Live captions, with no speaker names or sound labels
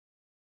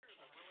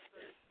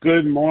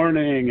Good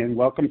morning and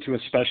welcome to a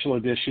special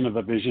edition of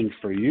A Vision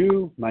for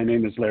You. My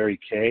name is Larry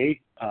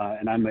Kay,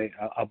 and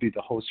I'll be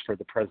the host for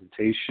the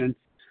presentation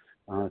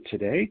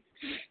today.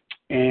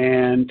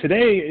 And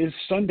today is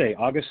Sunday,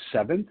 August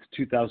 7th,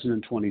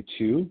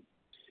 2022.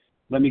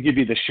 Let me give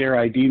you the share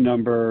ID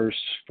numbers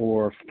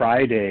for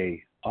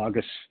Friday,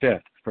 August 5th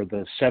for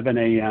the 7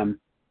 a.m.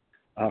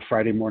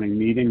 Friday morning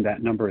meeting.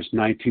 That number is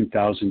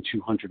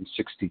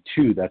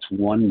 19,262. That's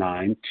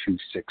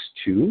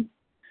 19262.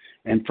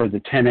 And for the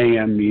 10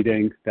 a.m.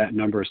 meeting, that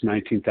number is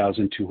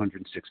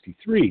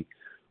 19,263,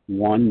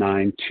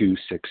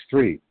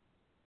 19263.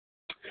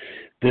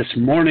 This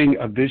morning,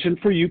 A Vision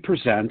for You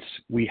presents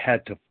We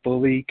Had to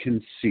Fully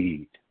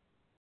Concede.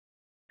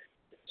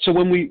 So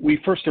when we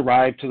first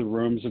arrived to the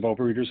rooms of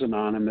Overeaters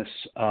Anonymous,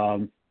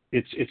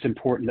 it's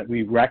important that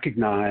we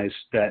recognize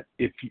that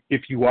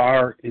if you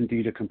are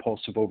indeed a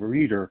compulsive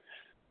overeater,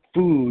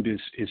 food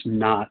is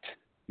not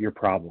your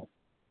problem.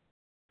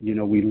 You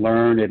know, we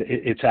learn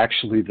it's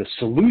actually the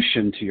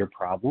solution to your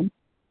problem.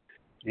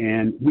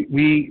 And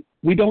we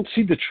don't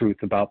see the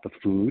truth about the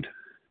food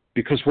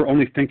because we're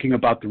only thinking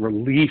about the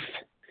relief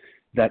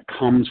that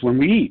comes when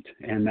we eat.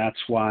 And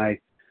that's why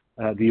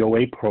the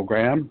OA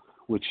program,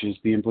 which is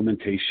the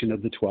implementation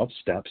of the 12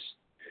 steps,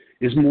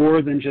 is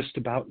more than just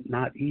about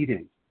not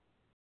eating.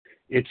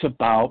 It's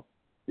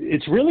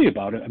really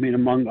about it. I mean,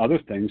 among other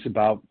things,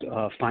 about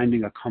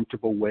finding a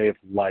comfortable way of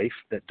life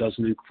that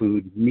doesn't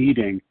include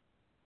needing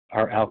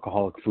our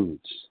alcoholic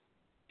foods.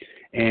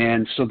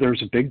 And so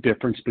there's a big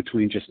difference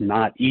between just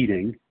not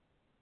eating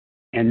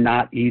and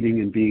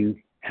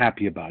being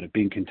happy about it,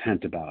 being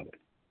content about it.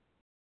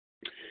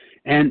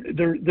 And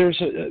there's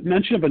a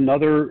mention of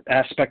another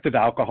aspect of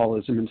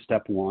alcoholism in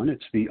step one.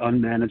 It's the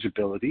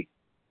unmanageability.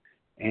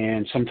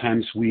 And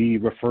sometimes we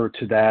refer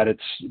to that,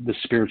 it's the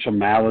spiritual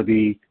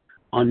malady,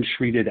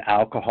 untreated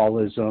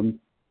alcoholism.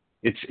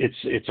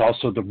 It's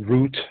also the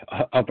root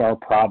of our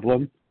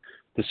problem,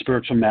 the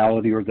spiritual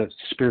malady or the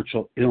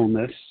spiritual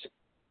illness,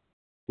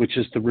 which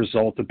is the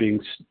result of being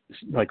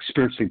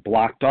spiritually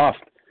blocked off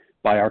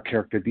by our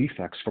character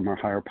defects from our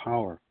higher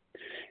power.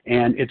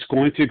 And it's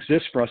going to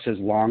exist for us as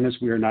long as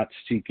we are not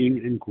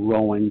seeking and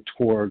growing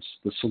towards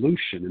the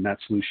solution. And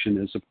that solution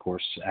is, of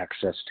course,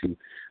 access to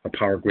a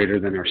power greater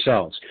than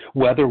ourselves,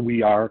 whether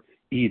we are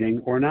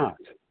eating or not.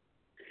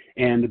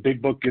 And the Big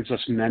Book gives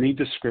us many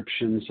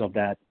descriptions of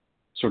that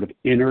sort of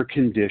inner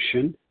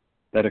condition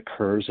that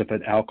occurs if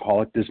an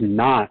alcoholic does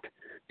not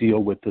deal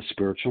with the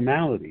spiritual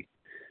malady.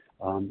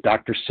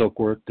 Dr.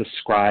 Silkworth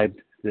described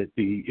that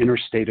the inner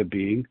state of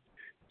being,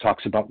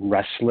 talks about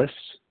restless,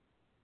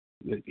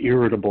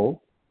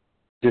 irritable,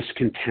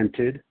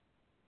 discontented.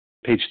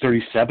 Page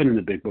 37 in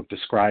the Big Book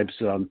describes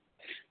the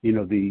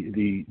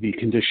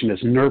condition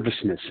as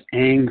nervousness,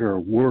 anger,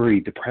 worry,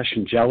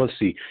 depression,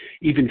 jealousy.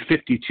 Even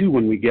 52,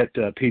 when we get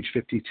to page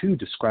 52,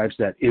 describes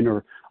that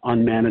inner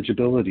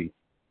unmanageability.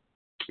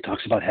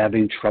 Talks about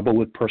having trouble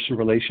with personal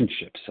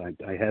relationships. I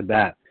had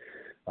that.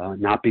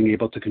 Not being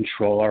able to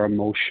control our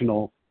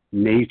emotional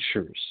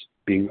natures,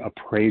 being a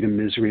prey to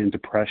misery and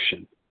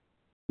depression.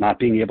 Not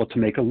being able to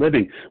make a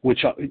living,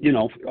 which,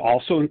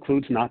 also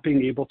includes not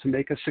being able to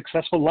make a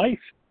successful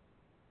life.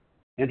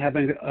 And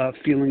having a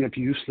feeling of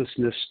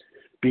uselessness,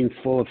 being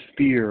full of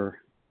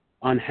fear,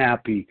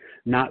 unhappy,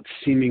 not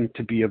seeming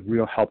to be of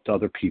real help to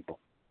other people.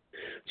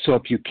 So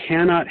if you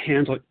cannot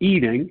handle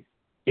eating,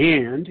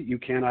 and you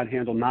cannot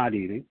handle not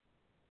eating,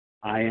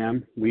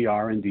 we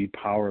are indeed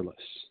powerless.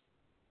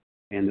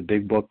 And the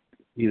Big Book,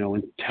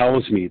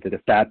 tells me that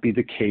if that be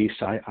the case,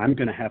 I'm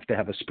going to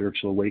have a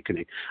spiritual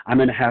awakening. I'm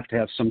going to have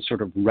some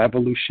sort of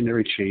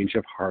revolutionary change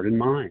of heart and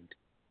mind.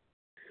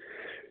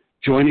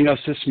 Joining us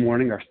this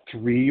morning are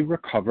three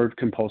recovered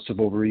compulsive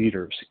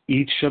overeaters.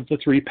 Each of the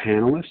three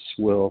panelists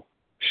will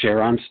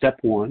share on step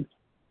one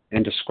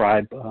and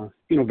describe,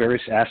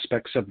 various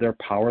aspects of their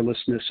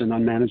powerlessness and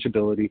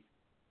unmanageability,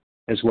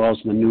 as well as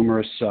the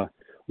numerous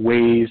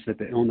ways that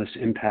the illness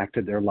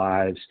impacted their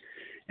lives,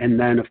 and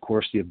then, of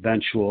course, the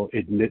eventual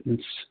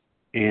admittance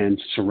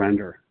and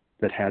surrender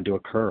that had to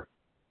occur.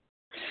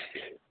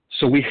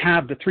 So we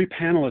have the three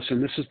panelists, and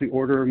this is the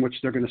order in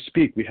which they're going to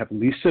speak. We have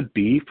Lesa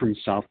B from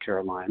South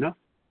Carolina,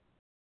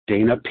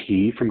 Dana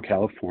P from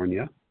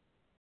California,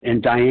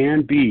 and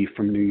Diane B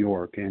from New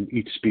York. And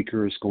each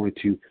speaker is going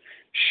to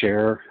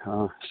share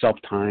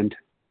self-timed,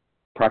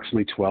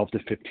 approximately 12 to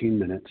 15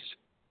 minutes.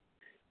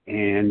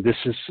 And this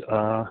is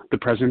the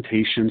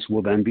presentations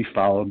will then be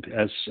followed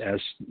as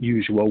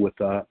usual with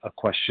an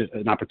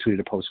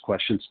opportunity to pose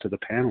questions to the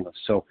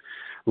panelists. So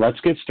let's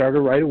get started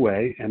right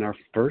away. And our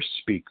first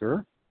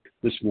speaker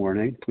this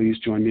morning, please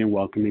join me in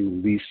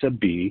welcoming Lesa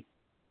B,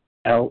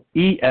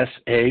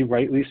 L-E-S-A,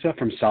 right, Lesa,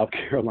 from South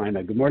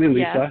Carolina. Good morning,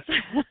 Lesa.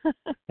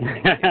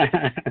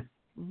 Yes.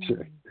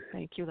 Sure.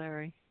 Thank you,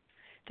 Larry.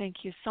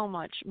 Thank you so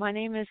much. My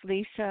name is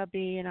Lesa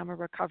B, and I'm a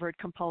recovered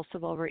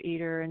compulsive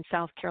overeater in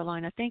South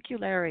Carolina. Thank you,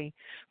 Larry,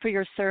 for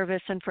your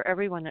service and for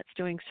everyone that's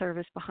doing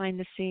service behind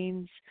the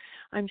scenes.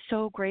 I'm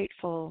so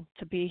grateful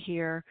to be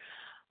here.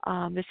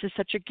 This is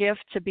such a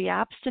gift to be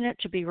abstinent,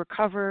 to be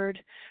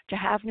recovered, to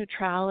have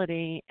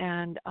neutrality.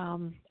 And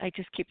I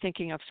just keep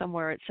thinking of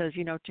somewhere it says,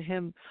 to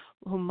him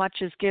whom much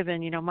is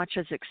given, much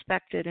is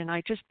expected. And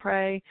I just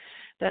pray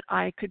that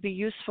I could be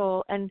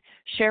useful and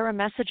share a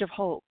message of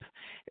hope.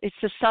 It's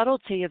the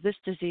subtlety of this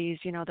disease,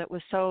 that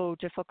was so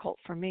difficult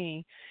for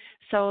me.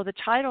 So the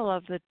title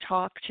of the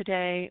talk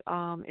today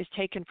is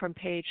taken from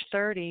page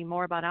 30,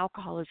 more about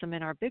alcoholism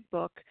in our big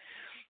book.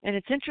 And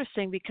it's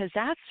interesting because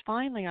that's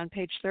finally on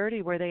page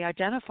 30 where they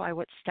identify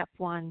what step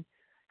one,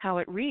 how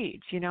it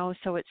reads,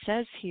 So it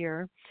says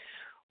here,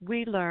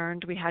 we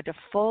learned we had to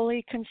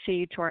fully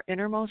concede to our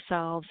innermost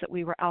selves that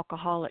we were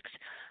alcoholics.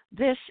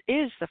 This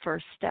is the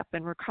first step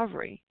in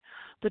recovery.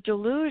 The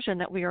delusion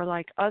that we are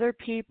like other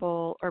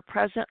people or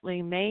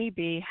presently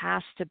maybe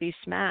has to be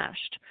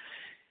smashed.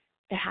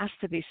 It has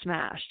to be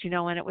smashed,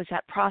 and it was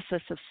that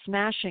process of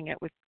smashing it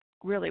with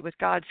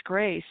God's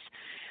grace.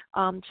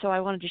 So I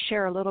wanted to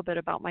share a little bit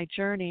about my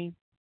journey.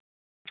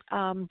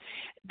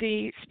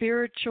 The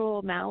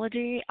spiritual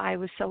malady, I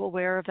was so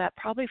aware of that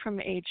probably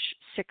from age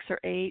 6 or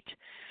 8,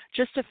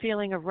 just a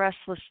feeling of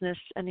restlessness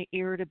and the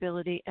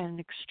irritability and an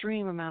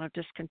extreme amount of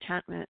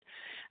discontentment.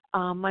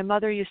 My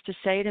mother used to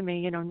say to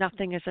me,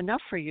 nothing is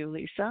enough for you,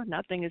 Lesa,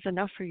 nothing is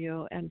enough for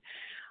you. And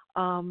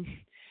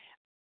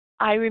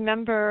I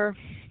remember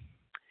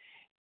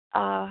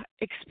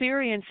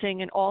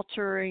experiencing an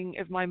altering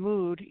of my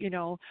mood.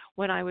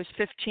 When I was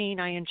 15,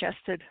 I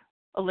ingested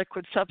a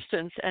liquid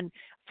substance, and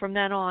from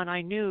then on,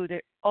 I knew that,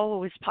 it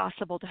was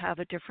possible to have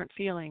a different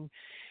feeling.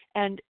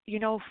 And,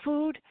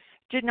 food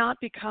did not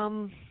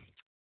become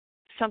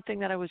something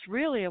that I was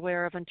really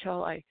aware of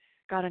until I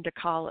got into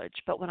college.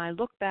 But when I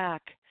look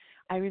back,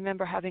 I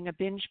remember having a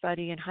binge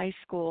buddy in high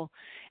school,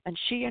 and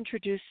she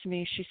introduced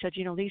me. She said,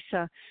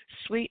 Lesa,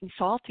 sweet and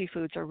salty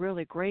foods are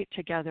really great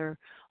together,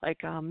 like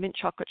mint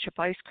chocolate chip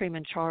ice cream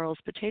and Charles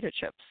potato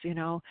chips,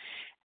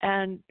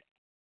 And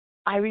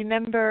I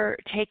remember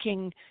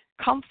taking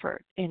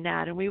comfort in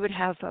that, and we would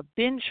have a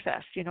binge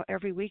fest,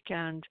 every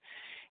weekend.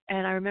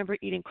 And I remember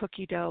eating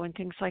cookie dough and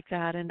things like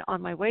that. And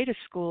on my way to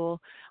school,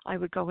 I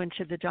would go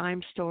into the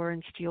dime store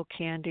and steal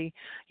candy.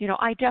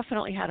 I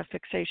definitely had a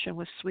fixation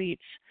with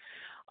sweets.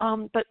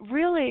 But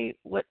really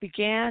what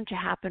began to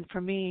happen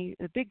for me,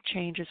 the big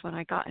change is when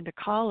I got into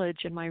college,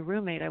 and my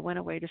roommate, I went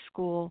away to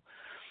school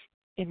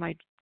in my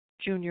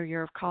junior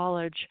year of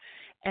college,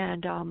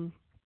 and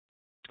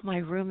my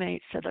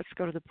roommate said, let's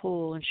go to the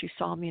pool, and she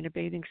saw me in a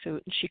bathing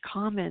suit, and she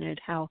commented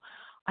how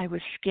I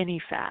was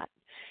skinny fat.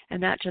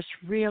 And that just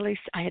really,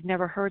 I had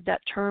never heard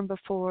that term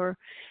before,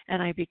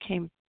 and I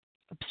became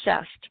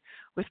obsessed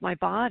with my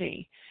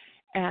body.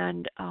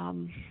 And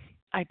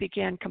I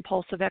began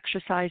compulsive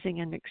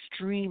exercising and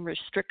extreme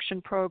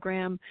restriction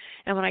program.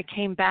 And when I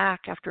came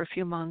back after a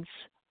few months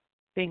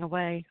being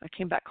away, I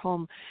came back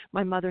home,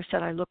 my mother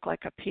said I looked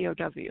like a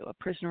POW, a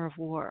prisoner of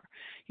war.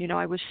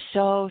 I was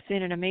so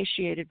thin and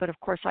emaciated, but of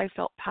course I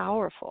felt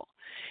powerful.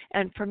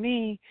 And for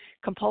me,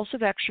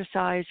 compulsive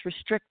exercise,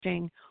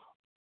 restricting,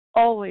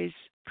 always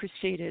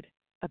preceded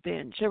a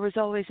binge. There was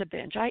always a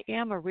binge. I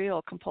am a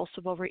real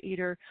compulsive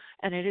overeater,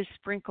 and it is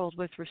sprinkled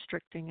with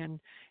restricting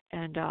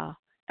and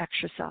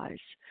exercise.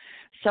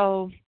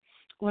 So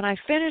when I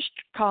finished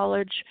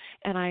college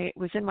and I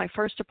was in my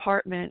first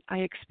apartment, I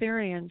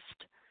experienced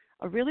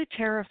a really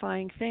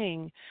terrifying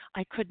thing.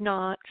 I could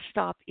not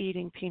stop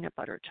eating peanut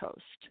butter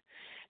toast.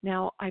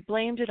 Now, I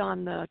blamed it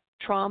on the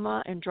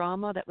trauma and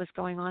drama that was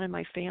going on in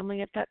my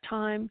family at that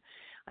time.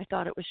 I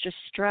thought it was just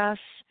stress.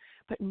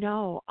 But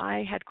no,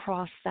 I had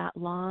crossed that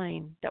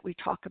line that we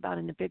talk about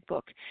in the big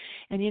book.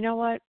 And you know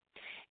what?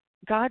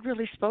 God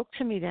really spoke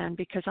to me then,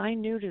 because I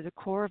knew to the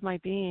core of my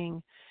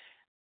being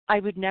I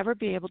would never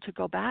be able to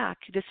go back.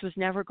 This was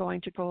never going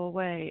to go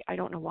away. I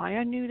don't know why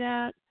I knew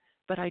that,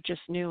 but I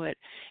just knew it.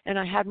 And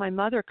I had my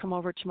mother come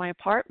over to my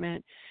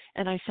apartment,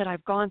 and I said,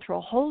 I've gone through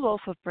a whole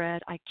loaf of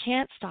bread. I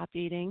can't stop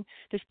eating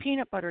this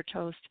peanut butter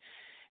toast.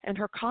 And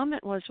her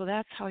comment was, well,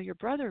 that's how your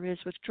brother is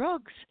with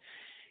drugs.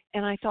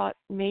 And I thought,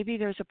 maybe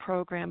there's a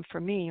program for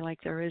me like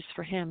there is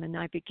for him. And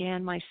I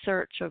began my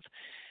search of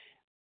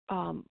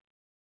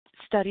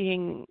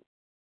studying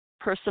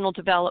personal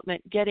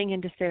development, getting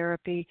into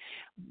therapy,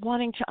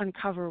 wanting to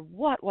uncover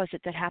what was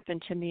it that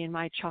happened to me in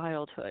my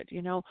childhood.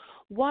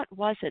 What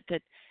was it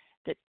that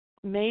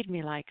made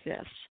me like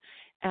this?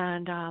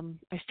 And I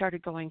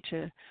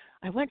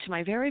went to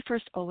my very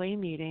first OA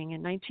meeting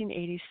in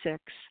 1986,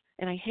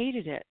 and I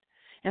hated it.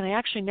 And I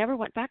actually never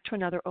went back to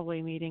another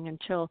OA meeting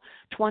until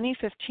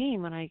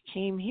 2015 when I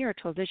came here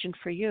to A Vision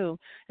for You,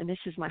 and this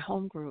is my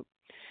home group.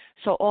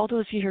 So all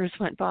those years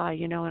went by,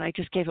 and I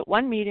just gave it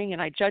one meeting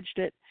and I judged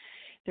it.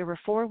 There were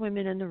 4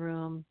 women in the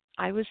room.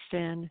 I was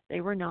thin.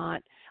 They were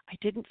not. I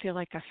didn't feel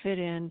like I fit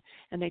in,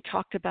 and they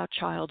talked about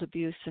child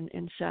abuse and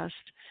incest.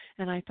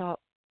 And I thought,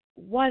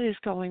 what is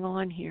going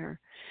on here?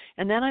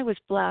 And then I was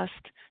blessed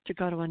to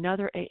go to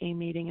another AA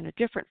meeting in a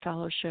different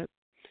fellowship.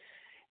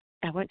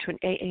 I went to an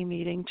AA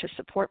meeting to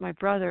support my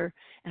brother,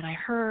 and I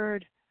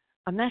heard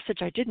a message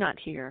I did not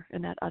hear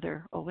in that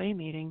other OA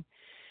meeting,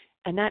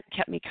 and that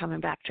kept me coming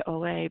back to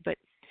OA. But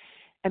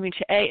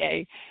to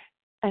AA.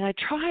 And I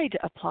tried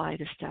to apply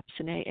the steps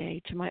in AA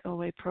to my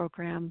OA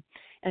program,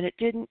 and it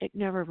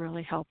never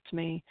really helped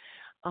me.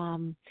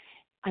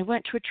 I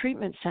went to a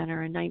treatment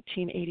center in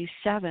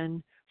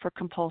 1987 for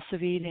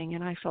compulsive eating,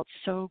 and I felt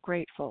so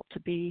grateful to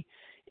be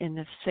in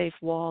the safe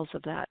walls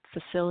of that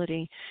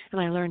facility.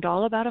 And I learned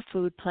all about a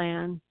food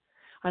plan.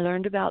 I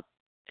learned about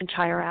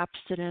entire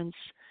abstinence.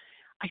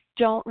 I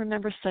don't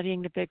remember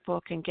studying the big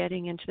book and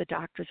getting into the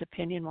doctor's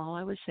opinion while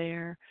I was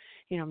there.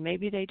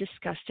 Maybe they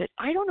discussed it.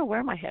 I don't know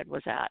where my head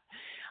was at.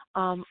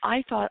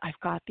 I thought, I've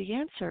got the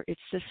answer. It's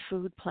this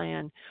food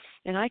plan.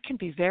 And I can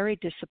be very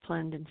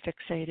disciplined and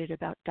fixated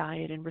about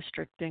diet and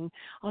restricting.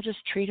 I'll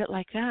just treat it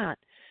like that.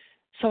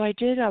 So I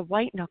did a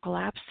white knuckle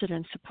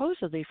abstinence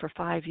supposedly for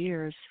 5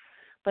 years.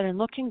 But in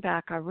looking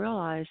back, I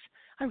realized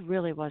I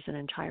really wasn't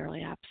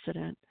entirely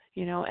abstinent,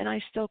 and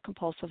I still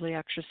compulsively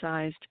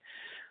exercised.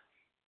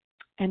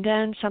 And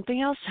then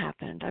something else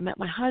happened. I met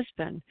my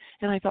husband,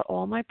 and I thought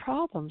all my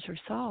problems are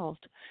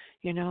solved.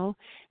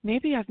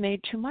 Maybe I've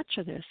made too much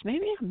of this.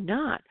 Maybe I'm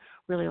not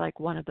really like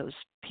one of those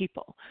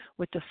people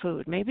with the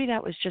food. Maybe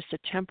that was just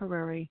a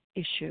temporary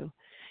issue.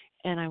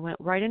 And I went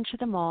right into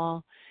the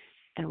mall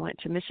and went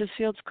to Mrs.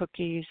 Fields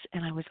Cookies,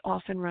 and I was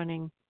off and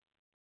running.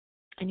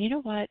 And you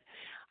know what?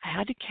 I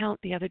had to count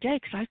the other day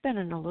because I've been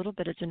in a little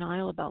bit of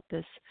denial about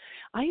this.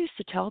 I used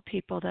to tell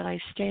people that I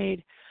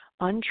stayed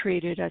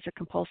untreated as a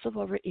compulsive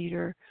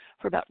overeater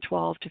for about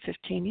 12 to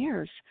 15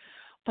 years.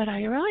 But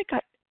I really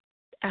got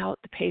out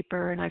the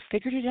paper and I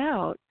figured it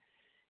out.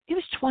 It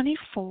was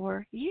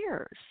 24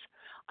 years.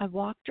 I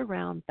walked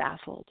around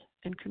baffled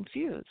and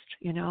confused,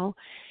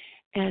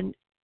 and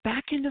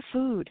back into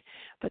food.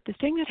 But the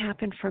thing that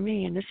happened for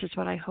me, and this is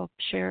what I hope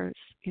shares,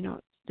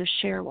 the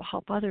share will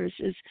help others,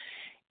 is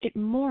it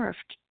morphed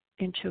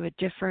into a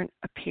different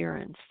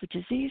appearance. The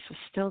disease was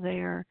still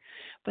there,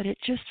 but it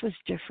just was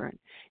different.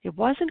 It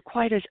wasn't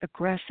quite as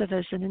aggressive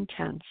as and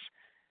intense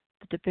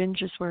that the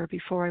binges were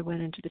before I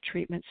went into the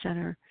treatment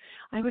center.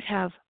 I would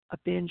have a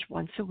binge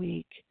once a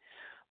week,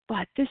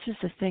 but this is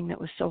the thing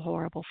that was so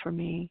horrible for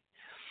me.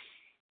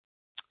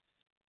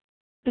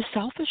 The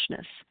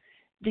selfishness,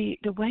 the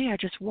way I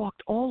just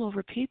walked all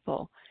over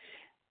people.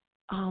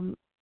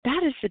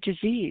 That is the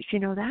disease.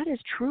 That is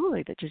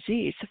truly the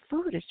disease. The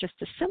food is just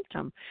a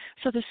symptom.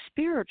 So the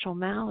spiritual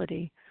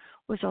malady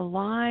was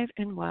alive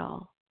and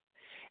well.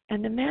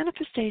 And the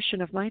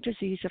manifestation of my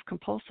disease of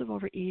compulsive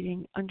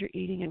overeating,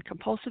 undereating, and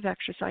compulsive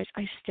exercise,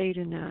 I stayed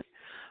in that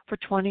for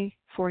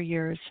 24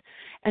 years.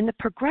 And the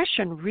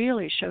progression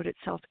really showed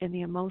itself in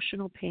the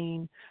emotional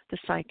pain, the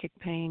psychic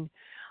pain.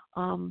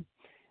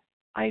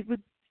 I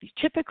would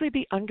typically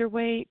be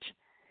underweight.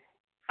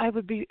 I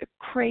would be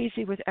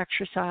crazy with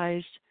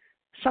exercise,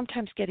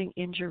 sometimes getting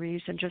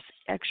injuries and just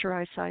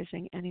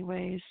exercising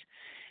anyways.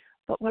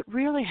 But what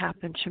really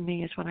happened to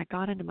me is when I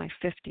got into my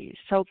 50s.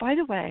 So, by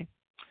the way,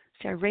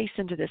 see, I race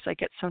into this. I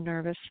get so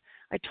nervous.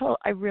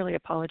 I really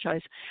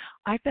apologize.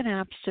 I've been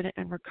abstinent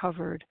and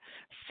recovered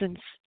since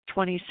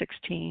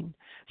 2016.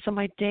 So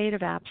my date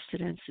of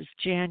abstinence is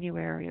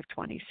January of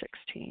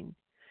 2016.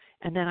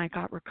 And then I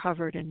got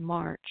recovered in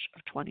March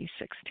of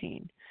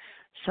 2016.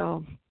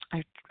 So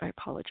I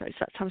apologize.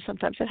 That's how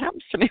sometimes it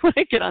happens to me when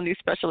I get on these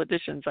special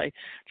editions. I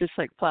just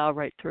plow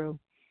right through.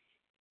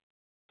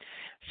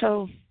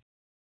 So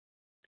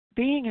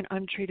being an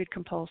untreated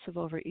compulsive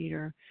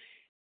overeater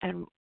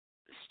and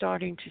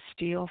starting to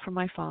steal from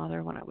my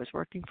father when I was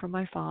working for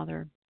my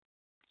father,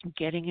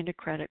 getting into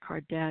credit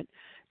card debt,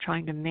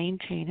 trying to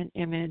maintain an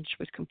image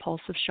with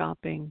compulsive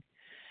shopping.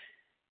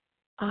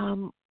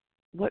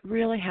 What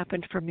really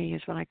happened for me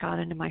is when I got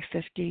into my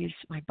 50s,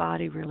 my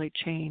body really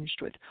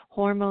changed with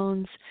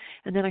hormones.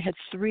 And then I had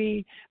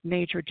 3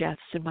 major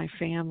deaths in my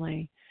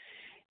family.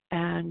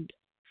 And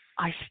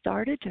I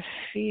started to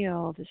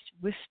feel this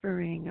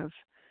whispering of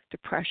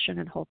depression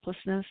and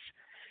hopelessness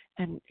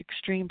and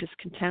extreme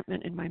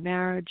discontentment in my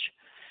marriage.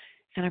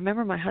 And I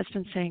remember my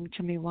husband saying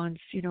to me once,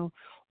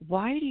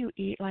 why do you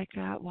eat like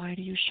that? Why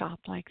do you shop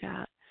like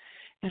that?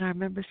 And I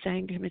remember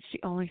saying to him, it's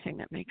the only thing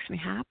that makes me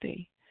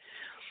happy.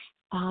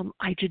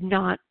 I did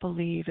not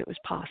believe it was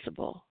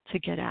possible to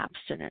get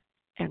abstinent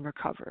and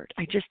recovered.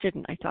 I just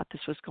didn't. I thought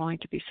this was going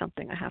to be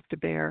something I have to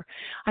bear.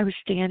 I was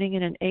standing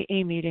in an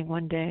AA meeting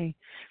one day.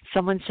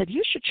 Someone said,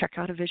 you should check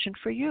out A Vision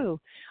for You.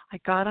 I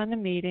got on the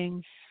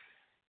meeting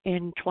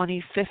in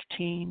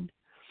 2015,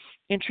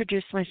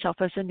 introduced myself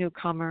as a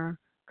newcomer,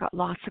 got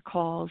lots of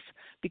calls,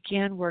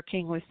 began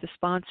working with the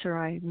sponsor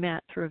I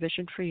met through A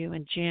Vision for You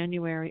in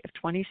January of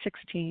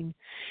 2016.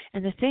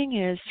 And the thing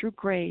is, through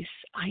grace,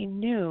 I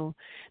knew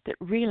that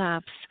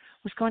relapse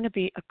was going to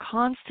be a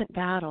constant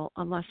battle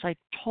unless I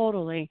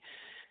totally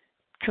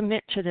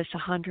commit to this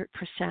 100%.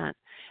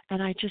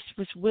 And I just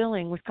was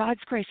willing, with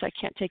God's grace, I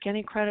can't take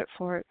any credit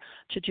for it,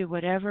 to do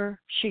whatever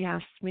she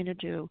asked me to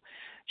do.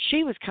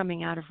 She was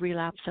coming out of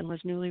relapse and was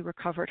newly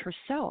recovered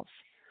herself.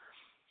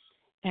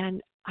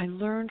 And I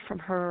learned from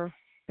her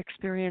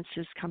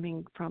experiences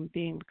coming from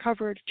being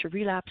recovered to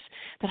relapse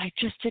that I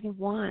just didn't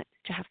want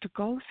to have to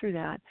go through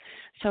that.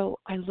 So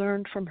I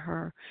learned from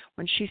her.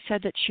 When she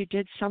said that she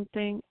did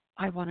something,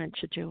 I wanted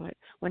to do it.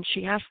 When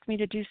she asked me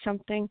to do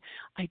something,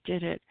 I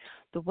did it.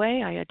 The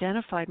way I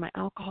identified my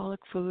alcoholic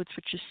foods,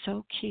 which is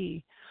so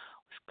key,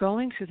 was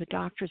going through the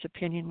doctor's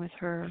opinion with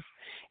her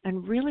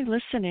and really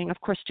listening, of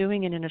course,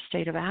 doing it in a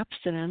state of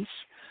abstinence,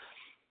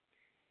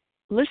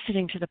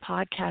 listening to the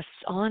podcasts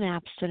on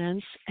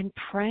abstinence and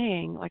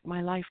praying like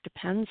my life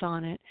depends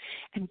on it,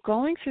 and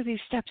going through these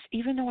steps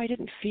even though I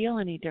didn't feel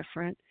any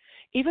different,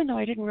 even though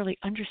I didn't really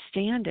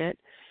understand it.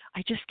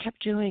 I just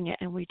kept doing it,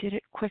 and we did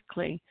it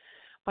quickly.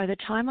 By the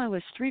time I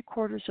was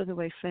 3/4 of the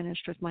way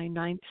finished with my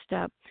 9th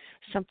step,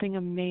 something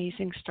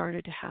amazing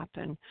started to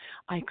happen.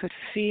 I could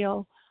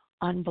feel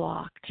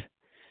unblocked.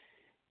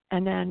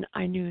 And then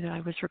I knew that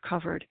I was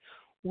recovered.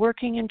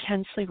 Working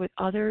intensely with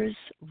others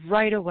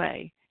right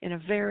away in a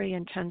very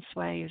intense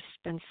way has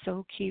been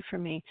so key for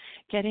me.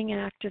 Getting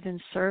active in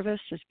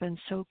service has been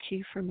so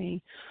key for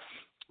me.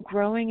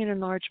 Growing and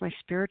enlarge my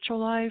spiritual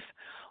life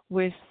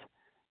with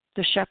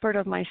the shepherd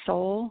of my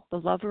soul, the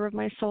lover of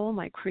my soul,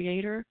 my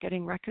creator,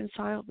 getting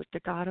reconciled with the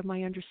God of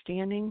my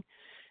understanding,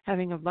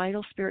 having a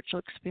vital spiritual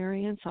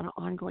experience on an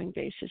ongoing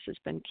basis has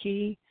been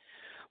key.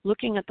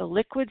 Looking at the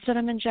liquids that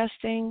I'm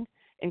ingesting,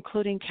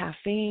 including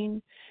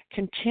caffeine,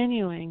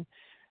 continuing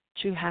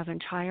to have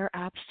entire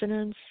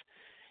abstinence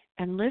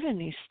and live in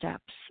these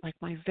steps like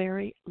my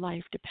very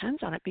life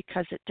depends on it,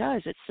 because it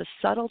does. It's the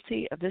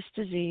subtlety of this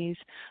disease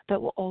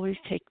that will always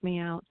take me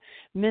out,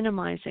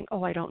 minimizing,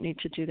 I don't need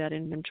to do that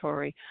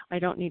inventory. I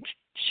don't need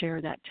to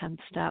share that 10th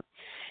step.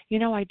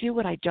 I do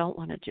what I don't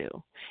want to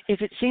do.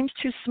 If it seems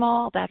too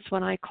small, that's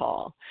when I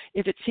call.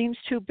 If it seems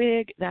too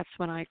big, that's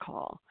when I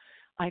call.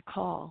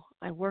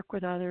 I work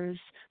with others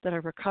that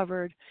are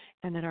recovered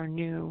and that are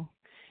new,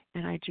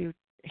 and I do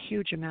a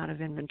huge amount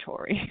of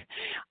inventory.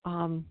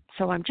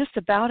 So I'm just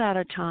about out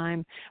of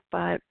time,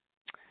 but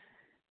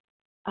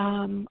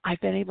I've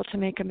been able to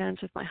make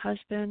amends with my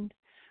husband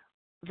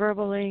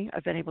verbally.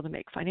 I've been able to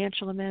make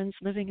financial amends,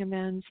 living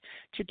amends.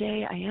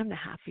 Today I am the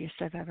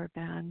happiest I've ever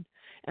been,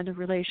 and the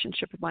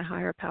relationship with my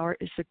higher power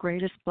is the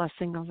greatest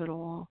blessing of it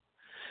all.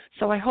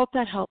 So I hope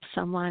that helps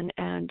someone,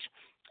 and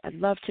I'd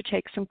love to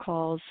take some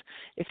calls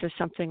if there's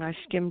something I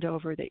skimmed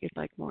over that you'd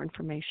like more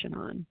information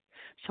on.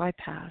 So I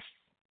pass.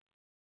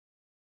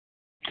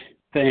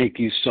 Thank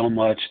you so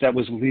much. That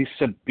was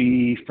Lesa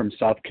B from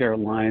South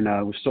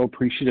Carolina. We're so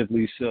appreciative,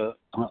 Lesa,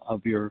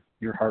 of your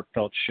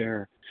heartfelt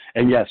share.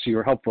 And yes, you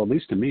were helpful, at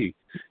least to me.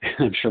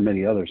 I'm sure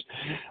many others.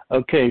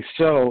 Okay,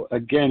 so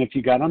again, if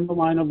you got on the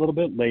line a little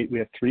bit late, we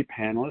have 3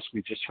 panelists.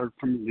 We just heard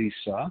from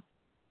Lesa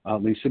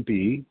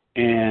B,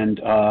 and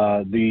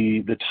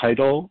the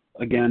title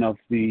again of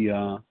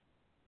the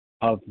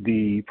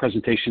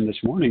presentation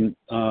this morning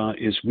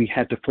is "We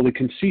Had to Fully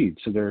Concede."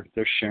 So they're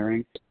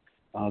sharing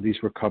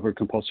these recovered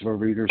compulsive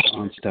overeaters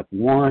on step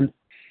 1.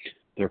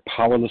 They're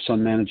powerless on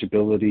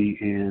manageability,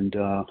 and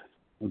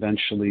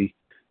eventually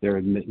their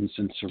admittance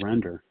and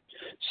surrender.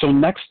 So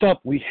next up,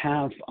 we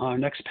have our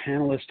next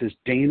panelist is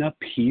Dana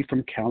P.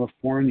 from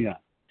California.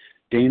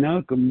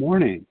 Dana, good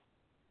morning.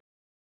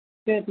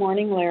 Good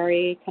morning,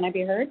 Larry. Can I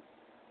be heard?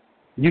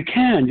 You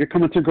can. You're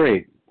coming through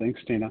great. Thanks,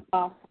 Dana.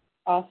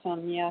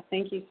 Awesome. Yeah,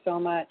 thank you so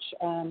much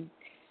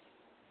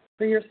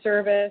for your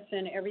service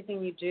and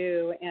everything you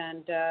do.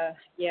 And,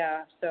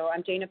 so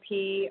I'm Dana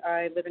P.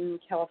 I live in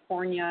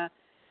California,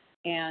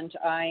 and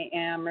I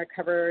am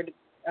recovered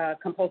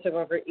compulsive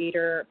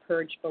overeater,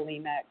 purge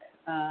bulimic.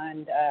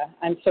 And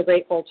I'm so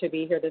grateful to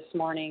be here this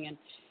morning. And,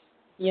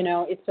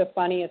 it's the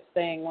funniest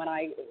thing when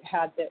I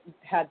had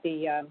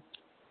the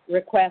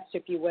request,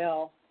 if you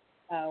will,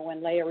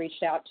 when Leah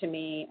reached out to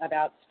me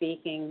about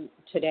speaking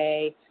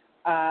today.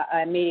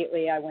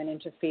 Immediately I went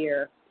into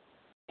fear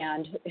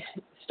and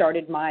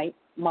started my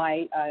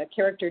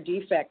character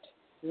defect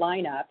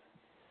lineup,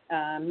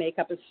 make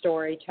up a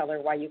story, tell her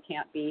why you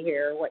can't be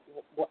here, what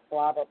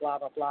blah, blah, blah,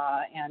 blah,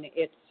 blah. And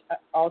it's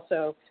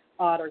also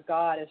odd or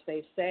God, as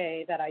they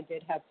say, that I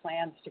did have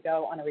plans to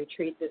go on a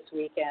retreat this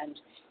weekend,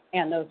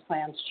 and those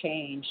plans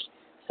changed.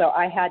 So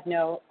I had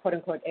no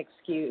quote-unquote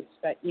excuse,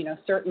 but,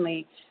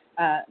 certainly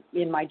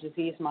in my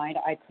disease mind,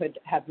 I could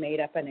have made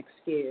up an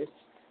excuse.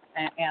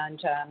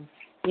 And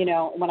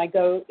when I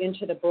go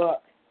into the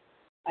book,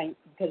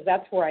 because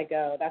that's where I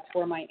go, that's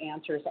where my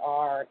answers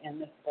are in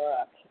this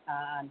book.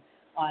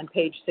 On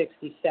page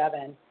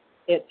 67,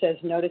 it says,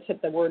 notice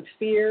that the word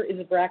fear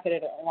is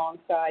bracketed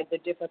alongside the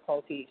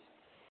difficulties,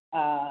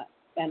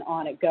 and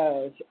on it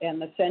goes.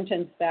 And the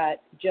sentence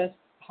that just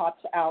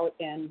hops out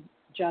and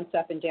jumps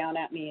up and down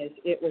at me is,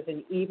 it was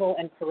an evil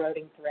and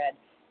corroding thread.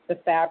 The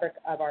fabric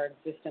of our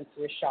existence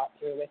was shot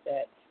through with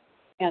it.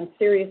 And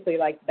seriously,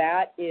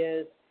 that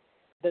is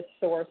the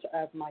source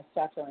of my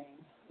suffering,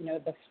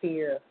 the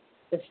fear.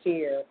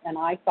 And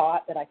I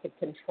thought that I could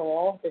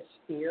control this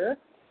fear,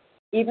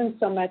 even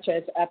so much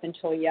as up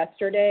until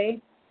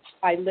yesterday,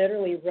 I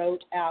literally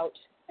wrote out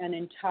an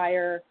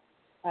entire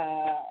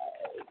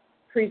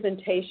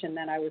presentation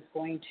that I was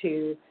going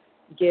to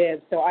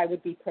give, so I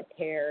would be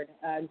prepared,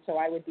 and so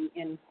I would be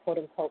in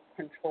quote-unquote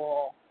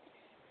control.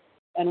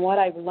 And what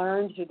I've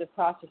learned through the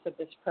process of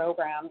this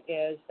program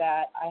is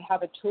that I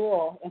have a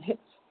tool, and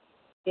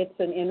it's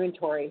an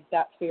inventory,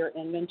 that fear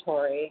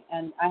inventory,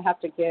 and I have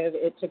to give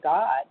it to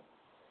God.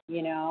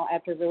 I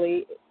have to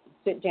really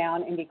sit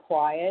down and be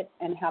quiet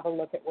and have a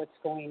look at what's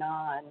going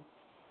on.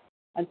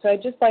 And so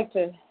I'd just like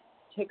to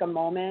take a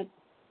moment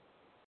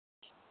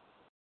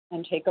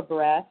and take a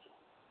breath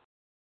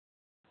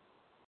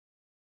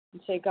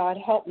and say, God,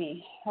 help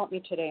me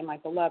today, my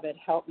beloved,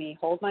 help me,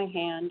 hold my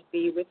hand,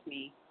 be with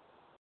me,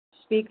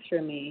 speak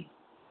through me.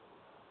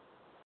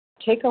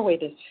 Take away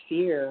this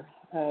fear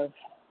of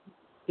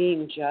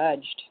being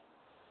judged,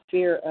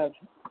 fear of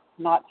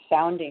not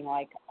sounding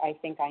like I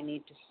think I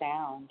need to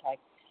sound, like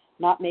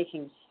not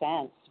making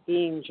sense,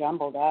 being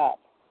jumbled up,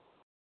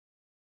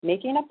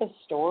 making up a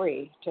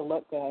story to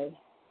look good.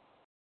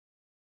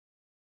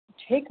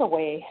 Take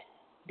away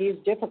these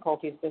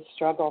difficulties, this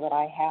struggle that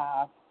I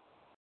have,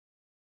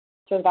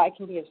 so that I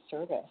can be of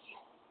service,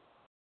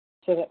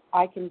 so that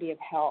I can be of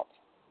help,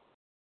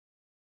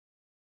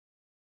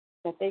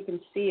 that they can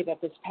see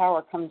that this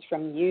power comes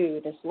from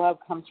you, this love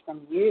comes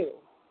from you,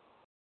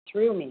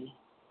 through me.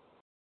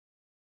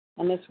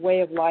 And this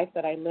way of life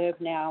that I live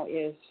now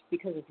is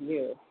because of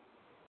you.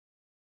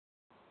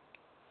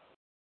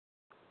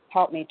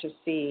 Help me to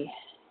see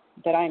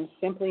that I'm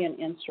simply an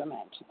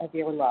instrument of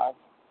your love,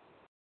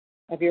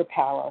 of your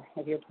power,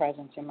 of your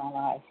presence in my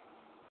life.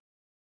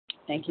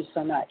 Thank you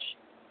so much.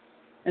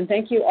 And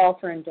thank you all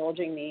for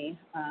indulging me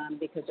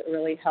because it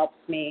really helps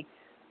me.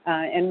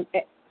 And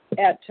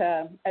at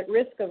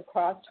risk of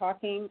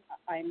cross-talking,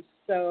 I'm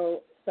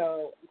so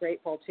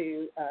grateful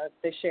to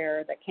the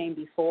share that came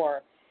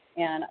before.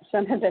 And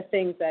some of the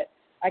things that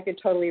I could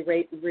totally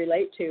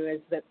relate to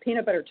is the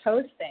peanut butter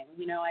toast thing.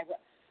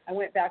 I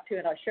went back to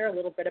it. I'll share a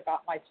little bit about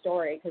my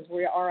story because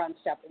we are on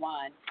step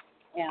one.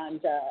 And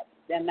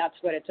that's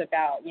what it's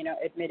about,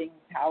 admitting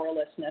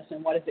powerlessness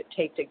and what does it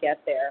take to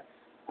get there.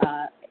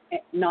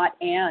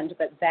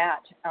 But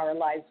that our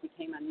lives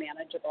became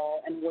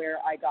unmanageable and where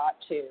I got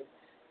to.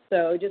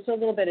 So just a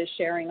little bit of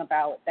sharing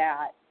about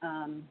that.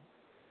 And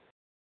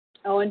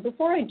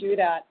before I do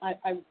that,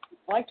 I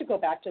like to go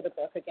back to the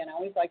book again. I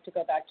always like to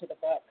go back to the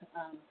book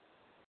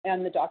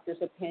and the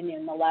doctor's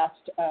opinion,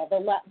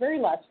 the very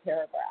last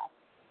paragraph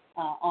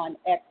on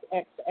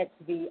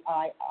XXXVIII,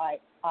 I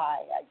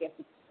guess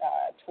it's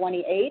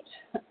 28.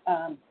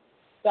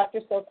 Dr.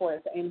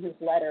 Silkworth, in his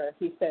letter,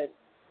 he says,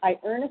 I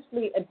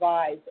earnestly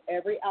advise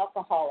every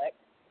alcoholic,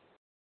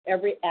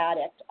 every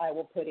addict I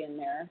will put in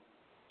there,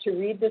 to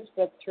read this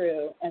book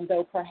through, and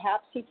though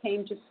perhaps he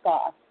came to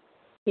scoff,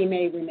 he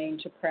may remain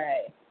to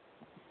pray.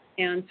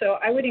 And so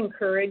I would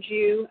encourage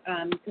you,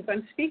 because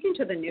I'm speaking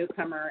to the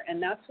newcomer, and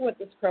that's what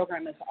this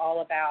program is all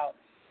about.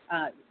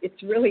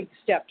 It's really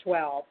step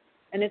 12.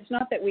 And it's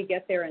not that we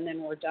get there and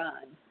then we're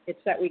done.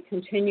 It's that we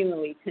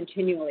continually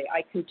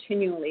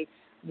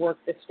work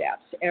the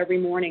steps. Every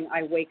morning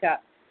I wake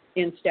up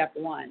in step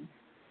 1,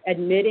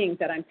 admitting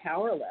that I'm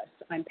powerless.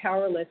 I'm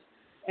powerless,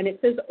 and it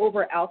says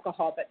over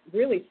alcohol, but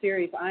really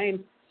serious, I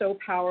am so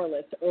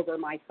powerless over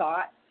my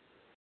thoughts,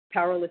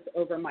 powerless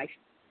over my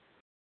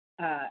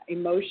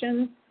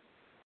emotions,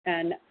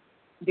 and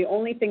the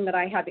only thing that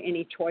I have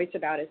any choice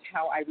about is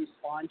how I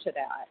respond to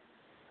that.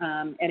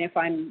 And if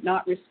I'm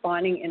not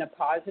responding in a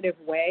positive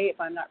way, if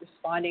I'm not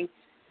responding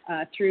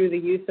through the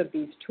use of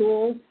these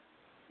tools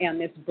and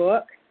this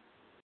book,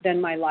 then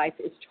my life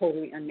is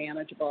totally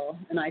unmanageable.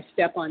 And I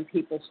step on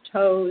people's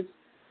toes.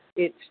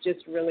 It's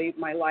just really,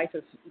 my life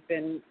has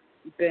been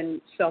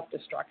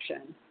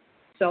self-destruction.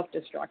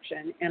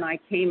 And I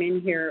came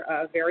in here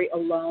very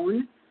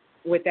alone,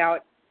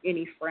 without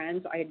any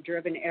friends. I had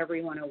driven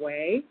everyone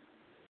away.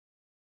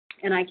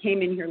 And I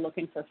came in here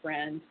looking for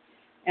friends.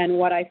 And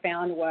what I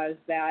found was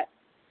that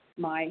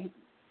my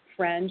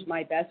friend,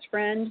 my best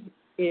friend,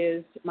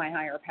 is my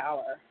higher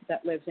power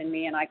that lives in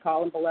me. And I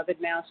call him Beloved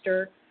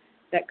Master,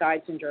 that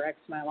guides and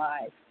directs my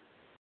life.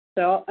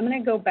 So I'm going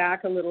to go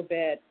back a little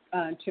bit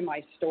to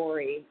my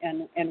story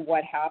and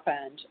what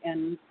happened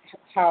and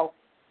how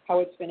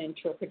it's been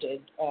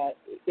interpreted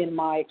in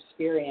my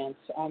experience.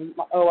 And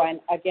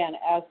again,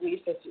 as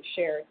Lesa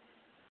shared,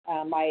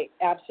 my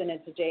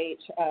abstinence date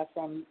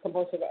from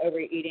compulsive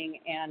overeating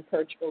and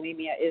purge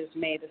bulimia is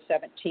May the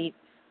 17th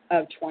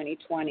of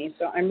 2020.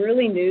 So I'm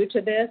really new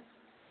to this,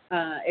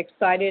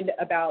 excited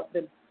about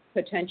the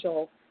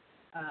potential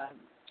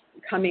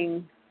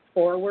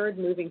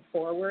moving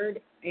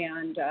forward,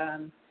 and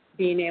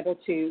being able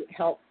to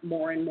help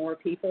more and more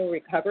people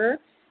recover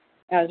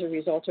as a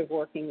result of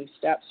working these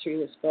steps through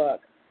this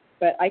book.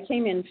 But I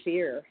came in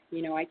fear.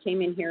 I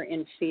came in here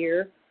in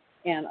fear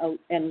and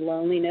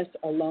loneliness,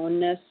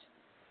 aloneness,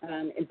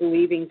 and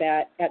believing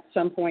that at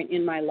some point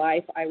in my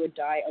life I would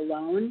die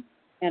alone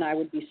and I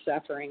would be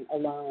suffering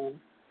alone.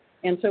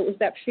 And so it was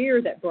that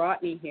fear that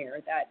brought me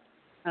here, that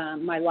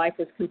my life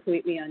was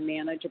completely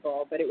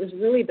unmanageable, but it was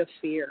really the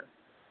fear.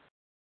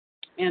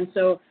 And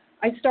so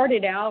I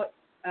started out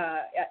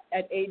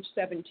at age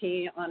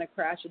 17 on a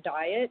crash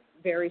diet,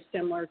 very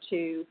similar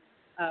to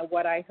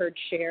what I heard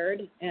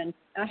shared. And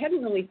I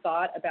hadn't really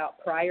thought about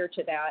prior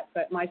to that,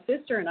 but my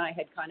sister and I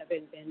had kind of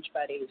been binge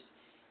buddies.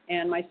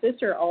 And my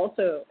sister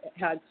also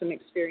had some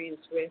experience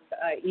with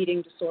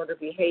eating disorder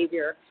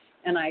behavior,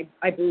 and I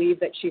believe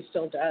that she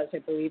still does. I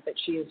believe that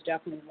she is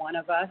definitely one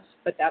of us,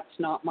 but that's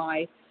not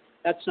my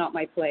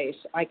place.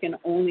 I can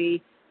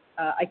only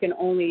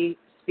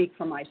speak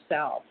for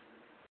myself.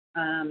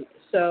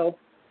 So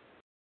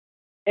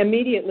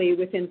immediately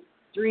within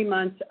 3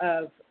 months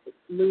of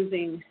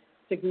losing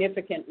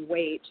significant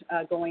weight,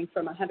 going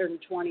from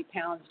 120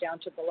 pounds down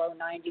to below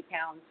 90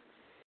 pounds,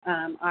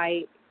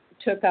 I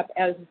took up,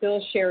 as Bill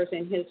shares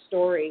in his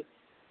story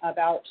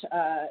about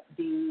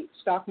the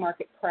stock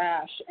market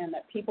crash and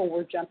that people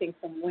were jumping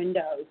from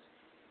windows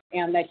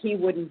and that he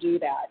wouldn't do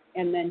that.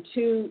 And then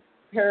two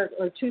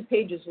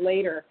pages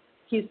later,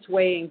 he's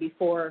swaying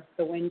before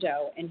the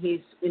window and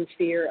he's in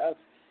fear of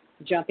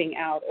jumping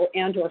out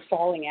or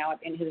falling out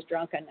in his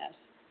drunkenness.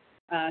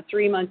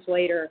 3 months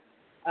later,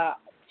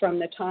 from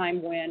the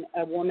time when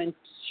a woman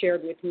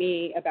shared with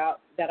me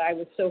about that I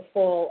was so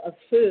full of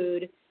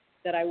food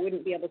that I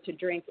wouldn't be able to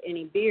drink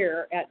any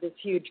beer at this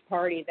huge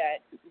party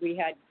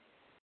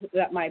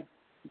that my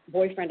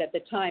boyfriend at the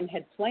time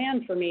had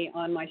planned for me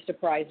on my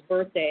surprise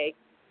birthday,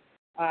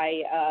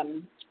 I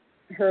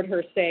heard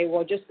her say,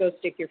 well, just go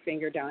stick your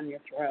finger down your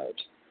throat.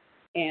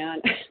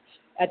 And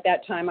at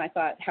that time I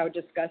thought how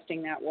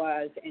disgusting that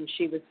was, and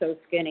she was so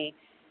skinny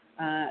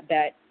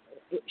that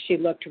she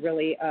looked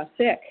really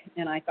sick.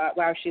 And I thought,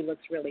 wow, she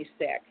looks really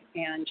sick.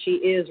 And she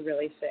is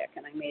really sick,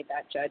 and I made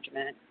that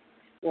judgment.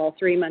 Well,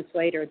 3 months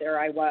later, there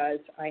I was.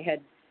 I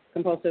had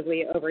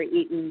compulsively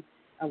overeaten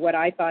what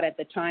I thought at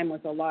the time was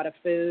a lot of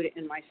food,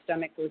 and my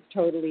stomach was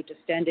totally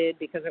distended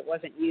because it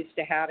wasn't used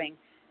to having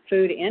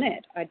food in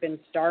it. I'd been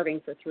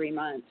starving for 3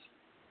 months.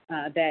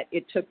 That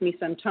it took me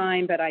some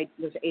time, but I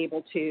was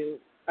able to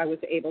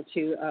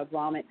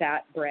vomit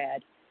that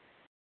bread.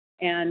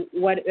 And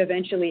what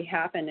eventually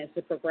happened is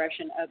the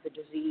progression of the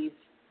disease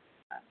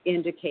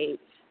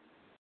indicates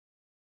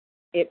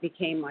it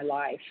became my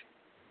life.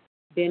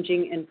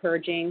 Binging and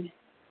purging,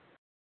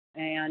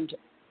 and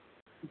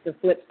the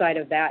flip side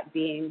of that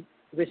being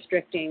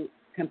restricting,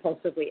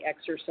 compulsively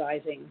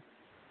exercising.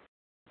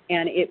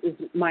 And it was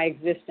my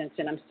existence,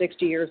 and I'm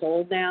 60 years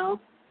old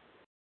now,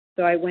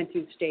 so I went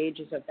through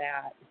stages of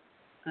that.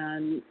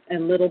 And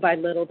little by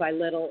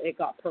little, it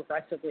got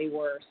progressively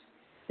worse.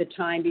 The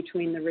time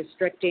between the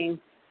restricting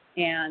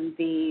and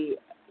the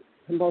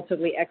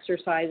compulsively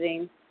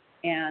exercising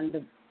and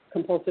the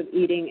compulsive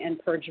eating and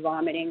purge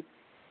vomiting,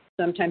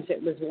 sometimes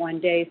it was 1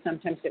 day,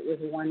 sometimes it was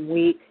 1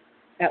 week.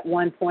 At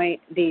one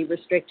point, the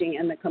restricting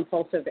and the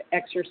compulsive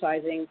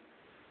exercising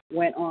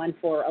went on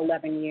for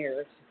 11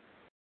 years.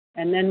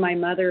 And then my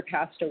mother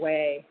passed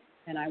away,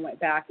 and I went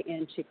back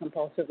into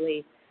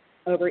compulsively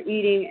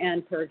overeating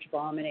and purge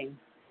vomiting.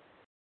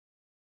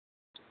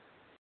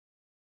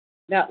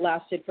 That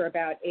lasted for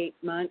about 9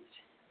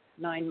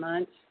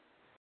 months,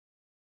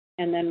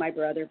 and then my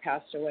brother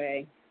passed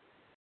away.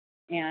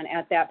 And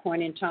at that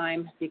point in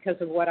time, because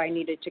of what I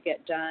needed to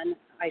get done,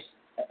 I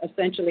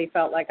essentially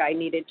felt like I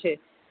needed to,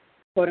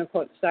 quote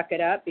unquote, suck it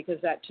up, because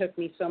that took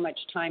me so much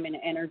time and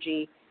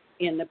energy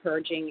in the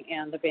purging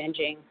and the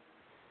binging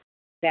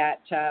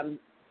that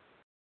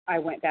I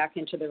went back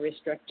into the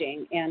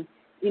restricting. And,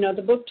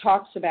 the book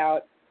talks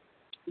about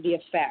the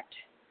effect.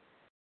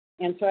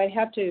 And so I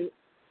have to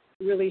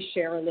really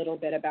share a little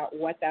bit about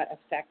what that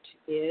effect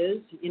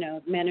is.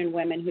 Men and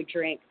women who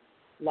drink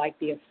like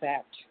the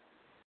effect.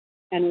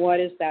 And what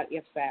is that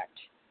effect?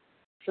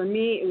 For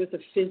me, it was a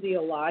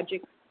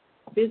physiologic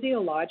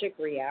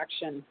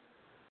reaction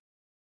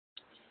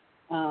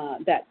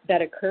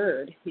that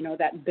occurred.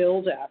 That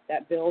build up.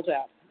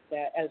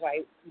 That as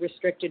I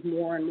restricted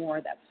more and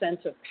more, that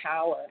sense of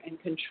power and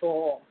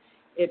control,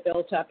 it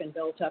built up and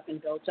built up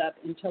and built up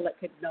until it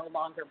could no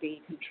longer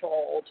be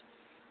controlled.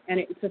 And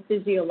it's a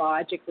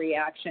physiologic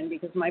reaction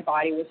because my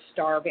body was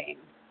starving.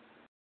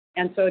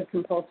 And so I'd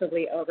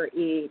compulsively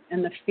overeat.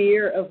 And the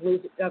fear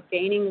of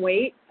gaining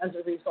weight as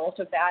a result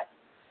of that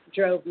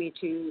drove me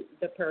to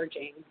the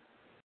purging.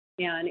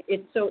 And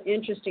it's so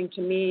interesting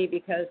to me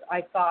because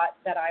I thought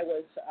that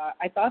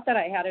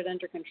I had it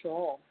under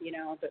control,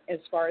 as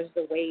far as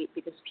the weight,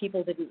 because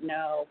people didn't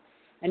know.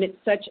 And it's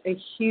such a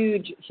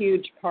huge,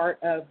 huge part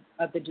of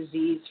the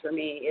disease for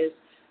me is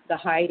the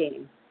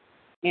hiding.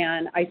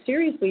 And I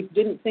seriously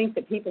didn't think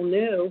that people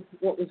knew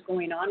what was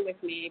going on with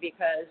me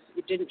because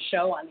it didn't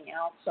show on the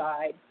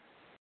outside.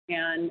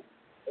 And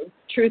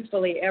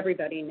truthfully,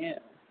 everybody knew.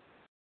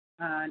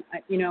 And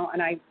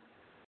I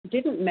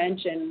didn't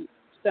mention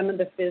some of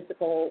the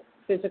physical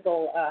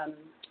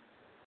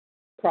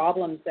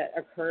problems that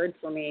occurred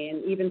for me,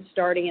 and even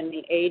starting in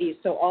the 80s.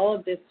 So all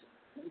of this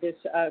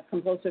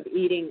compulsive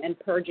eating and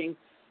purging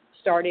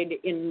started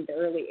in the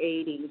early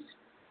 80s.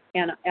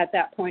 And at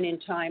that point in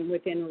time,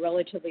 within a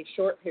relatively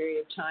short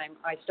period of time,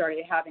 I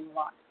started having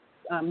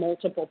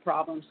multiple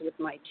problems with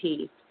my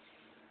teeth.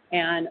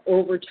 And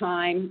over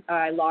time,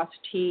 I lost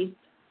teeth.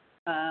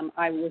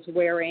 I was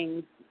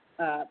wearing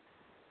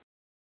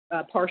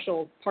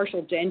partial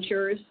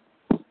dentures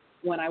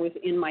when I was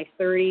in my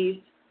 30s.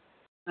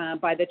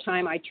 By the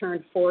time I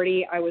turned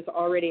 40, I was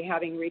already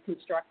having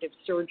reconstructive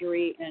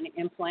surgery and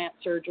implant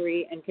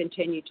surgery and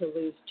continued to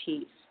lose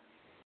teeth.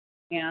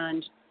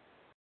 And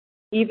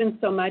even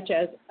so much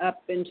as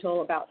up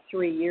until about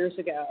 3 years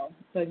ago,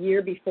 the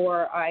year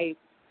before I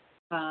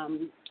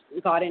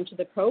got into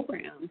the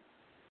program,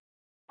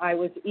 I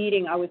was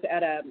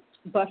at a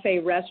buffet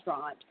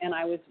restaurant, and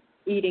I was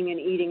eating and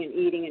eating and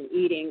eating and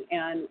eating,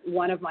 and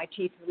one of my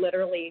teeth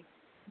literally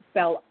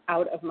fell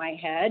out of my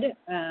head,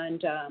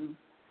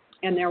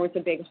 and there was a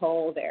big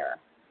hole there.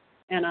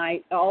 And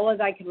all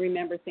that I could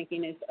remember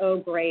thinking is, oh,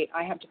 great,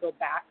 I have to go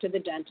back to the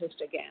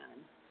dentist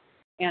again.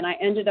 And I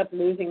ended up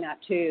losing that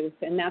tooth,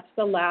 and that's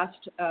the last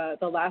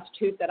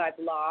tooth that I've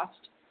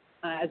lost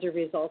as a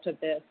result of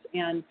this.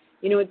 And,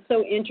 you know, it's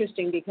so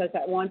interesting because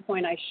at one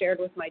point I shared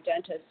with my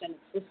dentist, and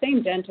it's the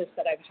same dentist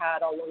that I've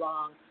had all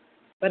along,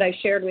 but I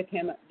shared with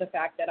him the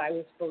fact that I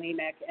was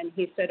bulimic, and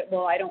he said,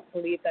 well, I don't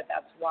believe that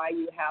that's why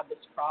you have this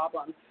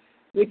problem,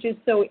 which is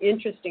so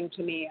interesting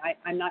to me.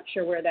 I'm not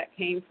sure where that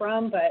came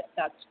from, but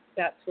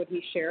that's what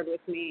he shared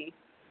with me.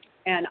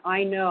 And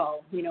I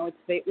know, you know,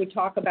 we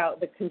talk about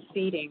the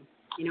conceding.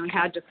 You know, I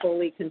had to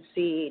fully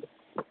concede.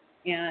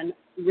 And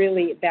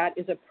really, that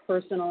is a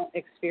personal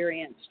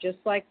experience. Just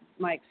like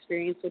my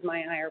experience with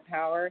my higher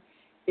power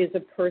is a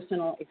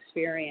personal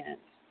experience.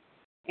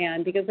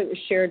 And because it was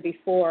shared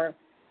before,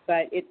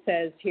 but it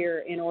says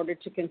here, in order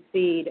to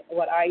concede,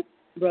 what I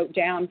wrote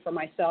down for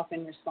myself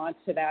in response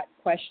to that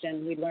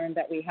question, we learned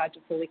that we had to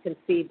fully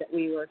concede that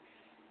we were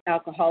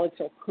alcoholics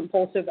or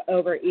compulsive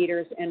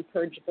overeaters and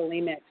purge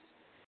bulimics.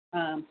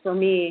 For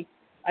me,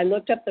 I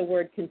looked up the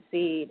word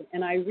concede,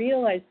 and I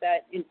realized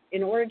that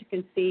in order to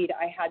concede,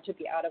 I had to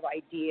be out of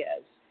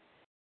ideas.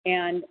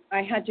 And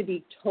I had to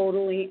be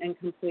totally and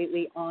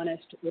completely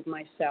honest with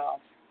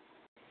myself.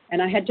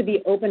 And I had to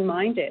be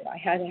open-minded. I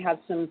had to have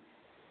some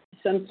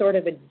sort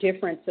of a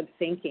difference of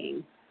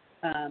thinking.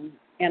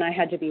 And I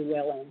had to be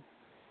willing.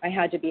 I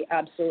had to be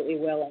absolutely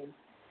willing.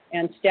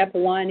 And step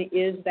one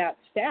is that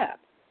step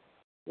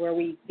where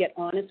we get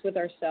honest with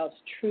ourselves,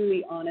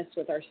 truly honest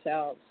with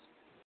ourselves.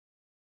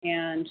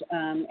 And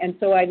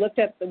so I looked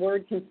up the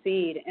word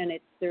concede, and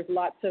there's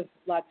lots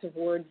of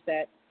words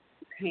that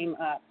came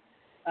up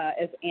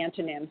as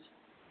antonyms.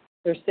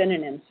 They're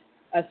synonyms.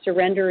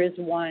 Surrender is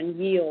one,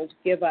 yield,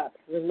 give up,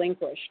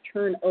 relinquish,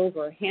 turn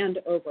over, hand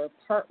over,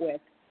 part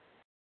with,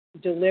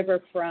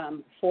 deliver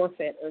from,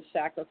 forfeit, or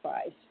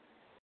sacrifice.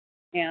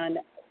 And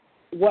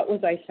what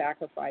was I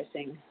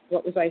sacrificing?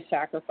 What was I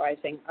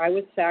sacrificing? I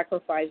was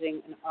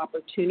sacrificing an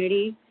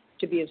opportunity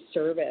to be of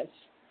service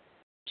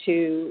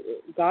to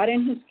God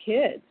and his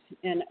kids,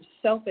 and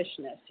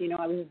selfishness. You know,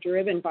 I was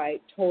driven by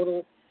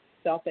total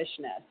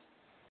selfishness.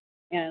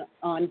 And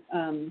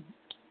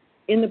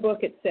in the book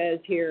it says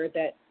here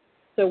that,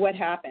 so what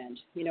happened?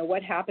 You know,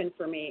 what happened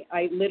for me?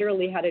 I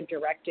literally had a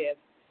directive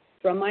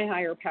from my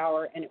higher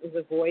power, and it was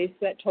a voice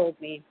that told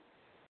me,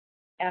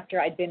 after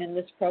I'd been in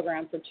this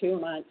program for 2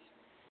 months,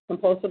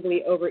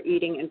 compulsively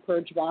overeating and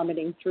purge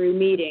vomiting through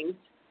meetings,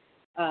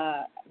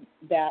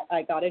 that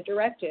I got a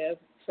directive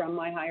from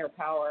my higher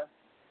power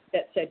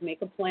that said,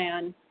 make a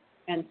plan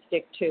and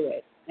stick to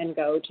it and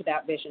go to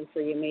that Vision for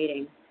You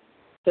meeting.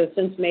 So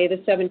since May the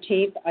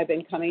 17th, I've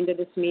been coming to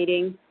this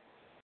meeting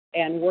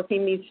and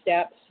working these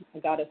steps. I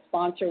got a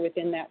sponsor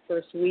within that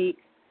first week.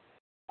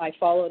 I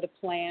followed a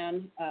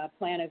plan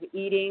of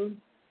eating,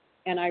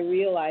 and I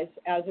realized,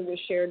 as it was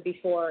shared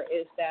before,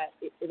 is that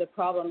the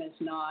problem is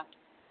not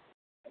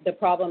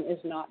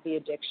the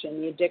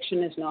addiction. The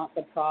addiction is not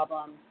the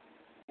problem.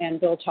 And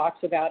Bill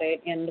talks about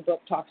it, and the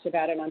book talks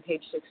about it on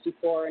page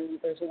 64, and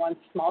there's one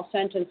small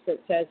sentence that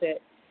says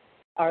it.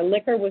 Our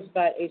liquor was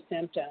but a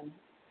symptom.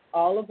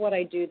 All of what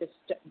I do,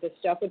 the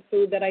stuff with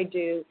food that I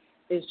do,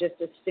 is just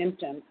a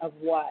symptom of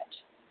what?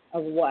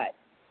 Of what?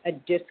 A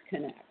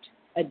disconnect.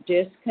 A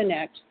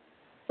disconnect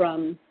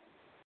from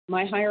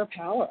my higher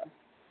power.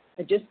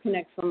 A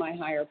disconnect from my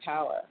higher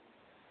power.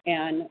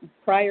 And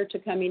prior to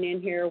coming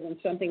in here, when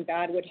something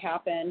bad would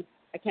happen,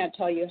 I can't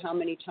tell you how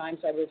many times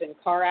I was in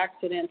car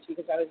accidents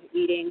because I was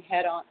eating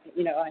head-on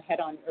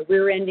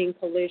rear-ending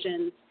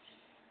collisions,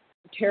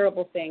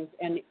 terrible things.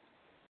 And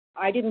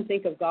I didn't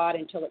think of God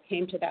until it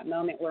came to that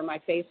moment where my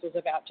face was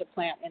about to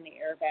plant in the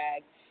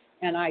airbag,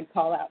 and I'd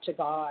call out to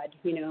God.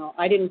 You know,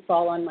 I didn't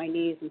fall on my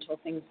knees until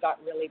things got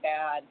really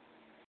bad.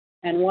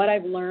 And what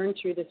I've learned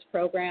through this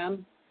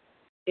program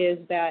is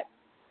that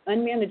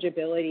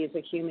unmanageability is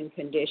a human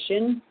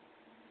condition,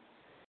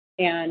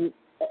 and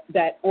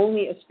that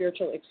only a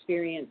spiritual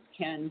experience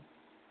can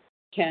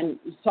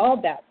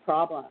solve that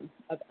problem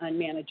of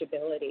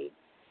unmanageability.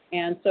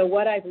 And so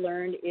what I've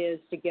learned is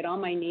to get on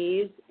my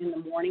knees in the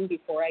morning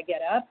before I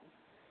get up,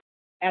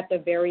 at the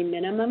very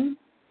minimum,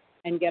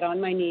 and get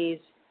on my knees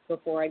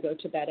before I go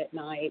to bed at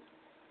night.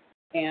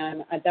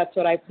 And that's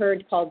what I've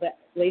heard called the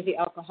lazy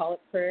alcoholic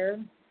prayer.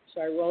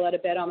 So I roll out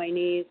of bed on my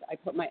knees, I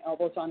put my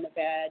elbows on the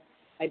bed,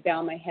 I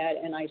bow my head,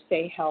 and I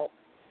say help.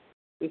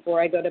 Before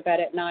I go to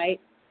bed at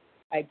night,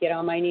 I get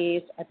on my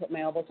knees, I put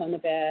my elbows on the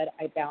bed,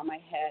 I bow my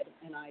head,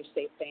 and I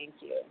say thank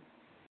you.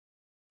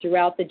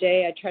 throughout the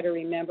day, I try to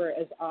remember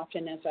as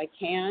often as I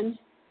can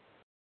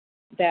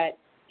that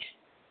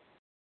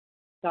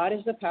God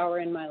is the power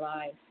in my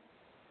life,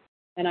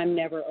 and I'm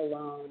never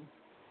alone.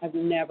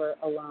 I'm never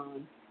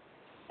alone.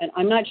 And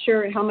I'm not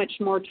sure how much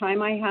more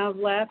time I have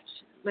left,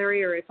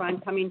 Larry, or if I'm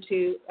coming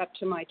up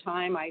to my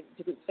time. I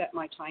didn't set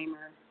my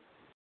timer.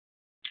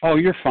 Oh,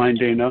 you're fine,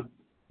 Dana.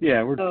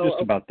 Yeah, we're just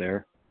okay. about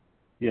there.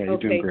 Yeah, you're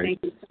doing great.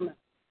 Thank you so much.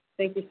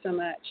 Thank you so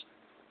much.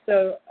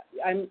 So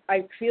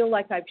I feel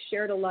like I've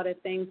shared a lot of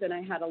things, and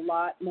I had a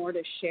lot more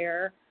to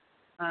share.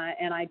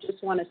 And I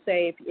just want to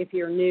say, if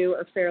you're new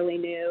or fairly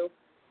new,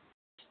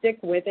 stick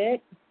with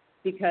it,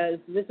 because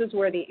this is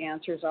where the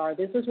answers are.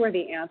 This is where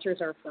the answers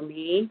are for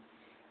me,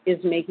 is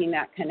making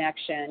that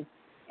connection.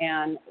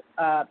 And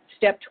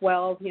step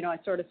 12, I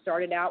sort of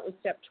started out with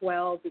step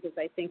 12 because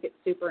I think it's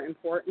super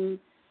important.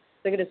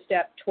 So I go to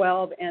step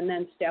 12 and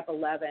then step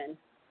 11.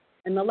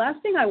 And the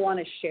last thing I want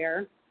to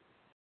share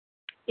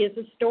is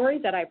a story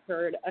that I've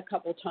heard a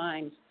couple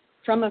times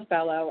from a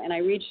fellow, and I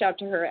reached out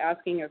to her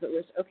asking if it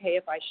was okay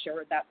if I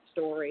shared that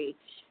story,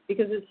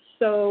 because it's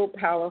so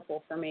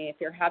powerful for me. If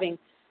you're having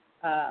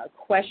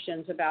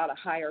questions about a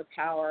higher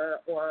power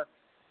or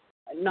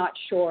not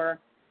sure,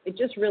 it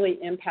just really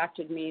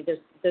impacted me,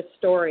 this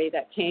story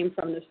that came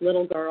from this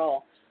little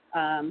girl.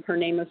 Her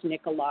name was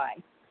Nikolai.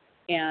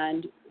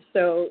 And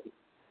so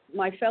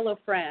my fellow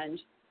friend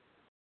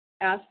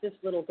asked this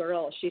little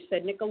girl, she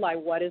said, Nikolai,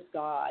 what is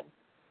God?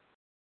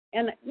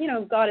 And,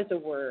 God is a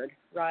word,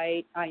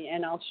 right?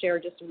 And I'll share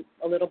just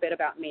a little bit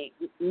about me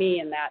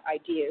and that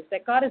idea, is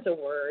that God is a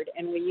word,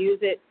 and we use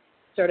it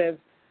sort of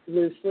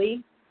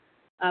loosely.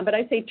 But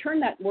I say turn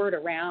that word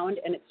around,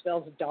 and it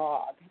spells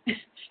dog.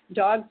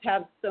 Dogs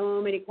have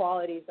so many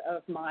qualities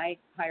of my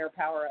higher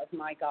power, of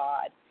my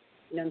God.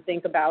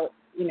 Think about,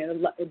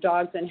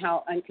 dogs and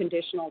how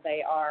unconditional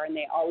they are, and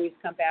they always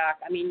come back.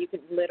 I mean, you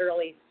could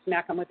literally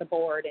smack them with a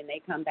board, and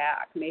they come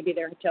back. Maybe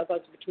their tail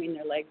goes between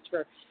their legs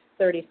for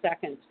 30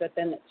 seconds, but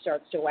then it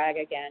starts to wag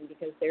again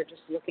because they're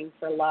just looking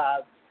for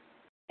love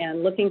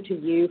and looking to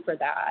you for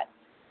that.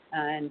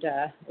 And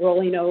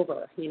rolling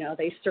over,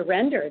 they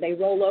surrender, they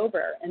roll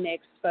over, and they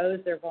expose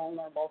their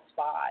vulnerable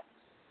spots.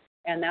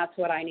 And that's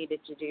what I needed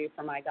to do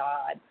for my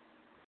God.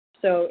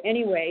 So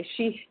anyway,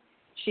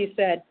 she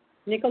said,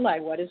 Nikolai,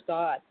 what is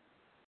God?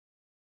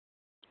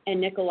 And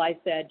Nikolai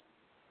said,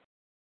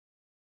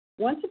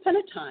 once upon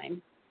a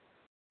time,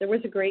 there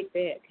was a great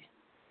big,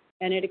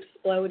 and it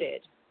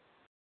exploded,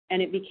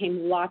 and it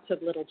became lots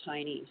of little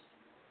tinies.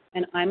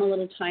 And I'm a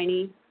little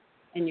tiny,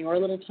 and you're a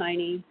little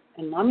tiny,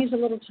 and mommy's a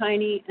little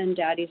tiny, and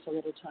daddy's a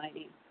little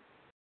tiny.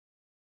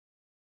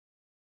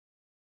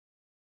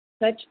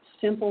 Such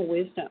simple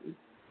wisdom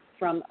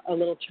from a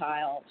little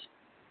child.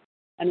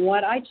 And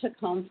what I took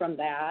home from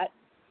that,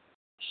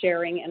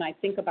 sharing, and I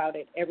think about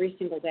it every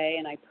single day,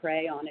 and I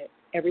pray on it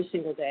every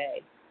single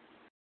day,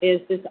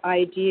 is this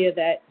idea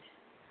that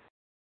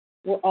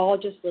we're all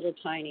just little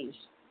tinies.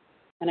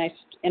 And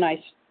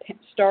I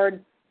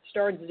starred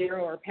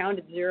zero or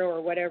pounded zero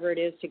or whatever it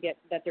is to get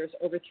that there's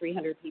over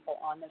 300 people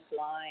on this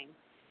line.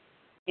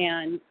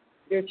 And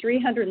there are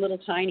 300 little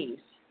tinies.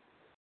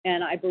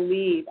 And I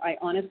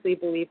honestly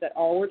believe that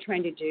all we're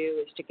trying to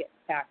do is to get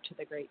back to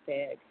the great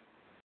big.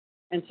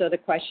 And so the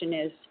question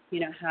is,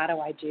 how do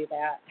I do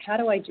that? How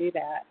do I do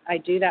that? I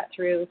do that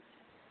through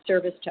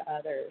service to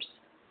others.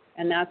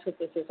 And that's what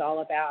this is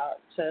all about.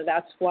 So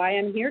that's why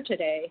I'm here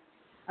today.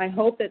 I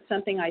hope that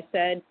something I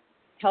said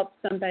helped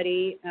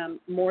somebody.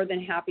 More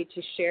than happy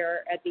to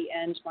share at the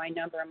end my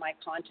number and my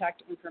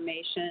contact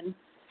information.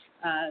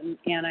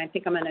 And I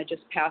think I'm going to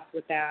just pass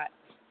with that.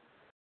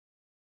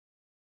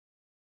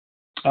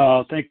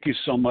 Thank you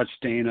so much,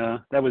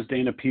 Dana. That was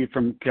Dana P.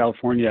 from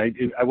California.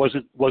 I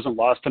wasn't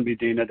lost on me,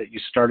 Dana, that you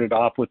started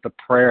off with the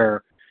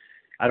prayer.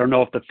 I don't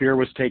know if the fear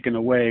was taken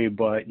away,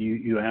 but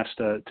you asked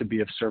to be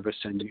of service,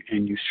 and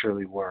you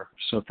surely were.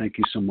 So thank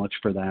you so much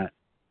for that.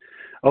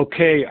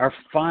 Okay, our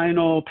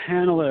final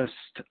panelist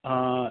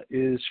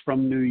is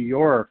from New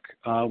York.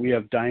 We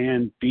have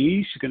Diane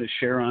B. She's going to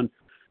share on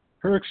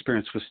her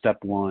experience with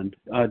step 1.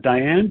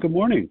 Diane, good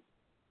morning.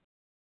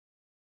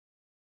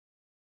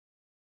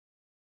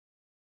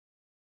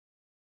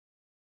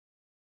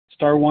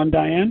 Star 1,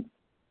 Diane.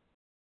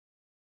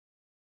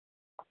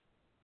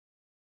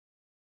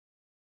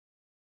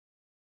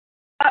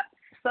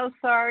 So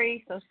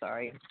sorry. That's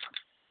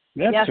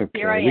yes, okay.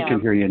 Here I we am. can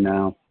hear you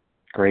now.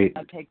 Great.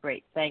 Okay,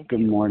 great. Thank you.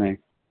 Good morning.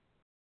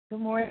 Good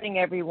morning,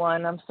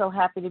 everyone. I'm so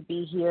happy to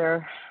be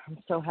here. I'm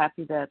so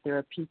happy that there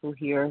are people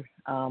here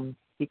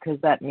because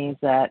that means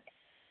that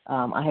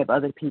I have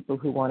other people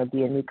who want to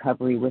be in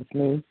recovery with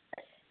me.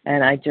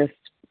 And I just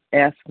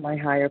ask my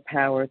higher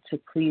power to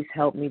please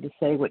help me to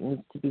say what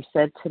needs to be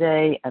said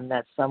today, and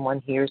that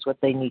someone hears what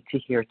they need to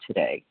hear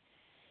today.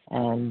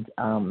 And,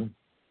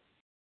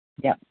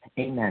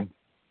 amen.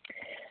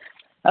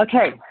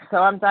 Okay, so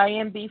I'm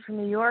Diane B. from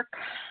New York.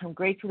 I'm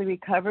gratefully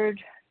recovered,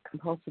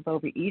 compulsive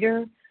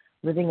overeater,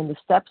 living in the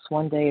steps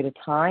one day at a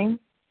time.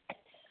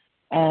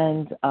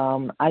 And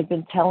I've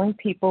been telling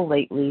people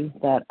lately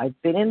that I've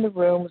been in the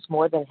rooms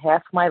more than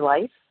half my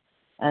life,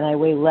 and I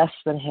weigh less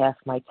than half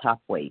my top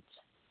weight.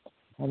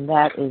 And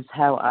that is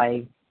how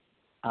I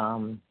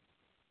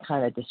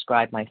kind of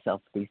describe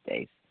myself these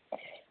days.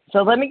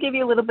 So let me give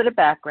you a little bit of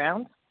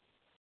background.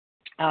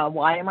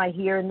 Why am I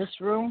here in this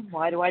room?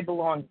 Why do I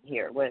belong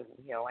here?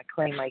 I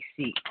claim my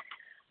seat.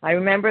 I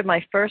remember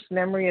my first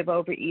memory of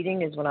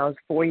overeating is when I was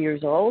 4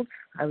 years old.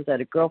 I was at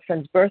a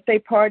girlfriend's birthday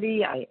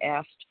party. I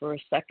asked for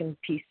a second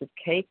piece of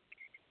cake.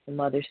 The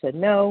mother said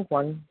no,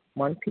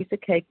 one piece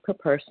of cake per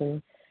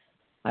person.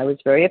 I was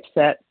very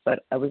upset,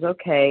 but I was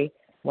okay.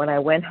 When I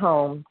went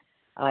home,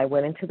 I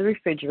went into the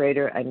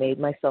refrigerator. I made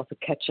myself a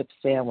ketchup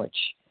sandwich.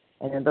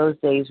 And in those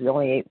days, we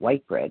only ate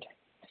white bread.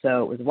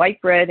 So it was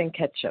white bread and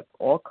ketchup,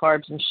 all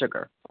carbs and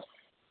sugar.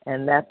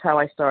 And that's how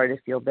I started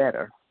to feel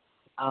better.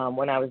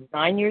 When I was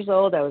 9 years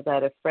old, I was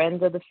at a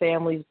friend of the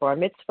family's bar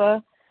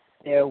mitzvah.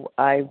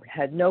 I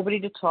had nobody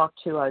to talk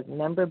to. I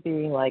remember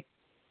being like,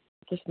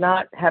 just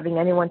not having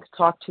anyone to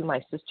talk to.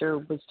 My sister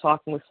was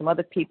talking with some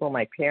other people.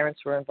 My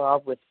parents were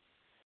involved with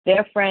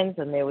their friends,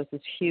 and there was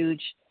this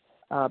huge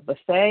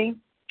buffet.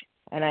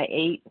 And I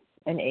ate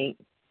and ate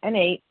and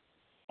ate.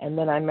 And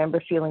then I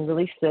remember feeling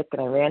really sick,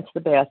 and I ran to the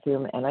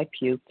bathroom, and I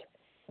puked.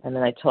 And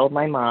then I told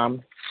my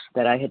mom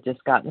that I had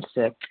just gotten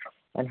sick,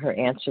 and her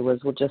answer was,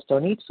 well, just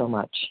don't eat so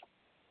much.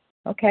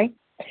 Okay.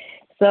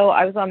 So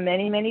I was on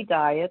many, many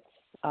diets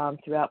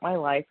throughout my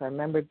life. I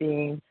remember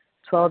being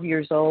 12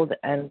 years old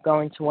and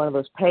going to one of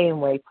those pay and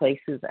weigh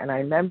places, and I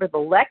remember the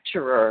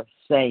lecturer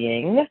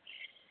saying,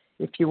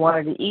 if you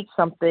wanted to eat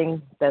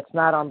something that's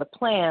not on the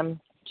plan,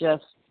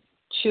 just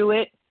chew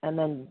it and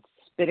then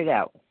spit it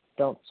out.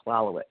 Don't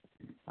swallow it.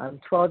 I'm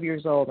 12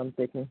 years old. I'm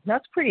thinking,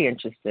 that's pretty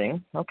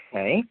interesting.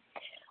 Okay.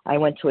 I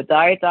went to a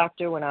diet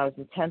doctor when I was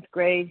in 10th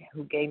grade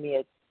who gave me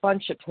a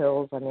bunch of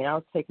pills. I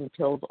was taking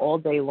pills all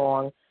day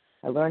long.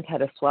 I learned how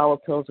to swallow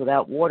pills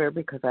without water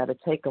because I had to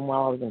take them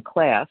while I was in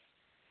class.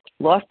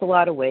 Lost a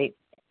lot of weight.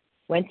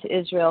 Went to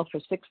Israel for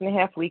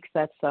 6.5 weeks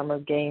that summer.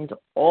 Gained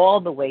all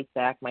the weight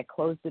back. My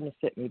clothes didn't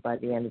fit me by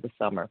the end of the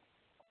summer.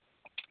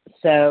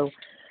 So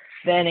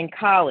then in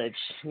college,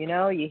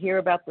 you hear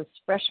about this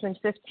freshman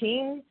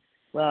 15.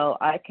 Well,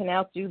 I can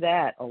outdo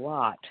that a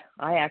lot.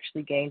 I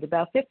actually gained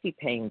about 50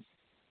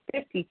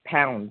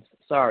 pounds,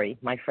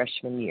 my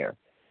freshman year.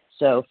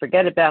 So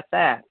forget about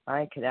that.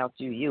 I could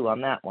outdo you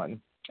on that one.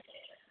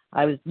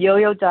 I was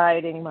yo-yo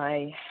dieting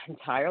my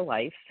entire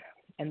life.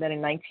 And then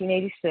in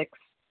 1986,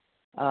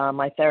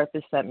 my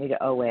therapist sent me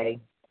to OA.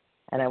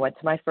 And I went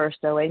to my first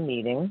OA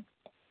meeting.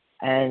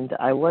 And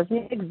I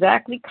wasn't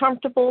exactly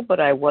comfortable, but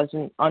I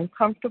wasn't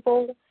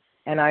uncomfortable.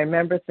 And I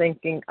remember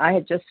thinking, I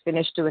had just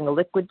finished doing a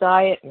liquid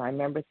diet, and I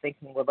remember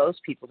thinking, well, those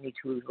people need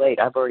to lose weight.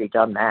 I've already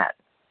done that.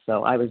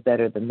 So I was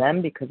better than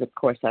them because, of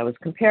course, I was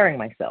comparing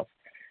myself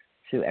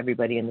to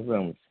everybody in the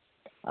rooms.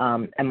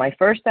 And my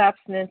first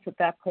abstinence at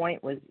that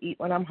point was eat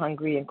when I'm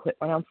hungry and quit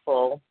when I'm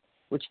full,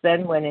 which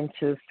then went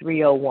into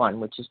 301,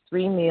 which is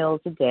 3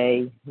 meals a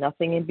day,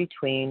 nothing in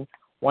between,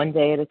 1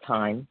 day at a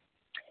time.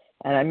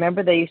 And I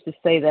remember they used to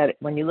say that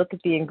when you look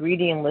at the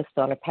ingredient list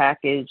on a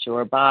package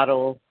or a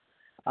bottle,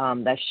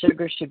 that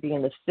sugar should be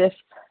in the 5th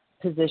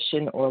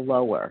position or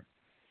lower.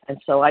 And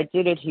so I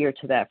did adhere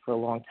to that for a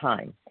long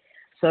time.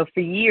 So for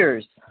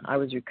years, I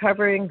was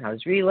recovering, I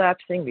was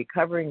relapsing,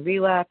 recovering,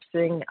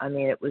 relapsing.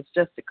 It was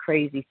just a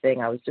crazy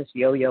thing. I was just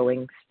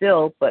yo-yoing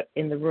still, but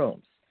in the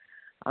rooms.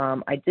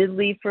 I did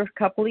leave for a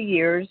couple of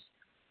years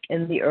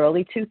in the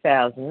early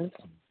 2000s.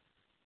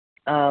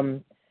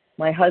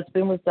 My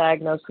husband was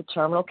diagnosed with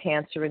terminal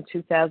cancer in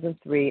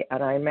 2003,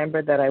 and I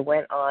remember that I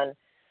went on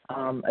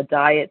a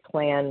diet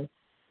plan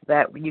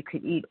that you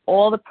could eat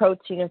all the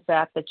protein and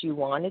fat that you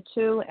wanted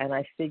to, and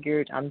I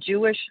figured, I'm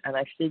Jewish, and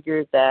I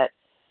figured that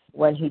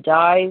when he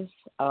dies,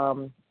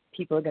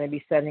 people are going to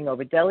be sending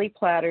over deli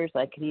platters.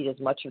 I could eat as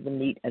much of the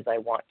meat as I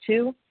want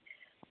to.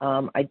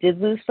 I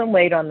did lose some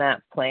weight on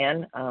that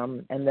plan,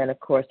 and then, of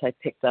course, I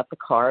picked up a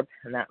carb,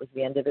 and that was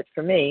the end of it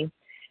for me.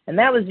 And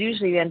that was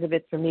usually the end of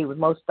it for me with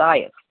most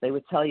diets. They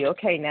would tell you,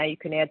 okay, now you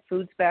can add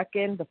foods back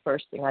in. The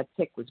first thing I'd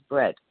pick was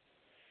bread.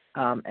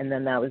 And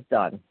then that was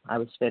done. I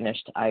was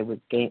finished. I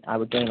would gain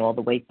all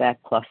the weight back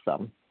plus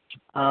some.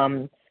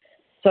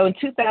 So in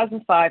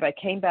 2005, I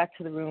came back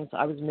to the rooms.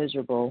 I was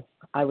miserable.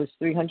 I was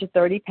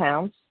 330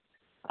 pounds.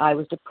 I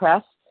was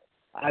depressed.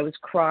 I was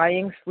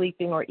crying,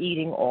 sleeping, or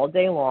eating all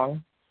day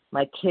long.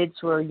 My kids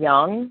were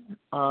young,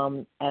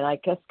 and I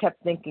just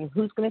kept thinking,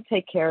 who's going to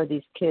take care of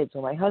these kids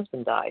when my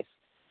husband dies?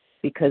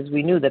 Because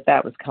we knew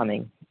that was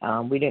coming.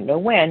 We didn't know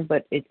when,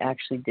 but it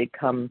actually did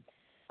come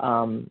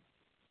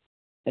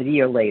a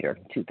year later,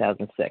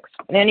 2006.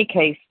 In any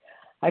case,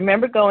 I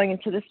remember going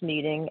into this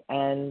meeting,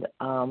 and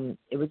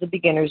it was a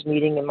beginner's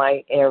meeting in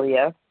my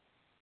area,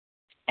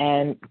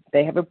 and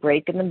they have a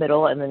break in the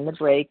middle, and in the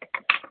break,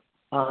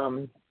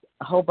 a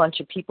whole bunch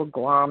of people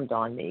glommed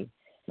on me.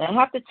 And I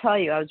have to tell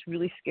you, I was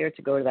really scared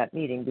to go to that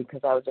meeting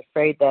because I was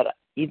afraid that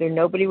either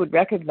nobody would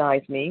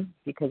recognize me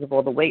because of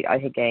all the weight I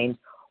had gained,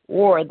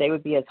 or they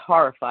would be as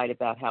horrified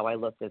about how I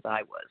looked as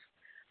I was.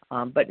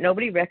 But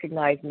nobody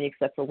recognized me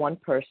except for one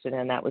person,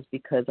 and that was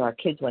because our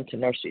kids went to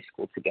nursery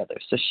school together,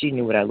 so she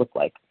knew what I looked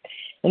like.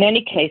 In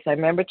any case, I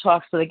remember so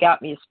they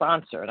got me a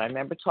sponsor, and I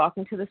remember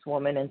talking to this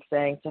woman and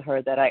saying to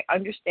her that I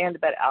understand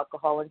about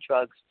alcohol and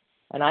drugs,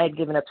 and I had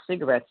given up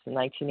cigarettes in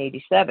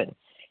 1987.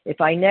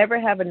 If I never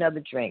have another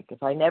drink,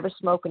 if I never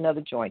smoke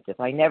another joint, if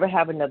I never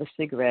have another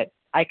cigarette,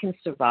 I can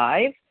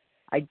survive.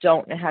 I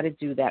don't know how to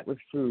do that with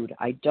food.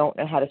 I don't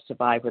know how to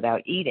survive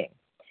without eating.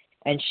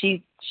 And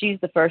she's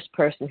the first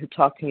person who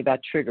talked to me about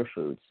trigger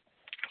foods.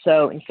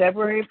 So in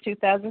February of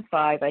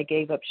 2005, I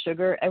gave up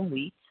sugar and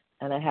wheat,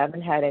 and I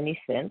haven't had any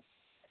since.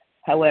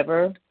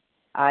 However,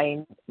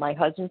 my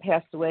husband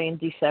passed away in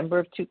December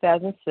of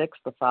 2006.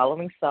 The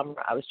following summer,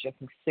 I was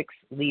drinking 6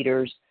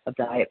 liters of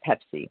Diet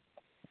Pepsi.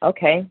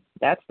 Okay,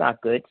 that's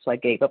not good, so I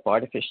gave up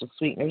artificial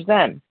sweeteners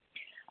then.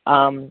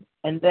 And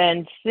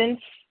then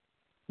since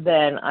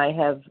then, I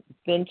have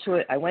been to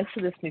it. I went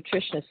to this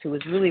nutritionist who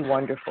was really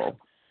wonderful.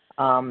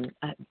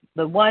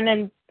 The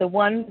one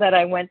that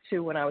I went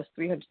to when I was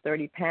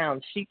 330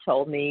 pounds, she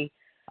told me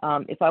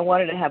if I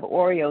wanted to have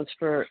Oreos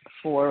for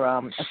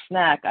a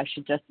snack, I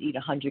should just eat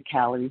 100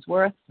 calories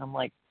worth. I'm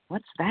like,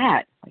 what's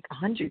that? Like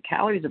 100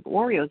 calories of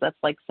Oreos? That's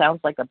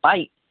sounds like a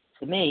bite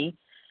to me.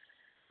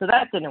 So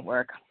that didn't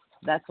work.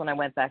 That's when I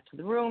went back to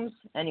the rooms.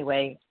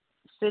 Anyway,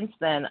 since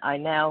then, I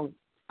now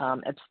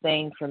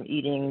abstain from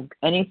eating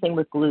anything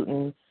with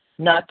gluten,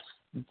 nuts,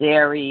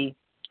 dairy,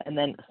 and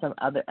then some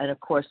other, and of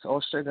course,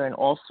 all sugar and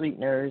all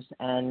sweeteners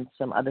and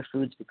some other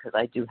foods because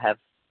I do have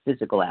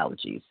physical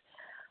allergies.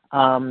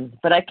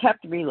 But I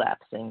kept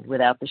relapsing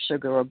without the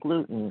sugar or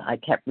gluten. I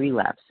kept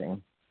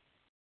relapsing.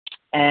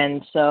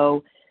 And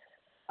so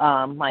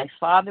my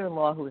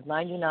father-in-law, who was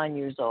 99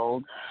 years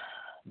old,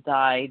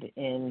 died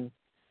in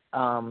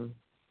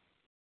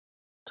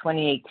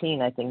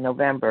 2018, I think,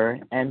 November.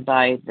 And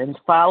by the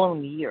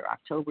following year,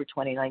 October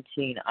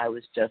 2019, I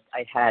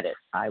had it.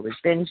 I was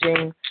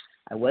binging.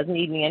 I wasn't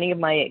eating any of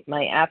my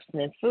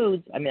abstinent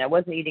foods. I mean, I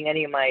wasn't eating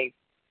any of my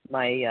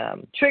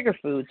trigger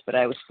foods, but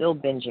I was still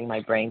binging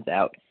my brains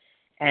out.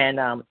 And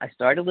I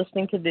started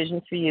listening to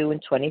Vision for You in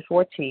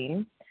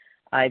 2014.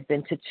 I've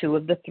been to two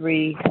of the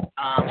three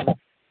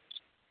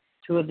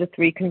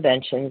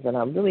conventions, and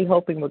I'm really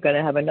hoping we're going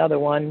to have another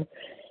one.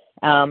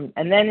 And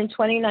then in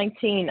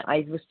 2019,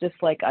 I was just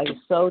like, I was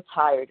so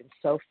tired and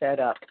so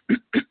fed up.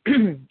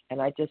 And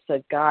I just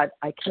said, God,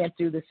 I can't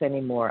do this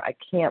anymore. I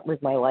can't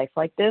live my life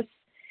like this.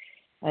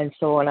 And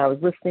so when I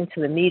was listening to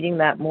the meeting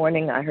that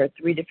morning, I heard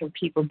 3 different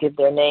people give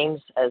their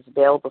names as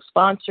available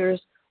sponsors,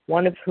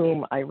 one of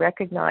whom I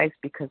recognized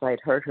because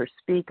I'd heard her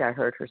speak. I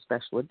heard her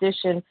special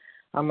edition.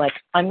 I'm like,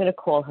 I'm going to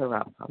call her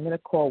up. I'm going to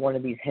call one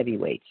of these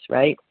heavyweights,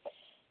 right?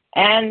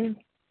 And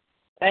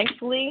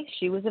thankfully,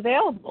 she was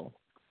available.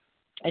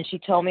 And she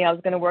told me I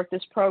was going to work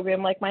this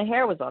program like my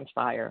hair was on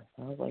fire.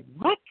 I was like,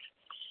 what?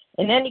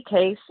 In any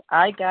case,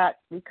 I got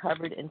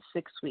recovered in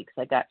 6 weeks.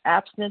 I got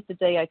abstinent the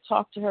day I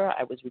talked to her.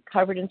 I was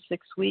recovered in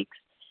 6 weeks,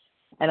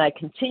 and I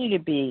continue to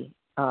be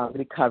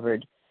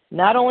recovered,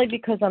 not only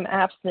because I'm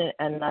abstinent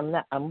and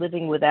I'm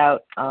living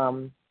without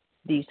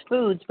these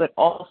foods, but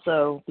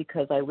also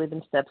because I live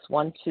in steps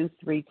 1, 2,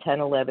 3, 10,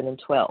 11, and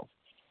 12.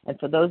 And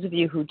for those of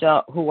you who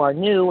are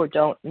new or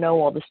don't know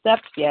all the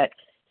steps yet,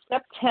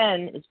 step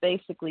 10 is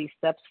basically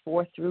steps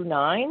 4 through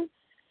 9.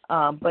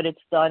 But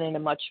it's done in a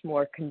much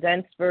more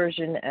condensed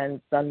version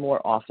and done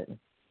more often.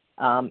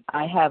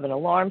 I have an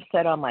alarm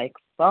set on my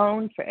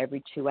phone for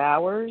every 2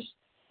 hours,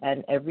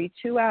 and every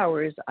 2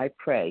 hours I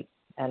pray,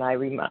 and I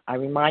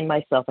remind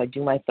myself I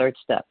do my 3rd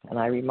step, and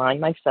I remind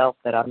myself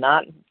that I'm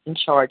not in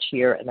charge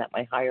here and that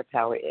my higher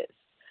power is.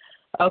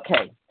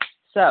 Okay,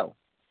 so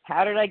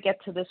how did I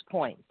get to this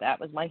point? That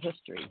was my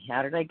history.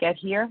 How did I get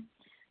here?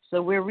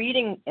 So we're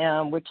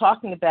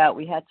talking about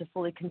we had to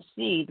fully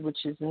concede,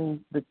 which is in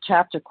the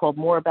chapter called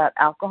More About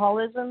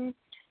Alcoholism,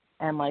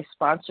 and my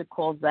sponsor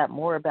calls that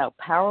More About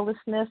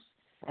Powerlessness,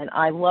 and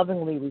I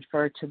lovingly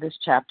refer to this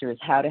chapter as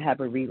How to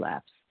Have a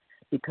Relapse,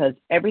 because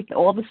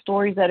all the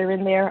stories that are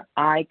in there,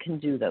 I can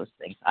do those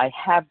things. I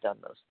have done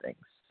those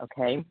things,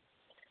 okay?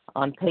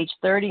 On page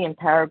 30 in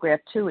paragraph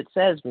 2, it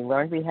says, we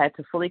learned we had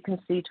to fully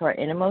concede to our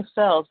innermost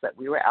selves that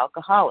we were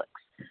alcoholics.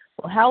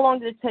 Well, how long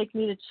did it take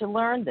me to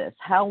learn this?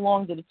 How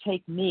long did it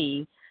take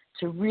me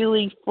to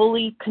really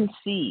fully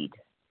concede,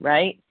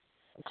 right?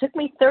 It took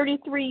me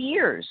 33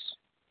 years.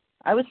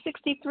 I was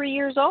 63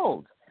 years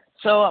old.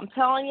 So I'm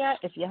telling you,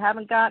 if you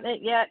haven't gotten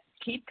it yet,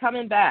 keep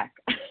coming back.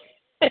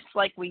 It's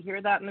like we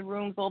hear that in the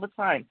rooms all the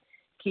time.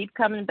 Keep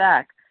coming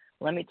back.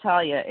 Let me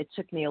tell you, it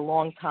took me a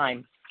long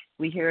time.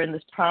 We hear in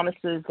this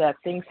promises that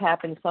things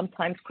happen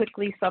sometimes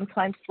quickly,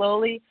 sometimes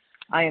slowly.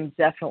 I am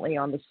definitely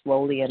on the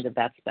slowly end of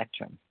that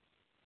spectrum.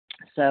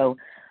 So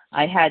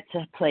I had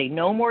to play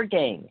no more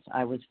games.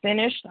 I was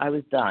finished. I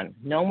was done.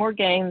 No more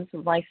games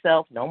with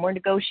myself. No more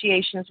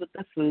negotiations with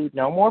the food.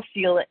 No more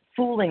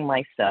fooling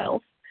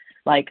myself.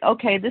 Like,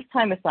 okay, this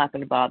time it's not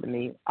going to bother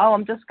me. Oh,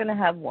 I'm just going to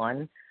have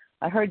one.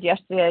 I heard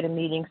yesterday at a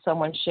meeting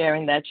someone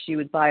sharing that she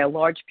would buy a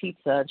large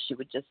pizza and she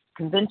would just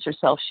convince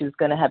herself she was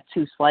going to have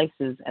 2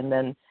 slices and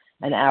then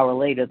an hour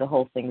later, the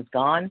whole thing's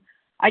gone.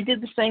 I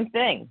did the same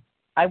thing.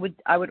 I would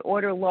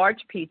order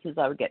large pizzas.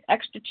 I would get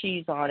extra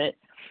cheese on it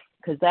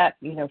because that,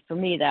 for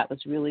me, that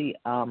was really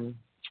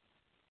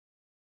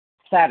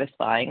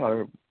satisfying,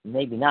 or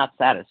maybe not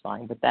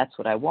satisfying, but that's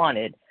what I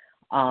wanted.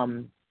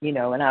 And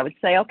I would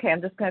say, okay,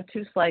 I'm just going to have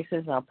 2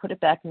 slices, and I'll put it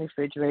back in the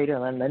refrigerator,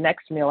 and then the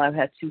next meal I've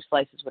had 2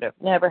 slices, whatever.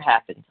 Never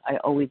happened. I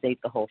always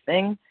ate the whole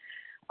thing.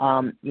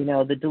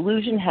 The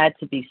delusion had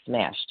to be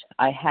smashed.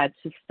 I had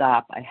to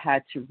stop. I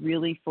had to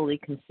really fully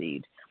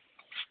concede.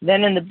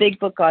 Then in the big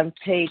book on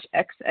page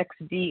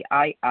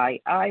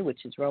XXVIII,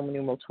 which is Roman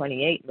numeral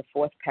 28, in the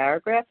 4th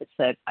paragraph, it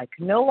said, I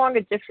can no longer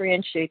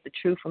differentiate the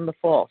true from the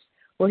false.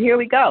 Well, here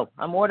we go.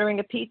 I'm ordering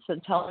a pizza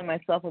and telling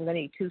myself I'm going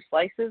to eat 2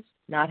 slices.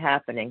 Not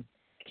happening.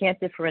 Can't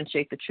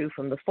differentiate the true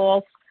from the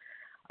false.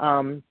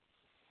 And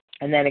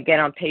then again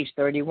on page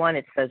 31,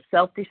 it says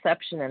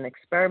self-deception and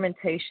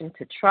experimentation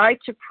to try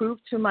to prove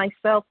to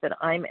myself that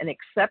I'm an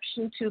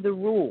exception to the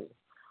rule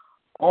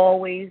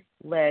always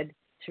led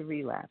to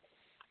relapse.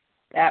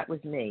 That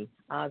was me.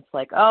 It's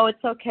like, oh,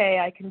 it's okay.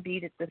 I can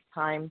beat it this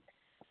time.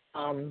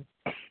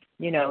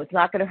 It's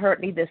not going to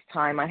hurt me this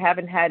time. I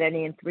haven't had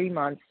any in 3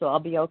 months, so I'll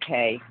be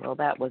okay. Well,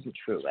 that wasn't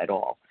true at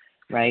all,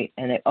 right?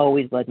 And it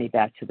always led me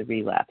back to the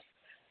relapse.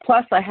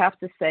 Plus, I have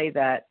to say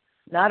that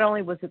not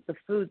only was it the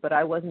food, but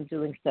I wasn't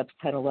doing steps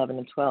 10, 11,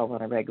 and 12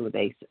 on a regular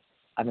basis.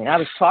 I mean, I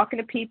was talking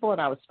to people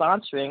and I was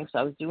sponsoring, so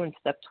I was doing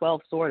step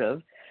 12 sort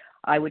of.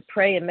 I would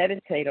pray and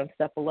meditate on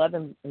step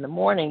 11 in the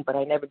morning, but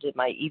I never did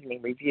my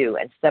evening review.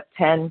 And step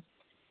 10,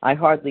 I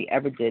hardly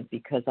ever did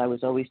because I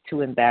was always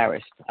too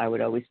embarrassed. I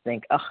would always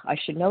think, oh, I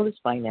should know this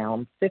by now.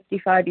 I'm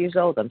 55 years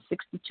old. I'm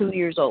 62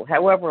 years old,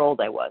 however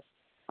old I was.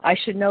 I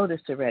should know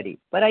this already,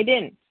 but I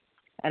didn't.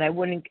 And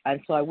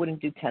so I wouldn't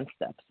do 10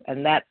 steps.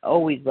 And that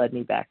always led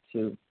me back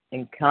to,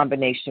 in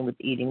combination with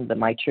eating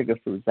my trigger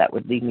foods, that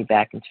would lead me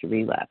back into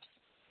relapse.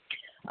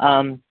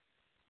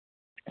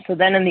 So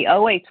then in the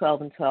OA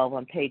 12 and 12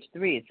 on page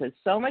 3, it says,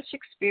 so much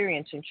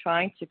experience in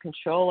trying to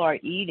control our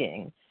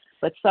eating,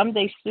 but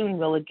someday soon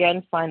we'll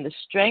again find the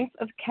strength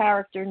of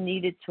character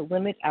needed to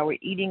limit our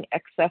eating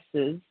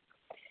excesses,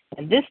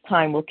 and this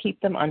time we'll keep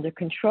them under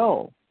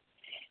control.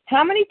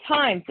 How many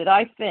times did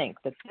I think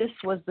that this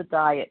was the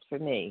diet for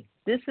me?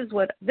 This is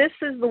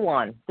the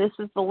one. This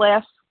is the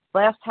last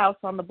house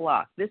on the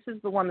block. This is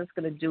the one that's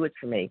going to do it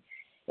for me.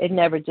 It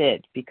never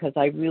did, because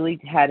I really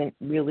hadn't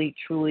really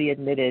truly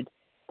admitted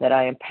that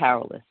I am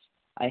powerless.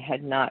 I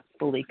had not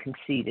fully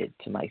conceded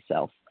to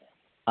myself,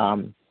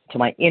 to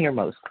my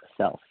innermost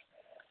self.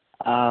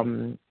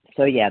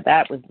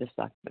 That was just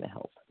not going to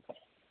help.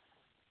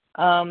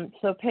 On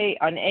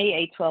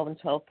AA 12 and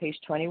 12, page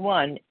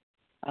 21,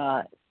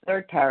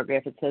 3rd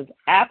paragraph, it says,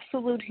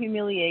 absolute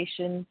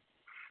humiliation,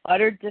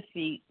 utter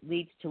defeat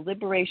leads to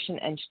liberation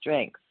and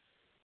strength.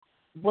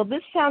 Well,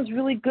 this sounds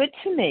really good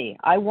to me.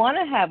 I want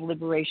to have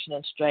liberation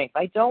and strength.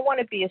 I don't want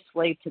to be a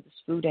slave to this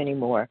food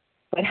anymore.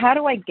 But how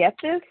do I get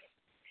this?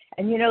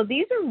 And,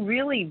 these are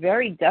really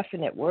very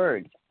definite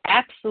words.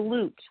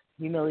 Absolute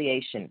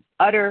humiliation,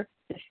 utter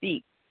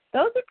defeat.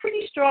 Those are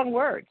pretty strong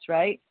words,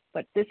 right?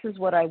 But this is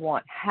what I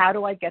want. How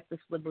do I get this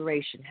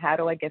liberation? How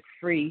do I get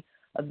free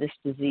of this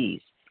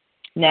disease?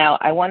 Now,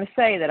 I want to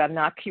say that I'm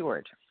not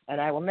cured,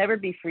 and I will never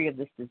be free of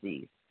this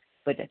disease.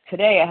 But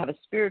today I have a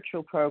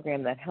spiritual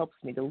program that helps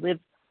me to live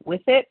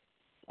with it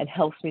and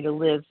helps me to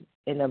live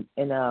in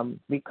a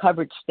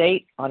recovered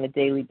state on a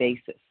daily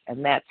basis.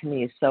 And that to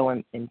me is so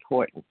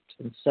important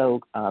and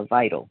so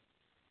vital.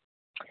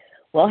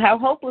 Well, how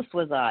hopeless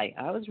was I?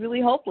 I was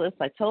really hopeless.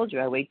 I told you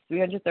I weighed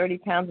 330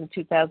 pounds in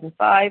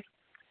 2005.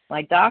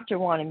 My doctor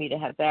wanted me to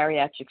have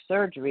bariatric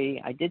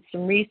surgery. I did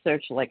some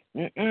research like,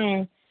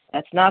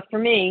 that's not for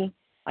me.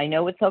 I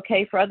know it's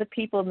okay for other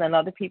people, and then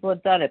other people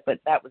have done it, but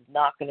that was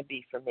not going to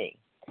be for me.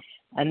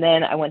 And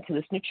then I went to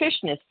this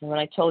nutritionist, and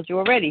I told you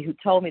already, who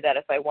told me that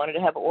if I wanted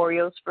to have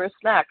Oreos for a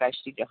snack, I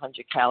should eat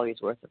 100 calories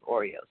worth of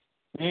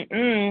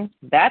Oreos.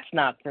 That's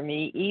not for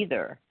me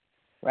either,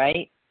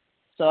 right?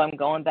 So I'm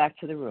going back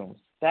to the rooms.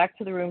 Back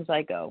to the rooms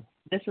I go.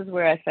 This is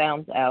where I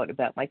found out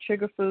about my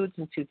trigger foods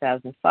in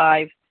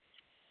 2005.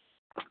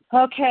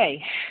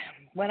 Okay,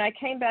 when I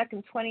came back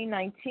in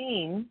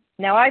 2019,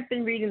 now I've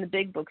been reading the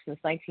big book since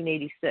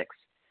 1986,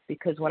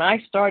 because when I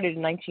started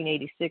in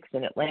 1986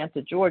 in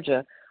Atlanta,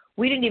 Georgia,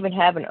 we didn't even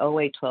have an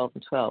OA 12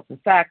 and 12. In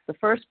fact, the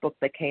first book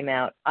that came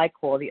out, I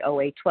call the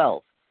OA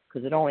 12,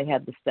 because it only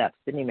had the steps,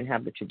 didn't even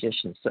have the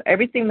traditions. So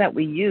everything that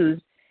we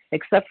used,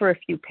 except for a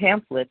few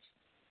pamphlets,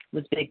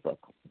 was big book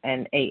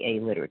and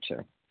AA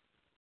literature.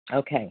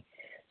 Okay,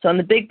 so in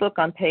the big book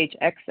on page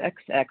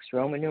XXX,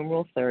 Roman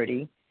numeral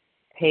 30,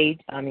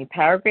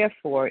 paragraph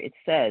 4, it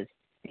says,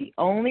 the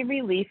only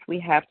relief we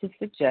have to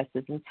suggest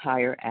is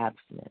entire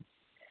abstinence.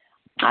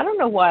 I don't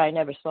know why I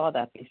never saw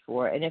that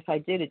before, and if I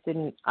did,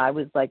 I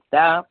was like,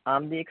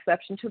 I'm the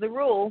exception to the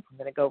rule. I'm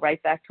going to go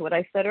right back to what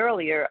I said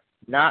earlier.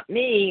 Not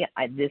me.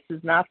 This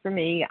is not for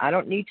me. I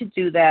don't need to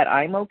do that.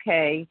 I'm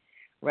okay,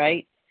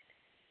 right?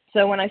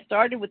 So when I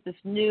started with this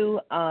new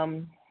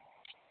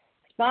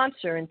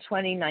sponsor in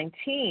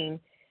 2019,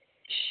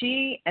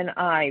 she and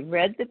I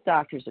read the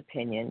doctor's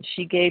opinion.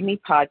 She gave me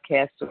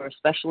podcasts or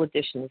special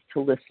editions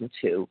to listen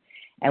to.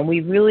 And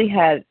we really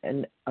had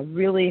a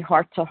really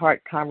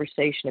heart-to-heart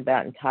conversation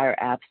about entire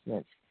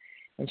abstinence.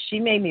 And she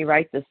made me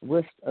write this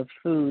list of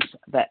foods,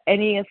 that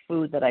any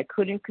food that I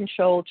couldn't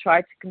control,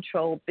 tried to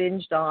control,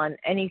 binged on,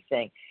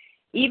 anything.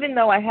 Even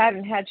though I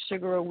hadn't had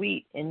sugar or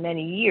wheat in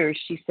many years,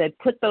 she said,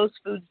 put those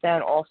foods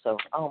down also.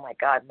 Oh, my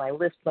God, my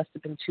list must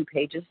have been 2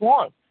 pages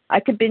long. I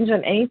could binge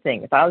on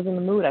anything. If I was in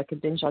the mood, I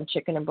could binge on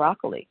chicken and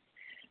broccoli.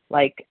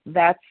 Like,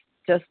 that's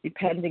just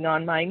depending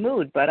on my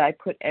mood, but I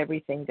put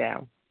everything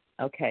down.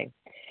 Okay.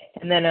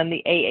 And then on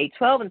the AA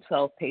 12 and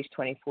 12, page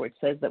 24, it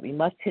says that we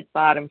must hit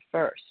bottom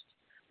first.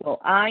 Well,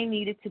 I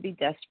needed to be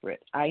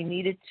desperate. I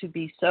needed to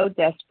be so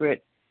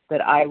desperate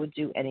that I would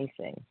do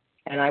anything.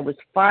 And I was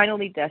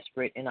finally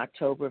desperate in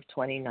October of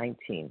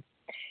 2019.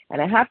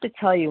 And I have to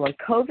tell you, when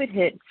COVID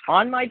hit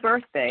on my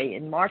birthday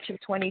in March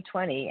of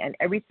 2020 and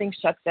everything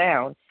shut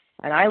down,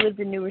 and I lived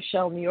in New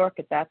Rochelle, New York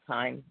at that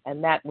time,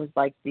 and that was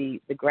like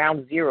the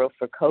ground zero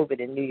for COVID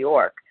in New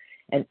York,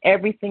 and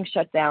everything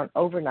shut down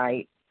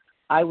overnight,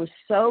 I was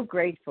so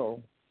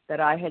grateful that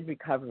I had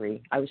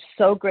recovery. I was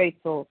so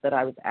grateful that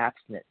I was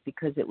abstinent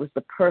because it was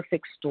the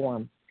perfect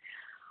storm.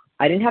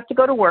 I didn't have to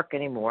go to work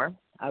anymore.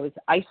 I was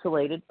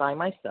isolated by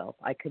myself.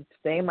 I could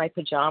stay in my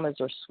pajamas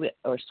or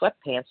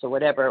sweatpants or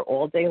whatever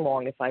all day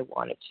long if I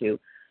wanted to.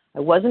 I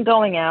wasn't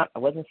going out. I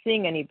wasn't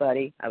seeing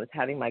anybody. I was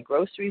having my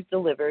groceries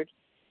delivered,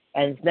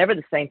 and it's never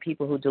the same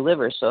people who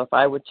deliver. So if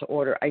I were to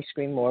order ice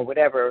cream or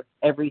whatever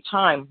every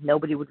time,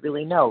 nobody would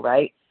really know,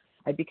 right?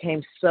 I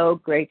became so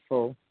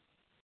grateful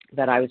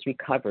that I was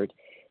recovered.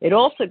 It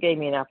also gave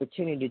me an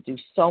opportunity to do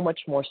so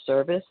much more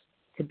service,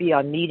 to be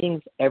on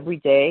meetings every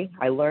day.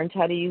 I learned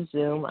how to use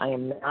Zoom. I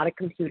am not a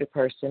computer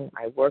person.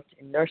 I worked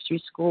in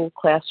nursery school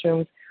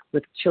classrooms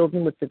with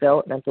children with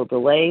developmental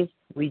delays.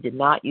 We did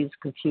not use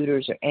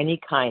computers or any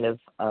kind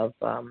of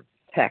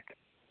tech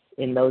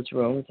in those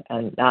rooms,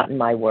 and not in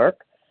my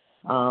work.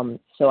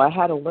 So I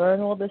had to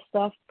learn all this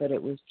stuff, but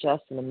it was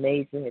just an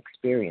amazing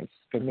experience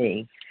for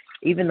me.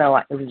 Even though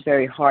it was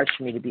very hard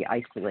for me to be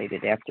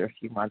isolated after a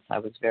few months,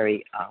 it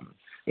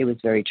was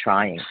very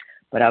trying.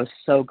 But I was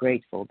so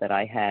grateful that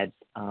I had,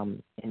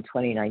 in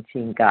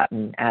 2019,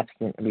 gotten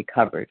abstinent and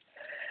recovered.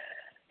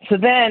 So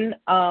then,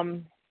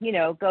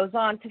 goes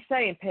on to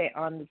say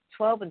on the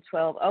 12 and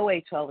 12,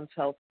 OA 12 and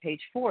 12,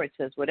 page 4, it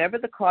says, whatever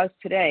the cause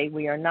today,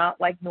 we are not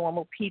like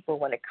normal people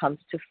when it comes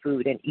to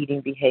food and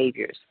eating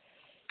behaviors.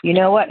 You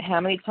know what?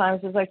 How many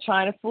times was I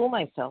trying to fool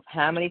myself?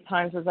 How many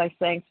times was I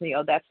saying to me,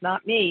 oh, that's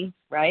not me,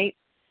 right?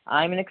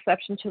 I'm an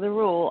exception to the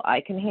rule. I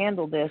can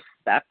handle this.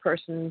 That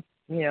person,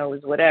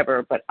 is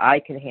whatever, but I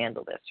can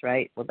handle this,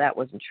 right? Well, that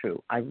wasn't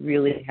true. I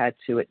really had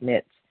to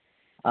admit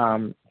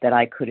that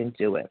I couldn't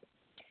do it.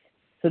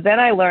 So then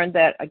I learned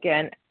that,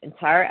 again,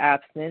 entire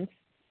abstinence,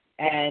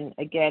 and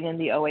again in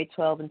the OA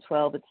 12 and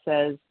 12, it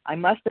says, I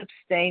must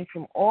abstain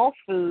from all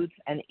foods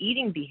and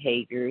eating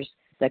behaviors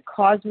that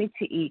cause me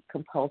to eat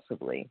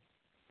compulsively.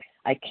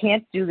 I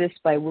can't do this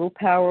by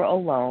willpower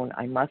alone.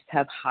 I must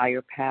have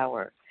higher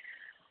power.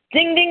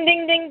 Ding, ding,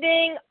 ding, ding,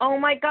 ding. Oh,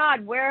 my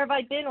God, where have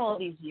I been all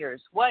these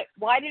years? Why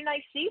didn't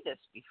I see this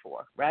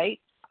before, right?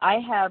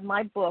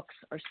 My books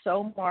are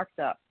so marked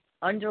up,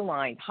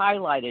 underlined,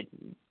 highlighted,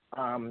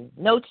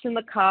 notes in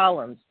the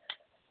columns.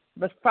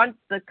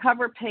 The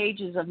cover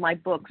pages of my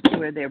books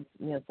where they're,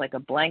 it's like a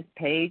blank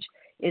page,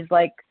 is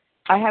like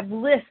I have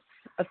lists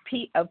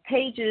of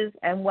pages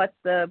and what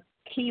the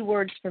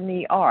keywords for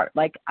me are.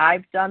 Like,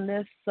 I've done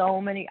this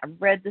I've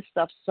read this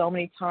stuff so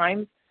many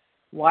times.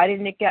 Why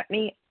didn't it get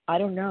me? I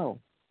don't know.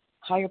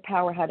 Higher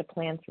power had a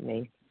plan for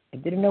me. I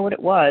didn't know what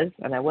it was,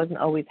 and I wasn't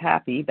always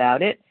happy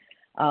about it.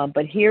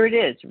 But here it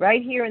is,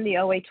 right here in the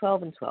OA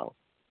 12 and 12.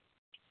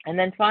 And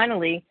then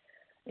finally,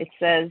 it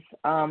says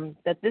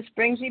that this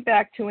brings me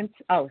back to,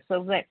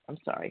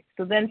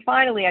 So then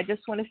finally, I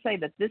just want to say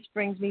that this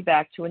brings me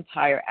back to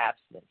entire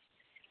abstinence.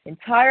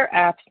 Entire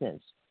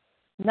abstinence,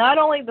 not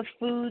only the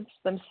foods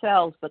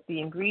themselves, but the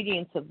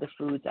ingredients of the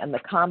foods and the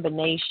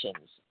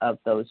combinations of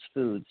those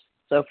foods.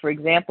 So, for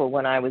example,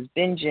 when I was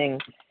binging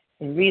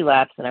in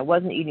relapse and I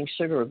wasn't eating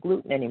sugar or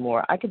gluten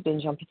anymore, I could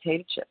binge on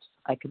potato chips.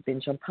 I could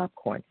binge on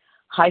popcorn,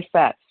 high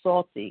fat,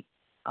 salty.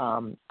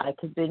 I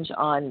could binge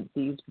on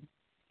these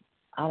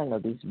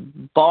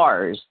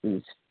bars,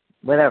 these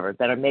whatever,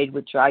 that are made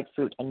with dried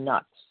fruit and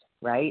nuts,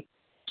 right?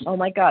 Oh,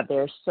 my God,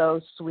 they're so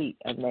sweet,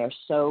 and they're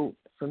so,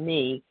 for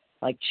me,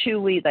 like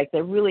chewy, like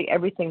they're really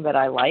everything that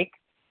I like.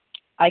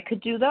 I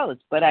could do those,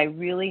 but I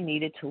really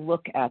needed to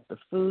look at the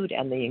food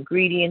and the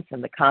ingredients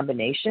and the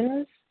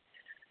combinations.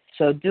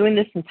 So doing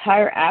this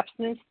entire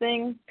abstinence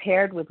thing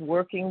paired with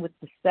working with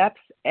the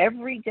steps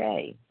every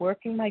day,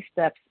 working my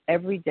steps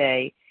every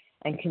day,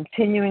 and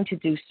continuing to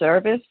do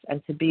service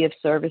and to be of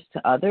service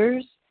to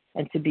others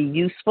and to be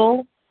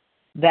useful,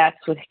 that's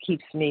what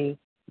keeps me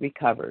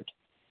recovered.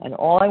 And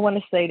all I want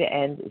to say to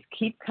end is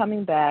keep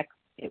coming back.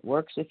 It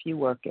works if you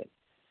work it.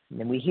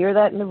 And we hear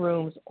that in the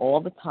rooms all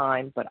the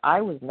time, but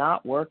I was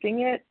not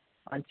working it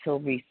until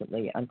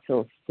recently,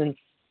 since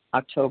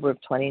October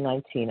of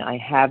 2019. I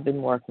have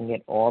been working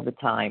it all the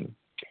time.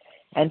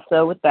 And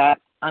so with that,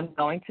 I'm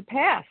going to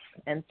pass.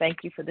 And thank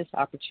you for this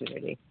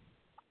opportunity.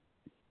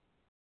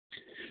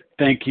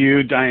 Thank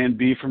you, Diane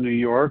B. from New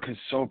York. I'm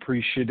so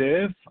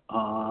appreciative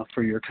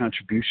for your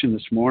contribution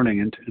this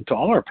morning, and to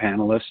all our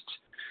panelists.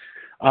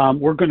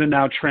 We're going to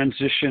now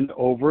transition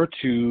over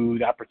to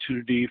the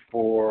opportunity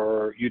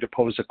for you to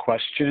pose a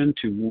question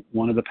to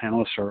one of the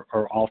panelists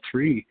or all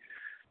three.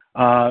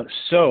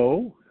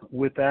 So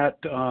with that,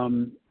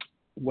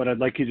 what I'd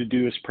like you to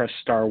do is press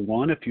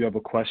 *1 if you have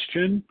a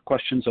question.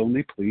 Questions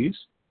only, please.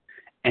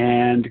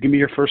 And give me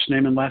your first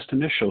name and last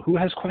initial. Who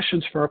has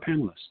questions for our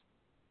panelists?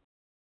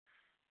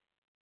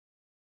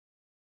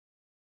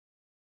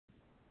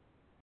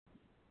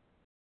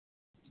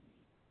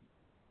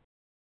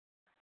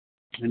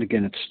 And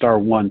again, it's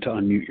 *1 to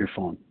unmute your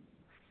phone.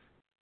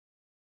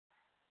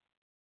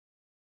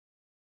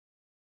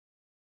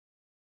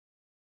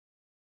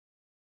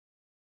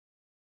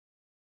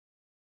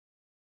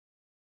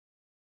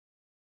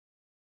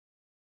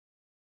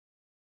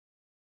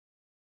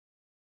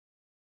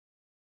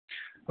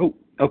 Oh,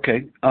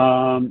 okay.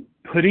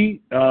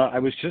 Hoodie, I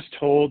was just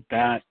told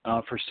that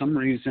for some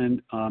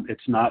reason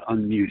it's not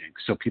unmuting,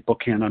 so people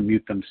can't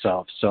unmute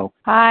themselves. So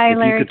hi,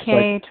 Larry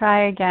K.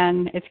 Try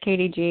again. It's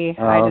Katie G.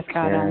 Okay. I just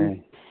got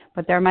in,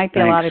 but there might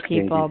be a lot of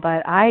people. Katie.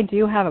 But I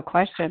do have a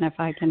question. If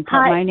I can put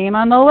my name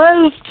on the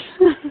list.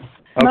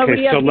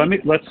 Okay, so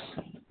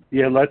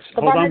let's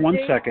hold on one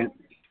second.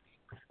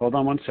 Hold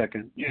on one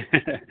second.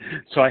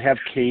 So I have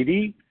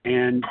Katie,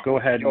 and go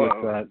ahead with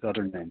the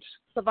other names.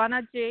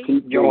 Savannah G.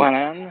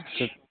 Johanan.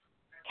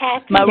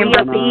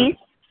 Maria B.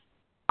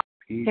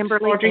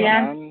 Kimberly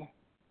Adrienne.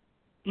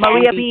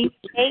 Maria B.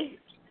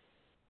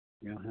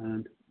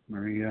 Johan,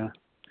 Maria.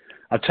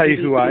 I'll tell you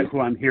who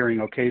I'm hearing.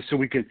 Okay, so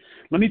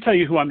let me tell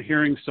you who I'm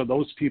hearing, so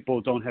those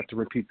people don't have to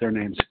repeat their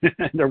names.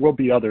 There will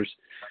be others.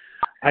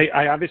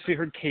 I obviously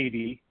heard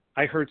Katie.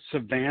 I heard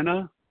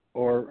Savannah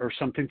or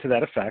something to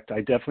that effect. I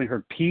definitely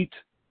heard Pete.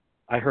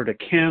 I heard a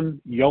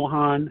Kim,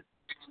 Johan,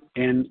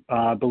 and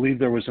I believe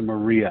there was a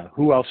Maria.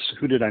 Who else?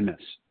 Who did I miss?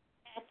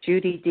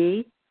 Judy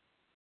D.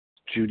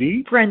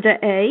 Judy. Brenda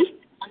A.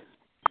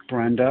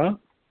 Brenda.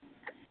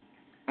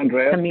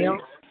 Andreas.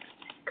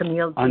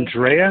 Camille G.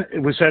 Andrea.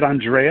 Was that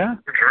Andrea?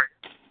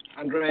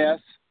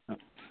 Andreas.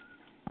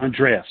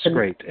 Andreas.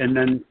 Great.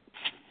 And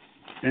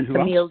who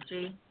Camille else?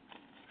 G.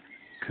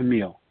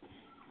 Camille.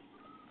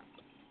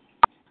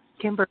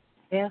 Kimberly.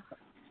 Yeah.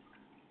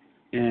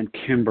 And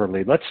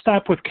Kimberly. Let's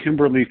stop with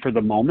Kimberly for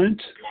the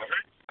moment,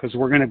 because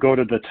we're going to go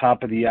to the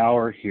top of the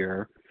hour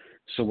here.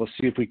 So we'll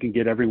see if we can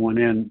get everyone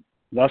in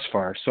thus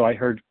far. So I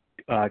heard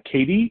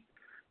Katie,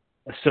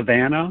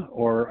 Savannah,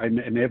 or I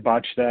may have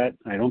botched that.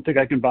 I don't think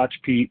I can botch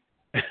Pete.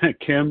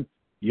 Kim,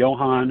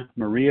 Johan,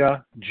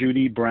 Maria,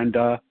 Judy,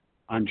 Brenda,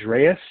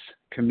 Andreas,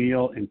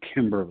 Camille, and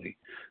Kimberly.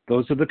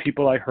 Those are the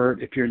people I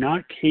heard. If you're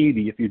not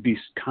Katie, if you'd be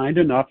kind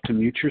enough to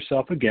mute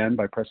yourself again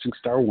by pressing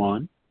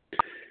 *1.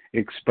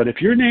 But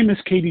if your name is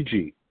Katie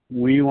G,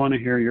 we want to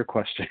hear your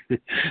question.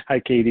 Hi,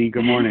 Katie.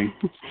 Good morning.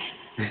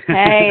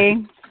 Hey,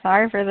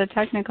 sorry for the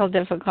technical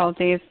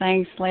difficulties.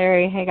 Thanks,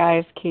 Larry. Hey,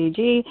 guys. Katie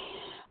G.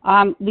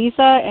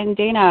 Lisa and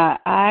Dana,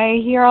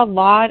 I hear a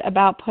lot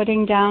about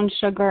putting down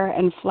sugar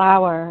and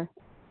flour.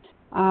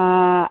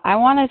 I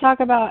want to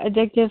talk about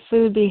addictive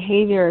food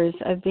behaviors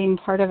as being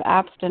part of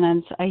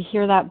abstinence. I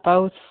hear that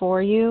both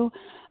for you.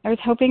 I was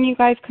hoping you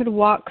guys could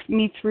walk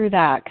me through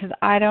that, because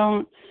I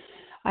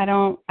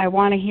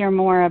want to hear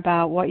more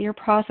about what your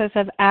process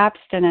of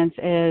abstinence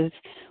is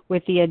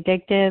with the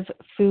addictive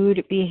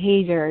food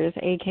behaviors,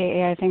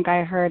 aka I think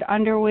I heard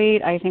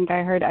underweight, I think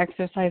I heard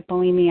exercise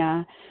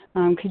bulimia.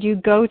 Could you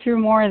go through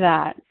more of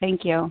that?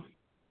 Thank you.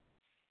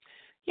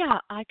 Yeah,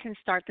 I can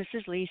start. This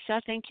is Lisa.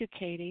 Thank you,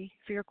 Katie,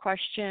 for your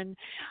question.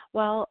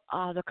 Well,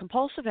 the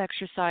compulsive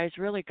exercise,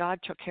 really God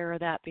took care of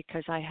that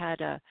because I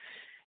had a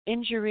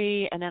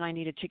injury and then I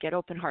needed to get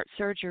open heart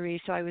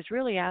surgery. So I was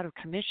really out of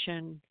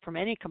commission from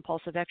any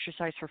compulsive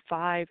exercise for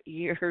 5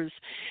 years,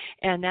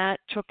 and that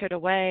took it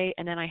away.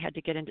 And then I had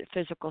to get into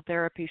physical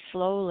therapy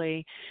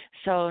slowly.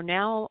 So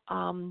now,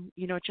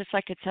 just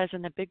like it says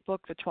in the big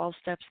book, the 12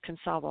 steps can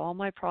solve all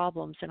my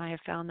problems. And I have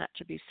found that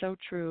to be so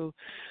true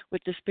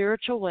with the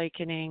spiritual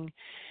awakening.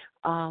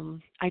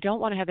 I don't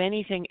want to have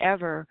anything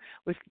ever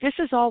with, this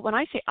is all, when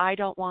I say I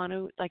don't want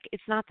to, like,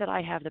 it's not that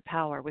I have the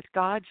power. With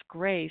God's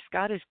grace,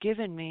 God has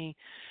given me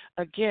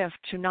a gift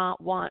to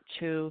not want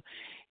to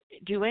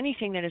do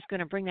anything that is going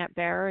to bring that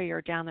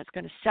barrier down, that's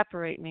going to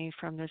separate me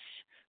from this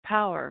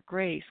power,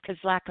 grace, because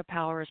lack of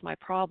power is my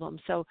problem.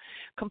 So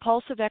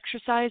compulsive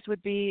exercise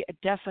would be a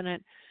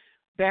definite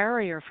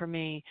barrier for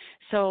me.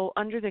 So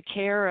under the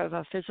care of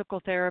a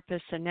physical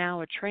therapist and now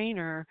a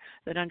trainer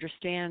that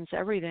understands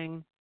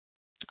everything,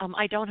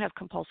 I don't have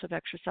compulsive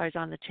exercise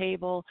on the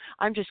table.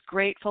 I'm just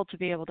grateful to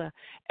be able to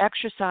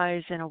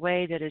exercise in a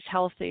way that is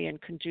healthy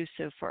and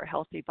conducive for a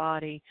healthy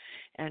body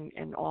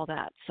and all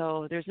that.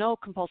 So there's no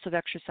compulsive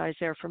exercise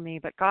there for me,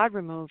 but God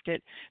removed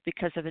it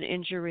because of an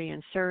injury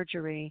and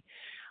surgery.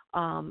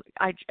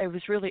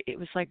 It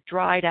was like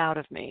dried out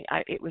of me.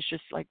 It was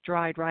just like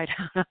dried right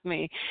out of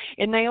me.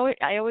 And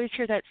I always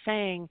hear that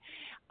saying,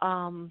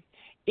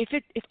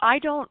 if I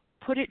don't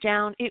put it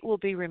down, it will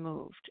be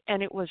removed.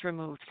 And it was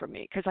removed from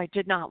me because I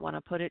did not want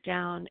to put it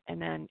down, and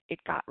then it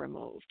got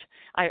removed.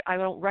 I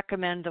don't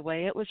recommend the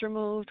way it was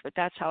removed, but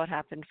that's how it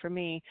happened for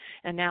me.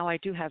 And now I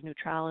do have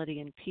neutrality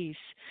and peace.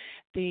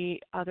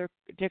 The other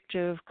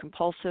addictive,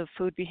 compulsive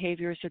food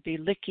behaviors would be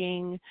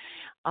licking,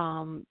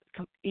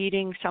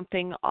 eating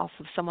something off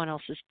of someone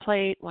else's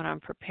plate when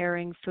I'm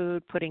preparing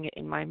food, putting it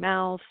in my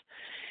mouth,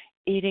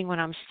 eating when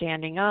I'm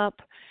standing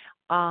up,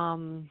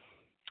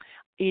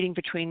 eating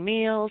between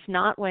meals,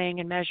 not weighing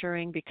and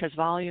measuring because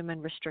volume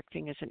and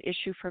restricting is an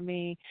issue for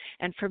me.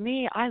 And for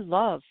me, I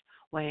love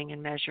weighing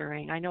and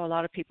measuring. I know a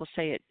lot of people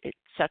say it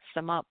sets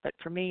them up, but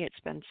for me, it's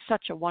been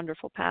such a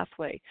wonderful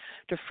pathway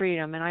to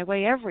freedom. And I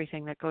weigh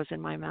everything that goes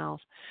in my mouth.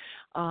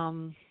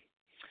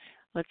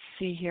 Let's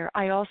see here.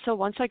 I also,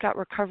 once I got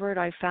recovered,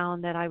 I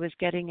found that I was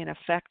getting an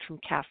effect from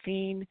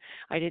caffeine.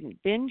 I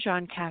didn't binge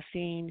on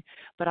caffeine,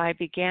 but I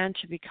began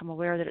to become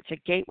aware that it's a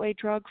gateway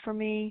drug for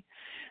me.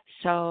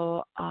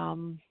 So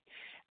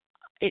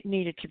it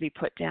needed to be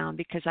put down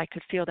because I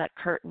could feel that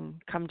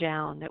curtain come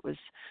down that was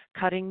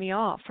cutting me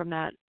off from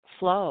that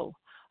flow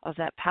of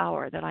that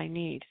power that I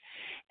need.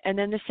 And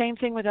then the same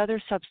thing with other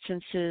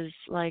substances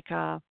like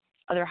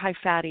other high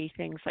fatty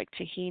things like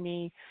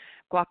tahini,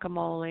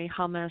 guacamole,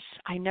 hummus.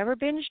 I never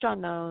binged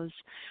on those.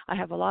 I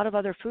have a lot of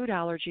other food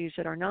allergies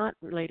that are not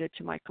related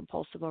to my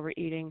compulsive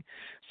overeating.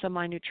 So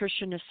my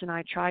nutritionist and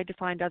I tried to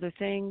find other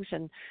things,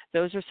 and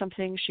those are some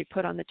things she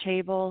put on the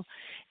table.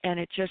 And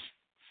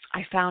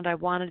I found I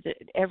wanted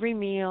it every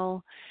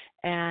meal,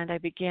 and I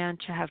began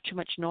to have too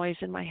much noise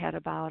in my head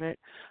about it.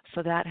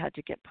 So that had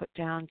to get put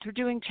down through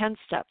doing 10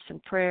 steps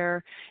and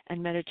prayer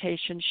and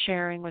meditation,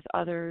 sharing with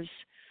others.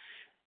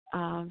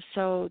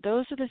 So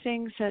those are the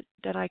things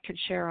that I could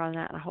share on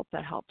that, and I hope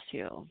that helps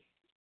you.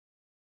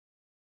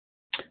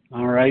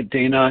 All right,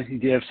 Dana, do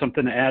you have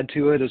something to add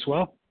to it as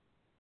well?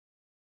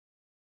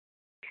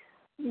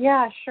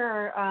 Yeah,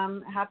 sure.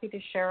 Happy to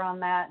share on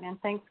that. And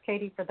thanks,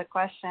 Katie, for the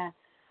question.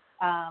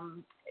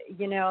 The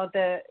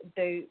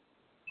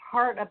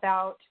part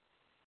about,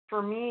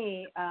 for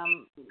me,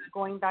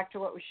 going back to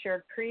what was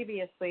shared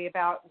previously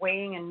about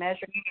weighing and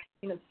measuring,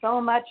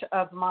 so much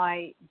of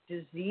my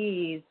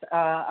disease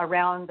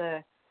around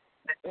I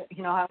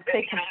would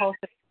say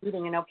compulsive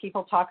eating.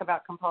 People talk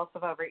about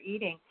compulsive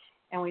overeating,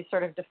 and we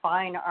sort of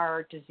define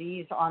our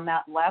disease on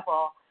that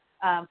level.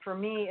 For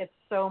me, it's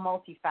so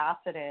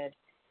multifaceted.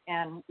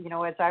 And,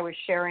 as I was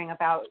sharing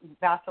about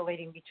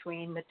vacillating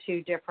between the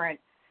two different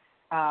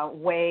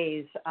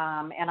ways,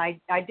 and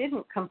I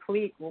didn't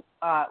complete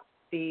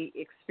the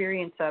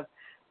experience of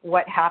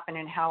what happened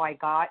and how I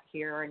got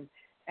here. And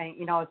I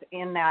was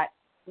in that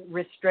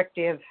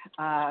restrictive,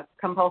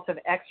 compulsive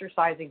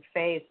exercising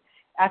phase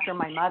after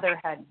my mother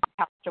had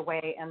passed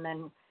away, and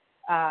then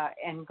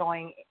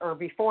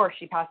before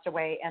she passed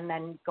away, and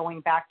then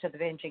going back to the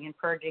binging and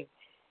purging,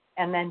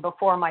 and then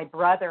before my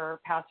brother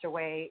passed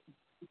away,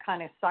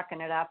 kind of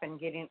sucking it up and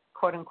getting,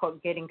 quote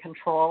unquote, getting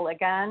control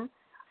again,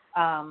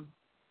 and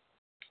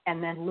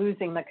then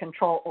losing the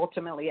control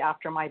ultimately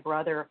after my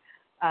brother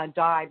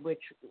died,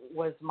 which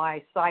was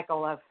my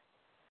cycle of,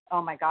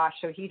 oh my gosh,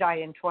 so he died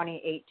in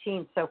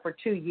 2018. So for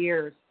 2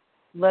 years,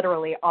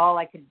 literally all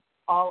I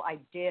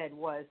did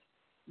was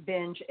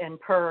binge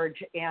and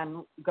purge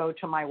and go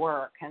to my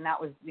work. And that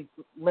was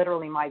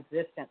literally my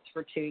existence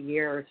for 2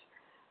 years.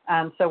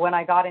 So when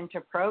I got into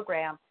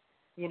program,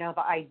 the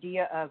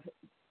idea of,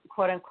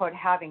 quote unquote,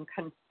 having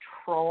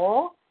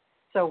control,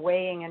 so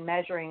weighing and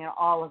measuring and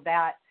all of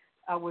that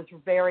was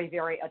very,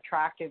 very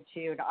attractive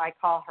to. I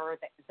call her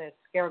the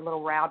scared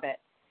little rabbit,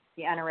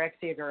 the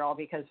anorexia girl,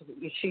 because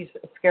she's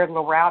a scared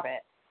little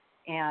rabbit.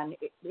 And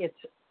it's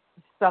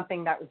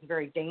something that was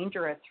very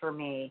dangerous for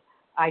me.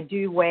 I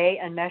do weigh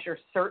and measure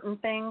certain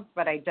things,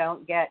 but I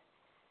don't get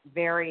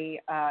very,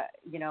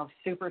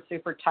 super,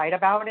 super tight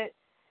about it.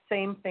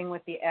 Same thing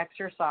with the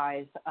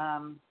exercise.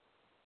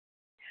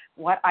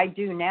 What I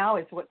do now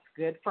is what's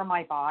good for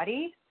my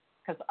body,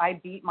 because I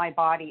beat my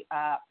body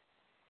up,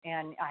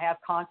 and I have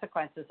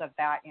consequences of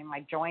that in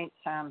my joints,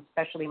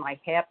 especially my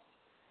hips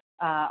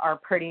are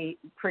pretty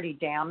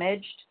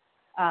damaged.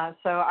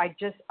 So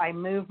I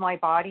move my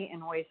body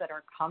in ways that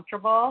are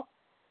comfortable.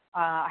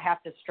 I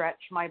have to stretch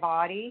my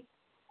body,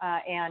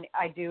 and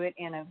I do it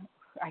in a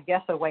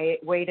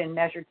weighed and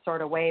measured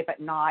sort of way, but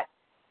not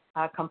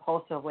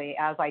compulsively,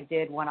 as I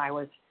did when I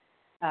was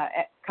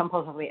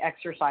compulsively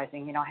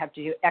exercising. I have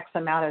to do X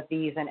amount of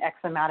these and X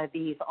amount of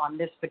these on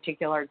this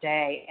particular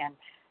day and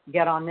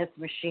get on this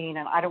machine.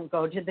 And I don't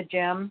go to the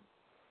gym.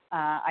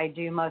 I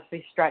do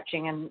mostly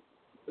stretching and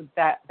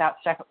that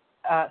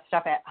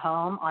stuff at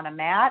home on a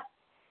mat,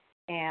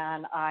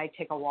 and I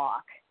take a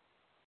walk.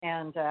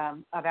 And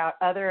about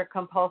other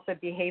compulsive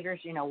behaviors,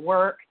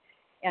 work.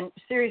 And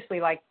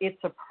seriously,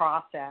 it's a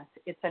process.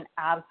 It's an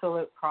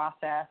absolute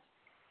process.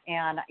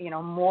 And,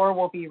 more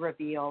will be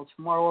revealed.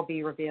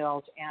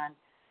 And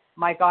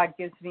my God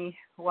gives me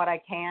what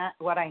I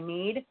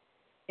need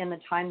in the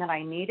time that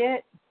I need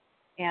it.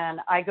 And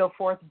I go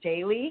forth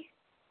daily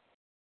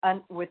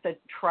with a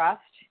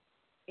trust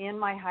in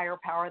my higher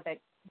power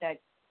that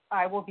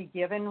I will be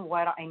given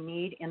what I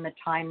need in the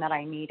time that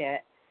I need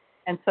it.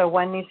 And so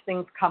when these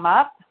things come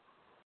up,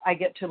 I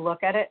get to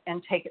look at it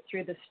and take it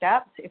through the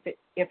steps if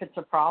it's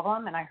a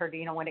problem. And I heard,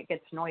 when it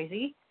gets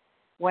noisy,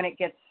 when it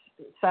gets,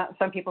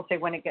 some people say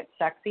when it gets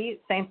sexy,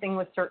 same thing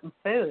with certain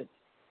foods.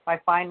 If I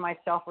find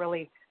myself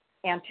really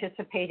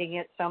anticipating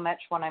it so much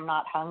when I'm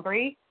not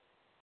hungry,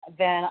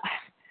 then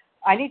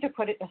I need to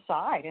put it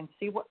aside and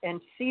see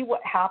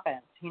what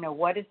happens.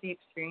 What is the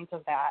experience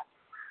of that?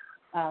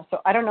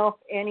 So I don't know if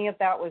any of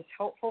that was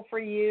helpful for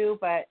you,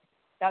 but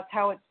that's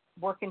how it's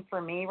working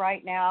for me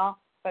right now.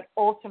 But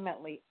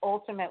ultimately,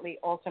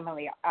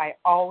 I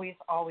always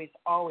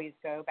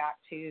go back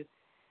to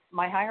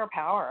my higher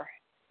power,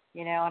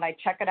 and I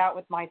check it out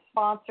with my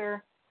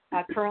sponsor,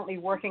 currently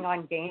working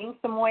on gaining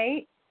some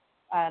weight.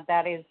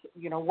 That is,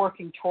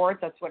 working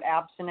towards, that's what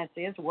abstinence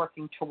is,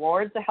 working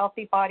towards a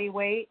healthy body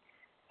weight.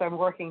 So I'm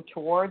working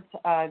towards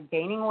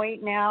gaining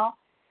weight now,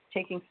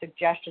 taking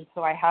suggestions.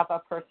 So I have a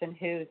person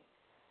who's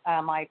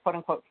my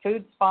quote-unquote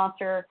food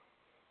sponsor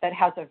that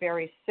has a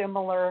very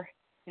similar,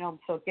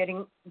 so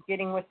getting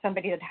with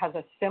somebody that has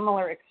a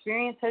similar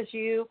experience as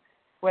you,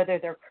 whether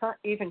they're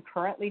even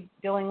currently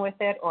dealing with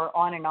it or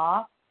on and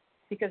off,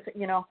 because,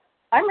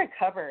 I'm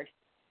recovered,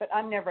 but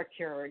I'm never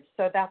cured.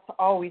 So that's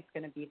always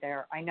going to be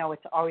there. I know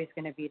it's always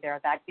going to be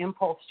there, that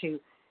impulse to,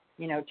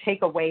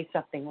 take away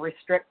something,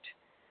 restrict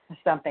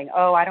something.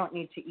 Oh, I don't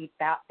need to eat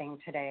that thing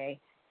today,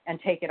 and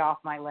take it off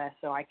my list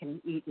so I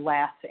can eat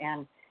less.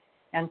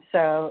 And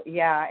so,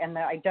 yeah, and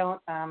I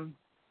don't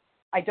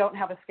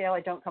have a scale.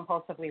 I don't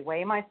compulsively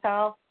weigh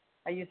myself.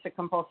 I used to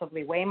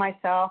compulsively weigh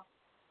myself,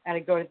 and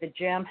I'd go to the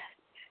gym,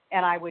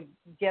 and I would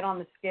get on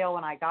the scale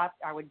when I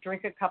would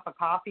drink a cup of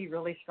coffee,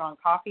 really strong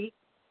coffee,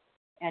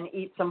 and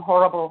eat some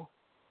horrible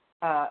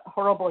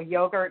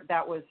yogurt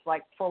that was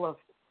like full of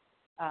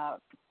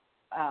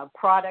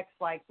products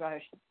like,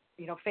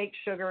 fake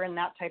sugar and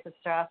that type of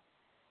stuff.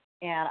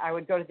 And I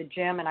would go to the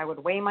gym and I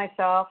would weigh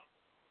myself,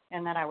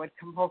 and then I would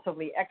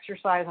compulsively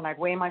exercise and I'd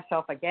weigh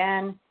myself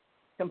again,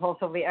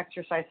 compulsively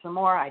exercise some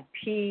more. I'd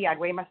pee. I'd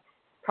weigh myself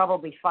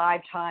probably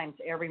 5 times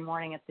every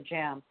morning at the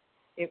gym.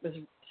 It was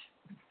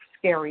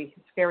scary,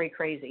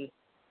 crazy.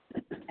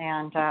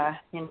 And,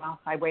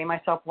 I weigh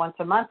myself once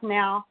a month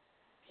now,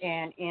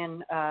 and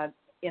in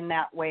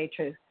that way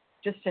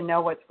just to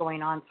know what's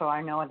going on, so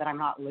I know that I'm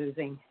not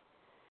losing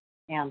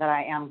and that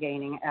I am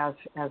gaining as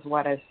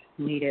what is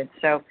needed.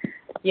 So,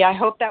 yeah, I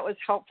hope that was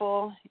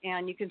helpful,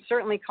 and you can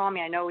certainly call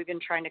me. I know we've been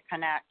trying to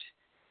connect,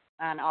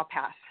 and I'll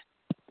pass.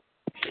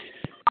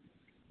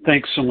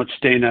 Thanks so much,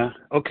 Dana.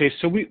 Okay,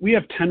 so we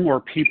have 10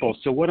 more people.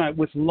 So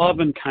with love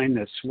and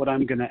kindness, what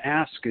I'm going to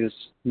ask is,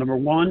 number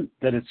one,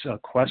 that it's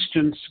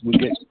questions. We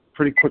get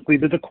pretty quickly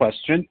to the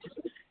question,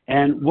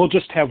 and we'll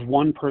just have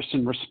one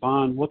person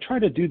respond. We'll try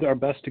to do our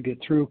best to get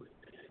through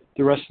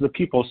the rest of the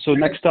people. So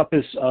next up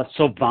is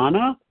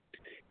Silvana,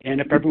 and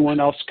if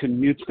everyone else can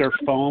mute their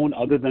phone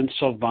other than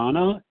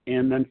Silvana,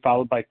 and then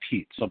followed by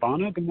Pete.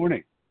 Silvana, good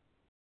morning.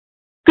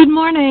 Good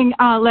morning,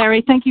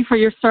 Larry. Thank you for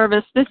your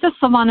service. This is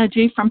Silvana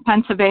G. from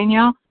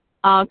Pennsylvania,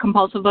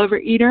 compulsive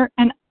overeater,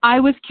 and I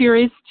was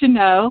curious to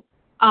know,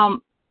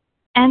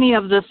 any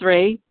of the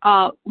three,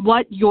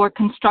 what your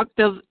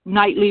constructive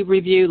nightly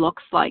review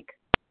looks like.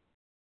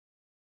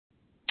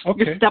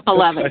 Okay. Your step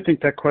 11. I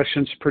think that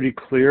question's pretty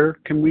clear.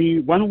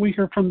 Why don't we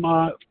hear from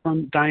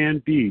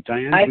Diane B?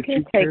 Diane, I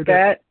can take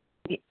that.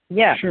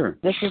 Yeah. Sure.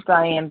 This is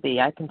Diane B.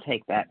 I can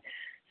take that.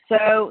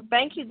 So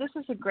thank you. This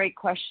is a great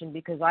question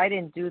because I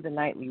didn't do the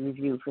nightly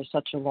review for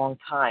such a long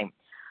time.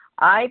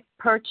 I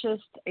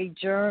purchased a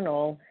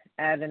journal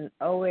at an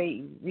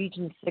OA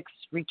Region 6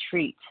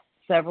 retreat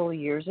several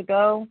years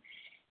ago,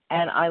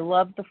 and I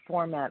love the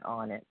format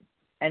on it.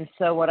 And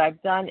so what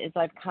I've done is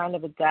I've kind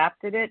of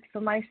adapted it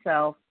for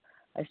myself.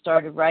 I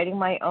started writing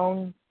my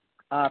own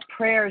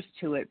prayers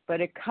to it, but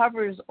it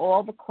covers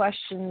all the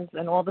questions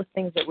and all the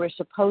things that we're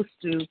supposed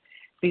to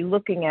be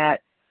looking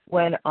at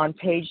when on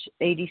page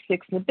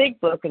 86 in the big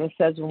book, and it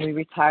says when we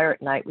retire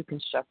at night, we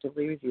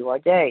constructively review our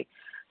day.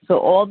 So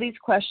all these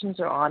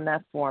questions are on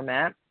that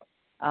format.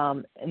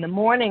 In the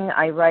morning,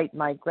 I write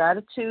my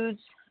gratitudes.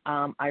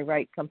 I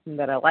write something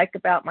that I like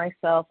about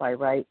myself. I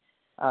write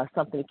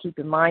something to keep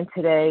in mind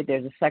today.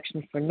 There's a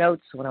section for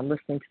notes. So when I'm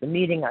listening to the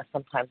meeting,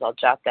 sometimes I'll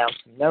jot down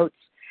some notes.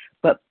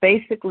 But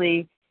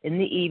basically, in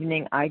the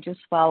evening, I just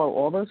follow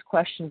all those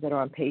questions that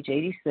are on page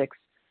 86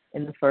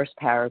 in the first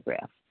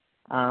paragraph.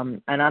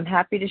 And I'm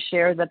happy to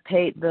share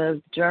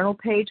the journal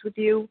page with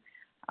you.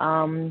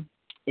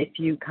 If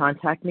you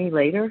contact me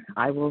later,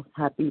 I will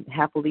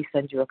happily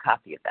send you a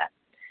copy of that.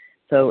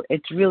 So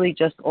it's really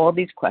just all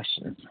these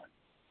questions.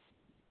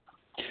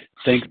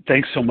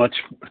 Thanks so much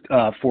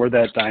for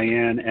that,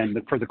 Diane, and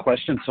for the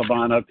question,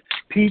 Silvana.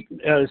 Pete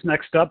is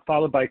next up,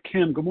 followed by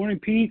Kim. Good morning,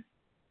 Pete.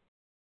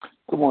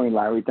 Good morning,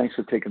 Larry. Thanks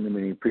for taking the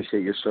meeting.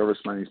 Appreciate your service.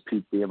 My name is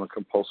Pete B. I'm a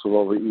compulsive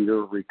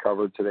overeater,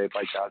 recovered today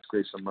by God's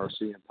grace and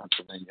mercy in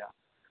Pennsylvania.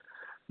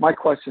 My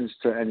question is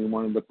to any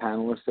one of the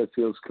panelists that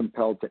feels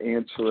compelled to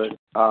answer it.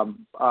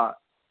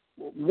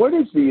 What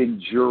is the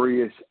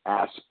injurious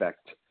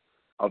aspect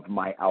of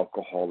my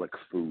alcoholic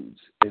foods?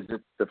 Is it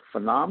the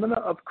phenomena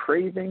of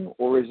craving,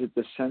 or is it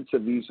the sense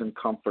of ease and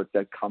comfort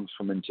that comes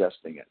from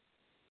ingesting it?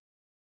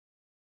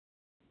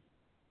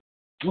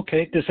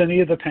 Okay. Does any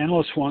of the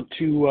panelists want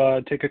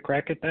to take a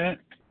crack at that?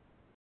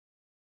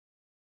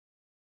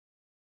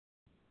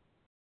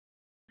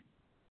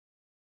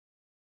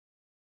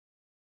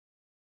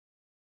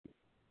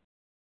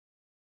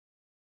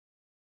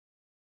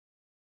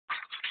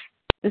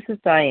 This is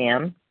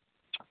Diane.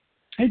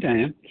 Hey,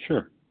 Diane.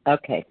 Sure.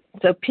 Okay.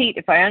 So, Pete,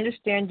 if I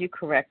understand you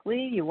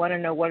correctly, you want to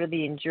know what are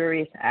the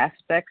injurious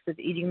aspects of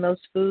eating those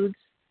foods?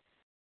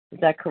 Is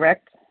that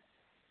correct?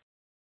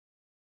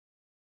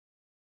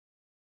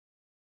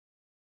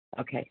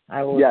 Okay.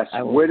 Yes.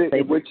 I will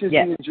which is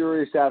the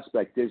injurious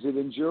aspect? Is it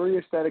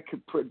injurious that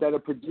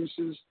it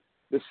produces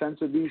the sense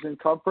of ease and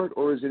comfort,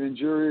 or is it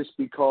injurious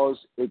because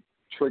it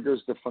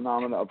triggers the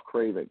phenomena of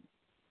craving?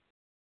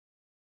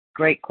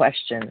 Great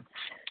question.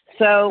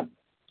 So,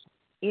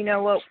 you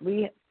know what,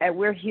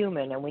 we're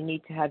human and we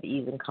need to have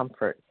ease and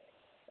comfort.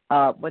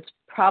 What's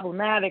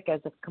problematic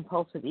as a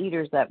compulsive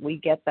eater is that we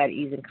get that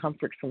ease and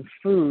comfort from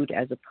food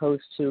as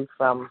opposed to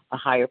from a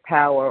higher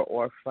power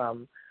or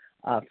from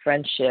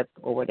friendship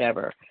or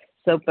whatever.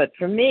 So, but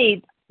for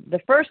me, the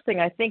first thing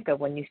I think of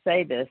when you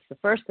say this, the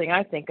first thing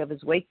I think of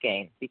is weight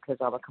gain, because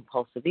I'm a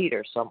compulsive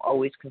eater, so I'm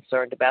always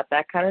concerned about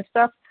that kind of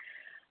stuff.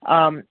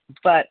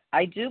 But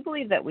I do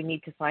believe that we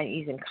need to find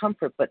ease and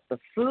comfort, but the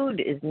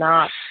food is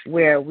not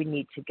where we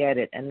need to get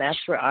it. And that's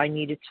where I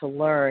needed to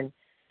learn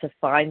to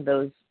find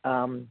those,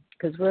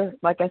 because we're,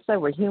 like I said,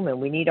 we're human.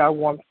 We need our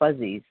warm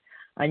fuzzies.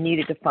 I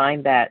needed to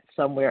find that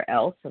somewhere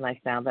else, and I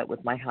found that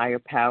with my higher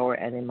power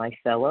and in my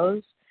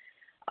fellows.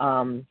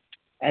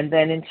 And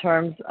then in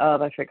terms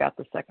of, I forgot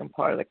the second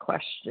part of the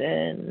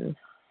question.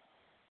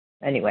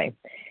 Anyway,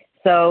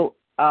 so,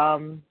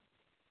 the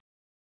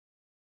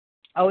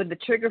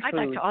trigger food. I'd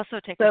like to also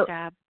take a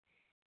stab.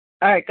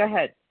 All right, go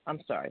ahead. I'm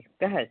sorry.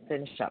 Go ahead.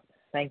 Finish up.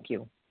 Thank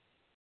you.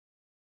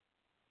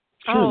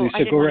 Sure, Lisa, I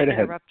didn't go want right to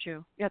ahead. interrupt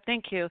you. Yeah,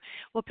 thank you.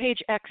 Well,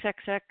 page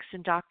XXX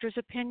in doctor's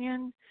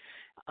opinion,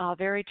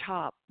 very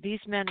top.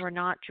 These men were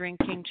not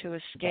drinking to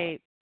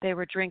escape. They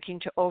were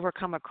drinking to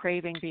overcome a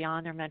craving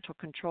beyond their mental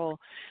control.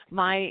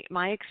 My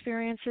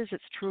experiences,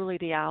 it's truly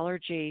the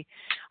allergy.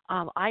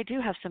 I do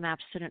have some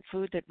abstinent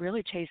food that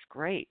really tastes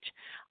great.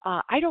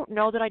 I don't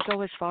know that I'd go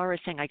as far as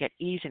saying I get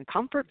ease and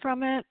comfort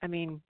from it. I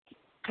mean,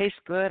 tastes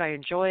good, I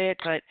enjoy it,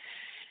 but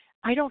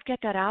I don't get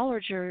that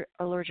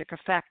allergic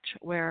effect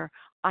where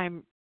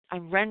I'm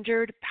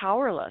rendered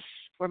powerless,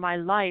 where my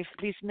life,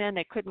 these men,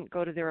 they couldn't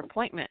go to their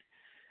appointment.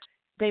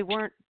 They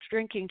weren't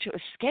drinking to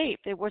escape.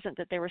 It wasn't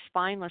that they were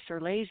spineless or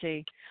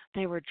lazy.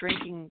 They were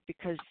drinking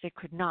because they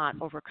could not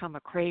overcome a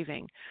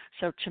craving.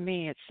 So to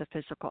me, it's the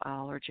physical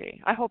allergy.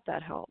 I hope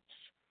that helps.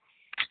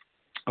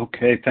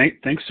 Okay.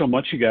 Thanks so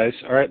much, you guys.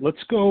 All right,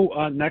 let's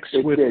go next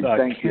with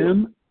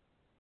Kim.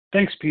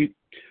 Thanks, Pete.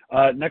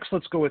 Next,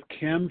 let's go with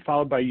Kim,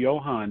 followed by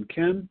Johan.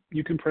 Kim,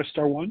 you can press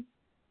star 1.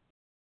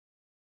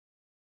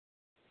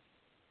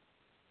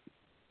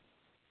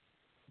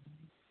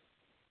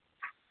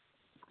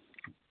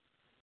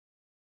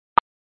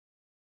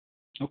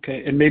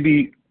 Okay, and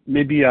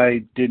maybe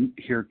I didn't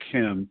hear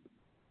Kim,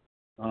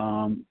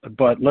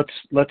 but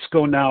let's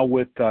go now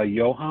with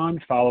Johan,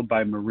 followed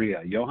by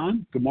Maria.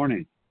 Johan, good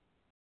morning.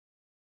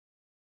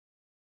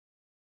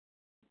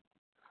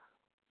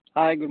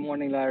 Hi, good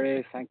morning,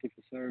 Larry. Thank you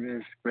for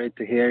service. Great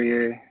to hear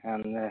you,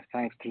 and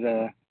thanks to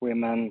the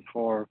women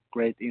for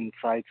great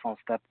insights on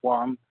step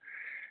 1.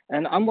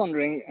 And I'm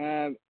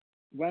wondering,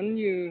 when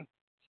you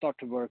start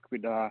to work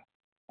with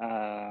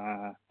a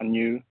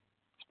new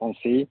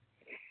sponsee,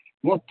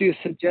 what do you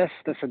suggest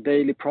as a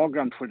daily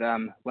program for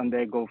them when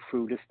they go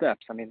through the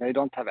steps? I mean, they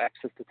don't have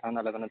access to 10,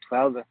 11, and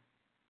 12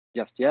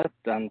 just yet.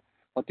 And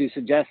what do you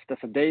suggest as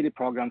a daily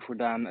program for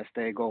them as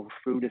they go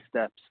through the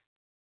steps?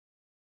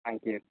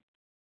 Thank you.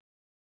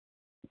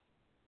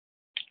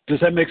 Does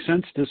that make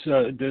sense? Does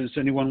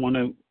anyone want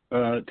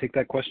to take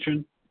that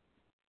question?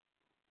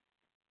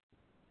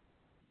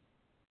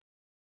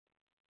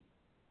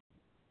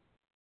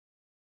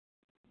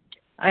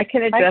 I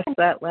can address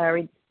that,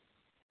 Larry.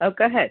 Oh,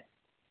 go ahead.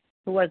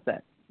 Who was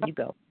that? You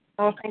go.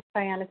 Oh, thanks,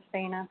 Diane. It's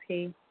Dana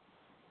P.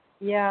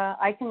 Yeah,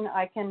 I can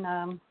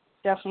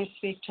definitely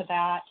speak to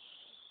that.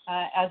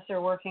 As they're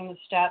working the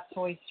steps,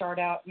 we start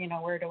out,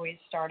 where do we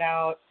start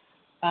out?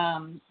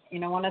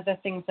 One of the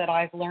things that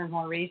I've learned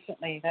more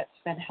recently that's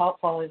been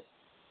helpful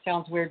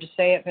sounds weird to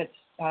say it, but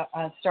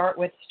start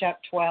with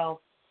step 12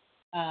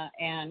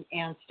 and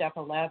step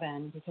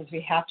 11, because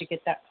we have to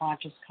get that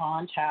conscious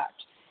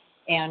contact.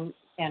 And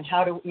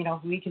how do,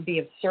 we can be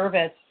of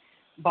service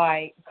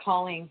by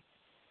calling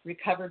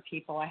recovered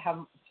people. I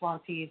have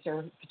sponsees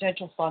or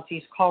potential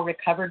sponsees call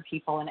recovered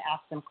people and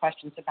ask them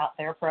questions about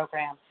their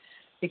program.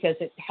 because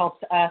it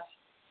helps us,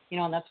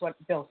 and that's what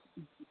Bill,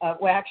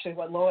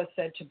 what Lois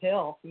said to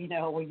Bill,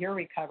 well, you're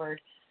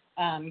recovered,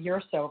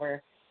 you're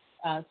sober.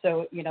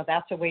 So,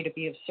 that's a way to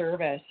be of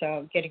service.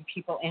 So getting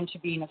people into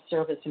being of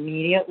service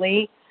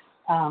immediately,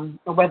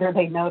 whether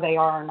they know they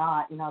are or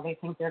not, they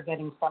think they're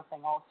getting something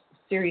else.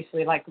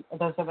 Seriously, like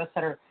those of us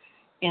that are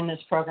in this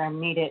program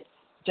need it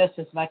just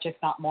as much, if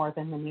not more,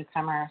 than the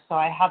newcomer. So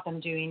I have them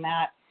doing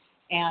that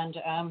and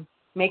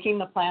making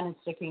the plan and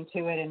sticking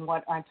to it. And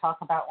what I talk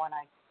about when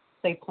I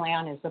say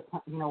plan is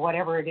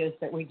whatever it is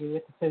that we do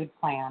with the food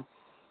plan.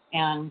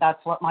 And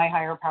that's what my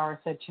higher power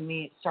said to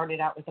me. It started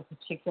out with a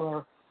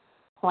particular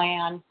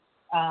plan,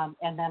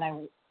 and then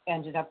I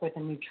ended up with a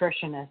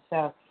nutritionist.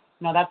 So,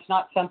 that's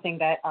not something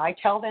that I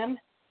tell them,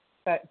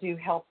 but do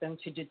help them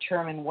to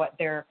determine what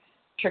their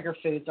trigger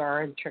foods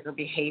are and trigger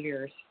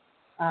behaviors.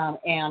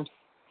 And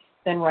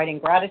then writing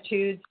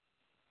gratitudes,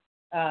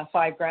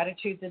 5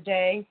 gratitudes a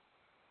day.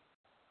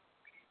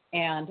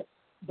 And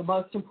the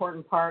most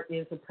important part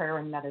is the prayer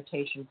and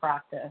meditation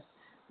practice,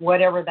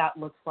 whatever that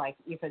looks like.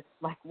 If it's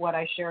like what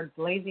I shared,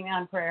 blazing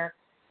on prayer,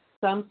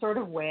 some sort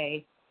of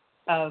way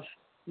of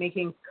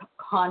making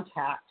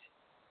contact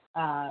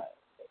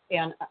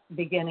and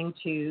beginning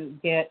to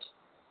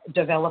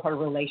develop a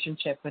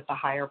relationship with the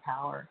higher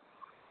power.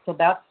 So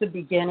that's the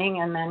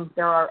beginning, and then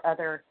there are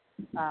other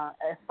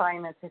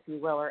assignments, if you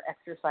will, or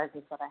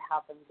exercises that I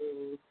have them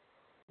do.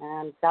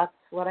 And that's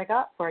what I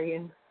got for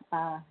you,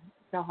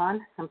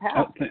 Johan and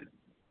Pat.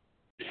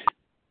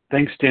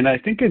 Thanks, Dana. I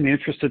think in the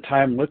interest of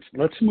time,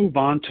 let's move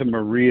on to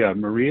Maria.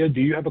 Maria, do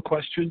you have a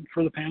question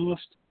for the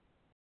panelists?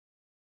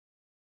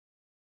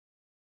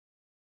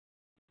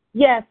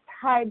 Yes.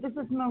 Hi, this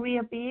is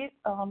Maria B.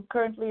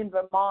 Currently in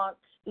Vermont,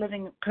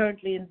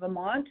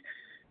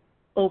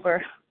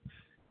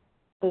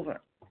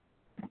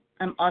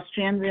 I'm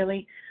Austrian,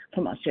 really,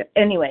 from Austria.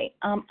 Anyway,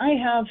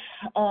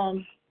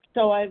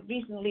 so I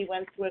recently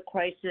went through a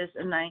crisis,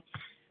 and I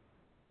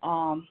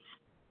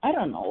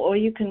don't know, or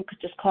you can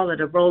just call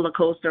it a roller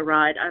coaster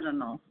ride. I don't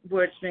know.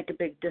 Words make a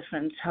big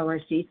difference how I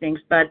see things.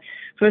 But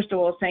first of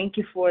all, thank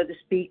you for the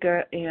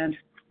speaker, and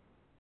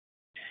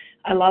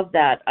I love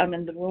that. I'm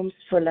in the rooms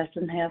for less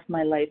than half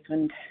my life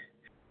and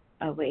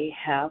I weigh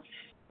half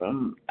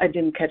from, I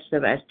didn't catch the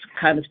rest,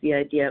 kind of the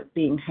idea of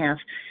being half.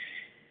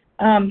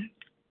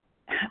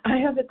 I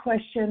have a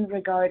question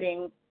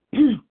regarding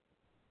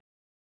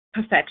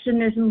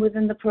perfectionism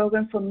within the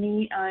program. For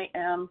me, I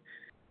am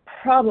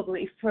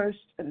probably first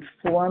and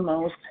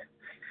foremost,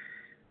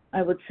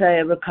 I would say,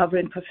 a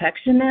recovering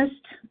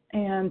perfectionist.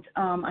 And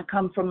I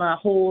come from a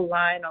whole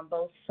line on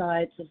both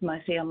sides of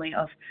my family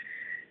of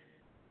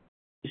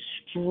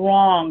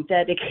strong,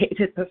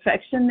 dedicated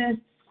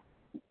perfectionists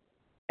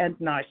and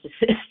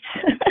narcissists.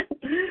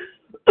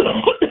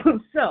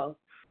 So,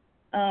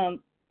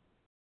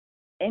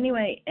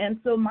 anyway, and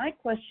so my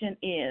question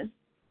is,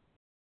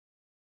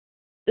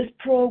 this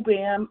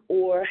program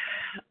or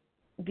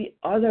the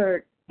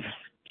other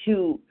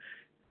 2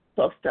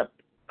 12-step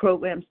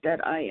programs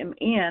that I am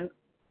in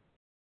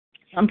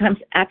sometimes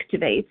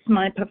activates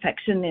my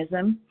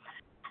perfectionism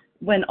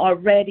when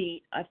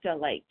already I feel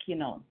like,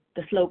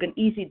 the slogan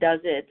 "easy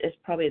does it" is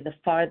probably the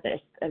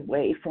farthest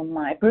away from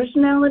my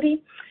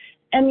personality.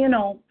 And,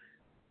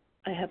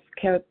 I have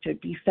character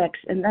defects,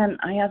 and then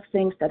I have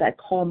things that I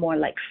call more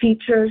like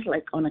features,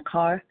 like on a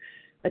car,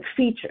 like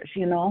features,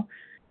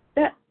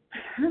 that,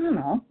 I don't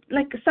know,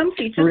 like some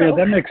features. Maria,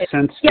 that makes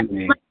sense to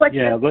me.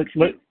 Yeah,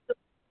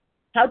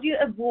 how do you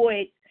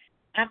avoid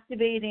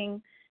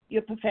activating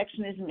your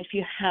perfectionism if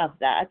you have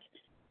that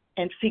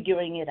and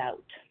figuring it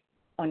out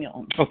on your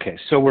own? Okay,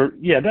 so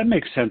that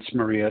makes sense,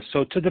 Maria.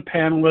 So to the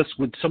panelists,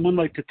 would someone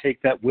like to take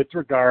that with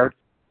regard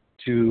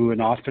to an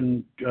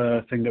often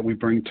thing that we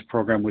bring to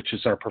program, which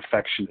is our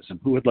perfectionism?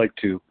 Who would like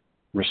to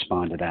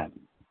respond to that?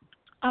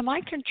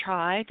 I can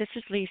try. This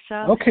is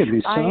Lesa. Okay,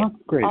 Lesa. I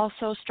Great.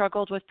 also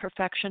struggled with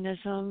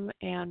perfectionism,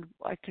 and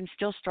I can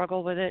still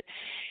struggle with it.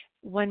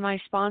 When my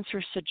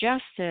sponsor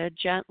suggested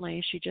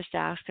gently, she just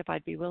asked if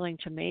I'd be willing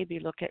to maybe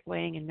look at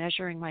weighing and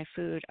measuring my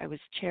food, I was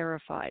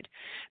terrified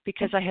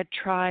because I had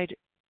tried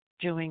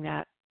doing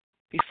that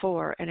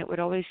before, and it would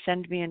always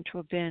send me into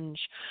a binge.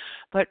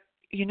 But,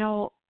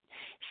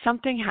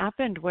 something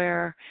happened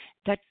where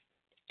that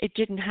it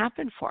didn't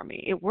happen for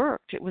me. It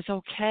worked. It was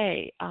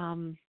okay.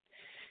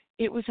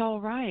 It was all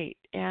right.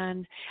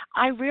 And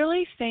I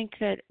really think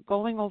that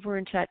going over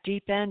into that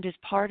deep end is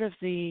part of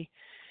the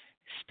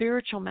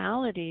spiritual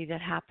malady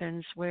that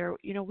happens where,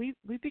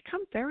 we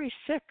become very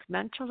sick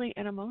mentally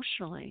and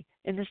emotionally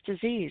in this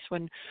disease.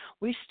 When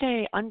we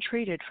stay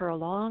untreated for a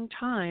long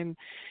time,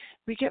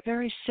 we get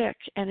very sick,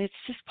 and it's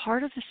just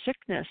part of the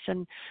sickness.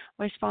 And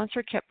my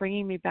sponsor kept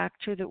bringing me back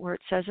to where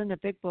it says in the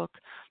big book,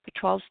 the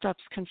 12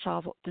 steps can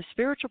solve, the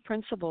spiritual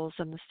principles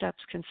and the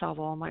steps can solve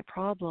all my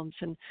problems.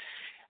 And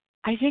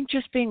I think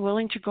just being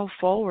willing to go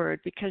forward,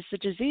 because the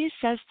disease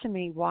says to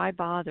me, why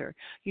bother?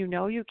 You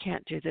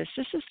can't do this.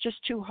 This is just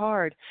too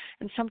hard.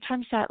 And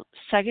sometimes that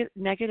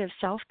negative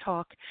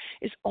self-talk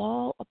is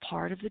all a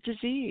part of the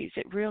disease.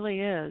 It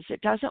really is.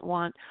 It doesn't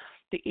want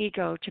the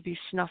ego to be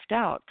snuffed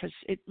out, because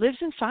it lives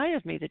inside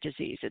of me, the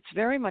disease. It's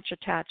very much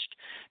attached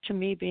to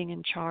me being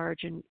in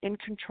charge and in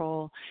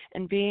control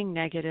and being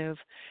negative.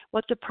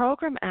 What the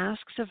program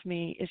asks of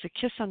me is a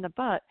kiss on the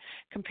butt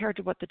compared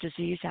to what the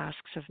disease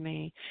asks of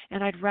me.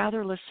 And I'd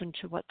rather listen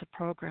to what the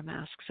program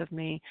asks of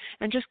me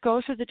and just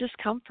go through the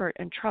discomfort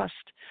and trust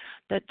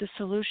that the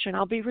solution,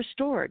 I'll be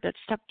restored. That's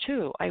step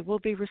 2. I will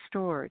be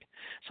restored.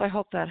 So I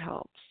hope that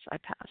helps. I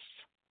pass.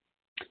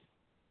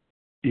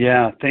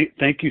 Yeah,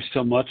 thank you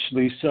so much,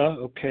 Lesa.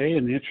 Okay,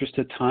 in the interest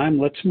of time,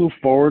 let's move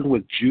forward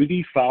with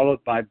Judy,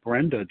 followed by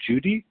Brenda.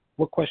 Judy,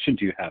 what question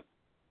do you have?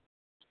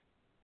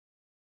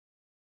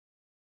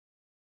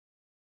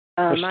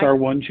 Star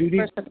 1, Judy.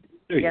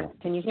 There you go.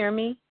 Can you hear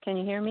me? Can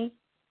you hear me?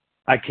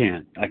 I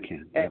can.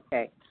 Yep.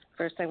 Okay.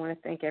 First, I want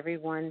to thank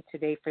everyone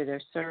today for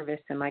their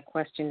service, and my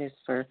question is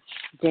for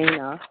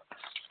Dana,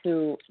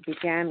 who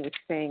began with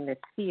saying that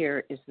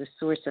fear is the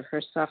source of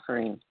her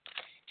suffering.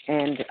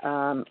 And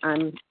I'm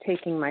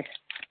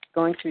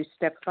going through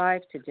step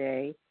 5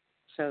 today.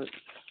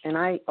 And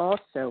I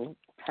also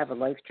have a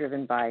life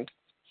driven by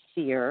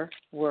fear,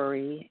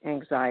 worry,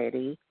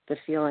 anxiety, the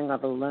feeling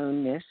of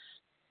aloneness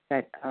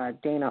that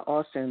Dana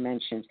also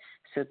mentioned.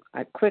 So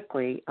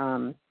quickly,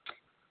 I'll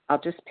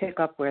just pick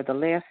up where the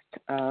last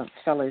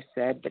fellow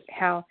said, but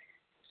how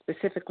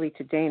specifically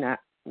to Dana,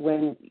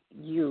 when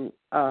you,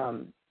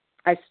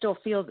 I still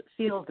feel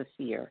the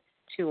fear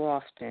too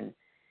often.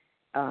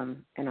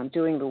 And I'm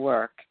doing the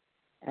work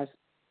as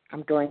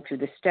I'm going through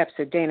the steps.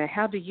 So, Dana,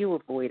 how do you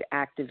avoid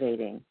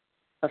activating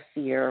a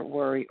fear,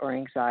 worry, or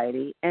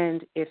anxiety?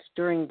 And if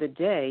during the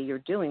day you're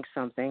doing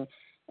something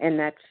and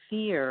that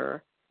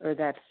fear or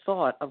that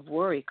thought of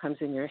worry comes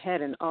in your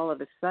head and all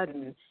of a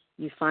sudden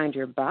you find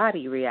your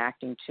body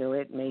reacting to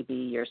it, maybe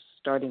you're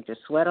starting to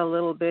sweat a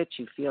little bit,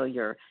 you feel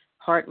your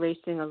heart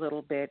racing a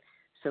little bit.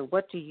 So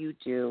what do you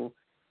do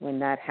when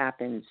that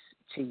happens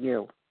to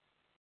you?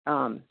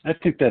 I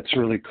think that's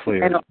really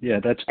clear.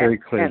 That's very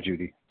clear,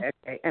 Judy.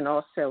 Okay. And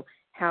also,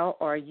 how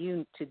are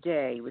you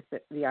today with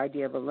the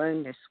idea of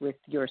aloneness with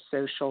your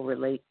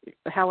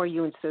how are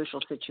you in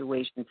social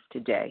situations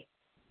today?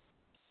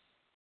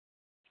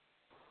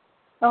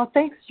 Oh,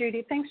 thanks,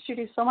 Judy. Thanks,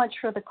 Judy, so much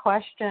for the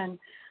question.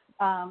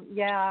 And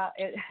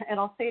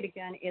I'll say it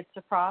again, it's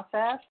a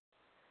process,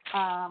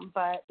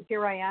 but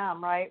here I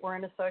am, right? We're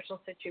in a social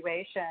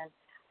situation.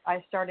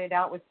 I started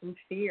out with some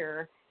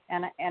fear,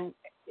 and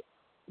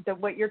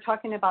what you're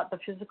talking about, the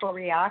physical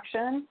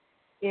reaction,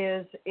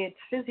 it's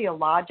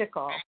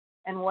physiological.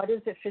 And what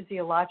is it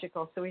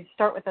physiological? So we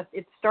start with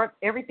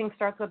everything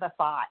starts with a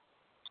thought,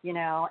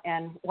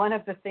 and one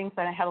of the things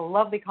that I had a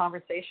lovely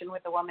conversation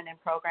with a woman in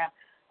program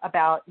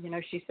about,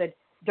 she said,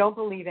 don't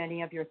believe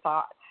any of your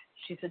thoughts.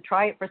 She said,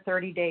 try it for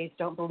 30 days.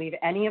 Don't believe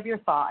any of your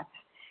thoughts.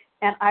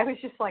 And I was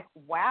just like,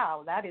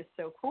 wow, that is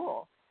so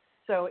cool.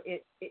 So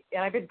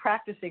and I've been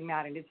practicing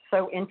that, and it's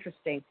so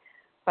interesting.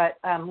 But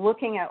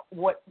looking at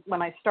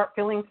when I start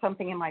feeling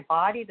something in my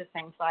body, this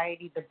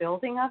anxiety, the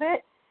building of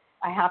it,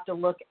 I have to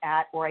look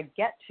at what's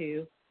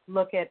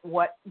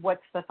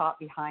the thought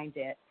behind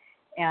it.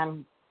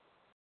 And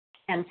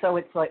so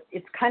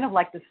it's kind of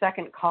like the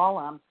second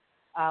column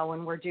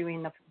when we're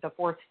doing the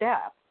 4th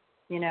step.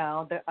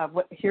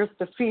 Here's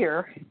the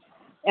fear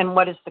and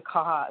what is the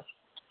cause.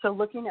 So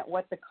looking at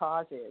what the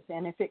cause is.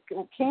 And if it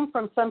came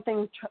from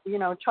something,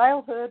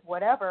 childhood,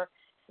 whatever,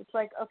 it's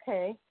like,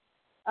 okay,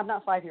 I'm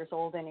not 5 years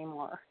old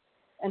anymore,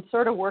 and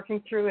sort of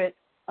working through it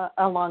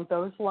along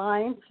those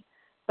lines.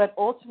 But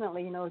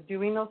ultimately,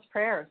 doing those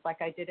prayers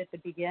like I did at the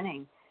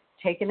beginning,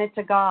 taking it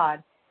to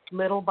God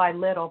little by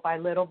little, by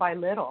little by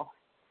little,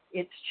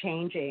 it's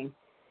changing.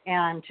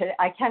 And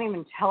I can't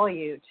even tell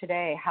you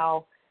today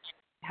how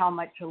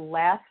much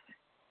less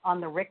on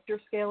the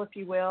Richter scale, if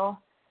you will,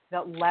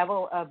 the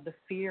level of the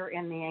fear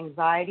and the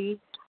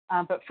anxiety.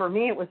 But for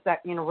me, it was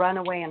that, run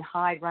away and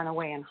hide, run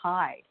away and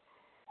hide.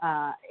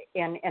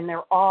 And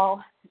they're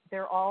all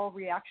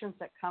reactions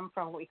that come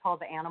from what we call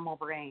the animal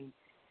brain.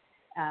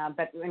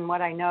 But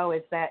what I know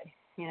is that,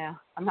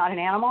 I'm not an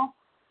animal,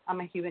 I'm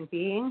a human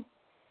being,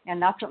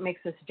 and that's what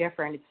makes us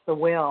different. It's the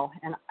will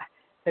and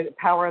the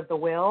power of the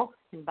will,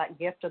 and that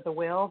gift of the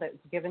will that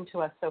was given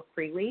to us so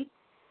freely.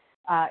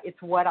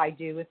 It's what I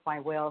do with my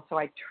will. So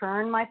I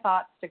turn my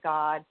thoughts to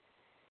God,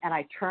 and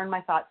I turn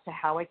my thoughts to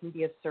how I can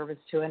be of service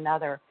to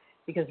another.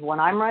 Because when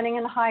I'm running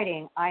and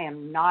hiding, I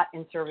am not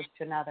in service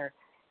to another.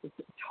 It's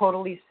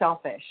totally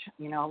selfish,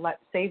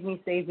 save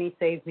me, save me,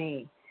 save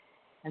me.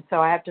 And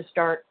so I have to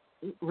start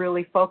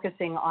really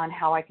focusing on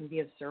how I can be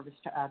of service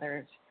to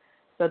others.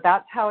 So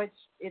that's how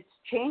it's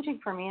changing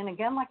for me. And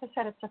again, like I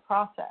said, it's a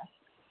process.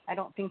 I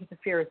don't think the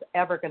fear is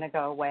ever going to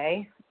go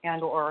away,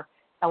 and or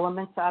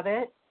elements of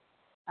it.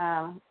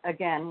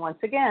 Once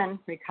again,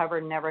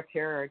 recovered, never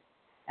cured.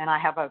 And I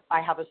have a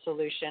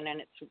solution,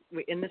 and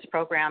it's in this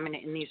program and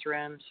in these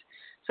rooms.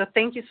 So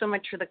thank you so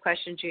much for the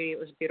question, Judy. It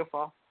was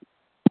beautiful.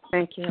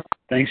 Thank you.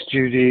 Thanks,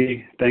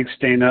 Judy. Thanks,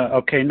 Dana.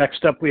 Okay,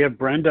 next up we have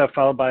Brenda,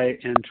 followed by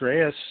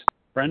Andreas.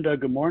 Brenda,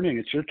 good morning.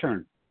 It's your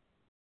turn.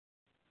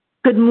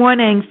 Good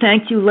morning.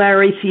 Thank you,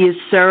 Larry, for your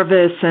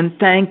service, and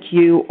thank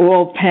you,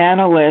 all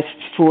panelists,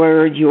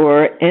 for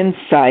your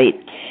insight.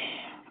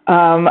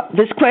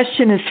 This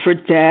question is for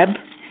Deb.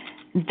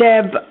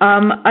 Deb,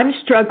 I'm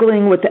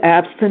struggling with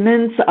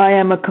abstinence. I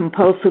am a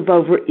compulsive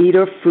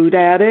overeater, food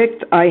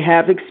addict. I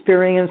have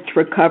experienced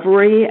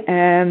recovery,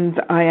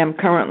 and I am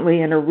currently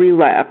in a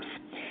relapse.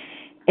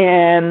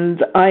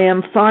 And I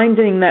am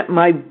finding that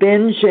my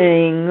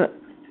binging,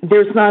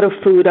 there's not a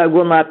food I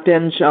will not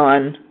binge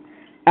on.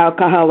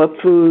 Alcoholic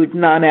food,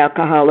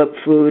 non-alcoholic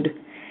food.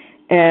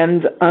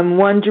 And I'm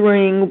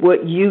wondering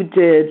what you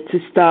did to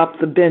stop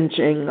the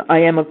binging. I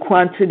am a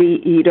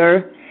quantity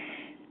eater,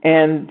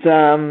 and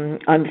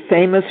I'm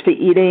famous for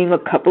eating a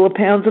couple of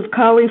pounds of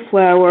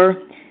cauliflower.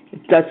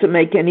 It doesn't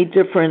make any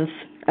difference.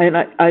 And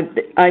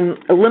I'm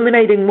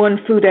eliminating one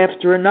food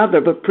after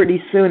another, but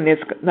pretty soon there's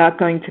not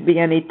going to be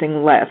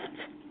anything left.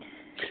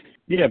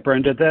 Yeah,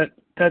 Brenda,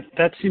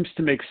 that seems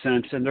to make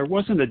sense. And there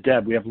wasn't a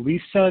Deb. We have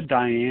Lesa,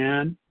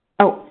 Diane,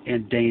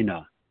 and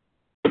Dana.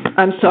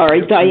 I'm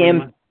sorry,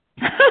 Diane.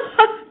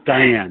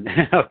 Diane.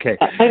 Okay.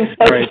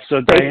 All right. So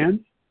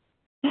Diane?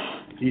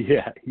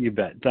 Yeah, you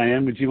bet.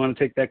 Diane, would you want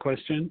to take that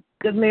question?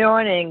 Good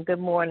morning. Good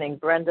morning,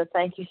 Brenda.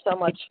 Thank you so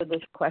much for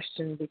this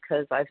question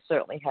because I've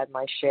certainly had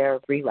my share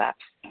of relapse.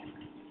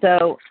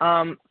 So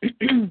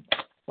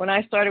when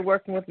I started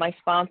working with my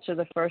sponsor,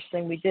 the first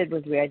thing we did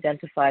was we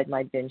identified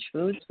my binge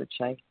foods, which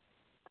I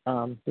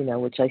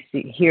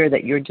see here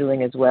that you're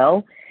doing as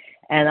well.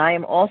 And I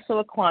am also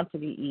a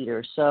quantity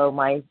eater. So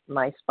my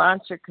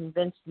sponsor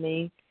convinced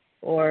me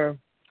or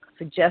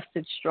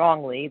suggested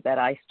strongly that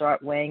I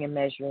start weighing and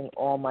measuring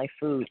all my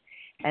food.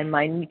 And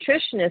my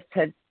nutritionist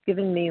had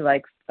given me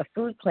like a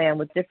food plan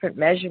with different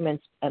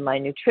measurements. And my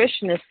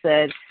nutritionist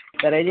said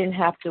that I didn't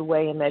have to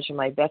weigh and measure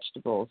my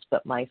vegetables.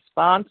 But my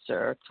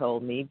sponsor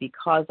told me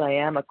because I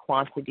am a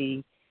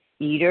quantity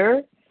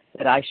eater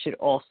that I should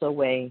also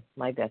weigh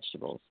my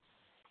vegetables.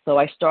 So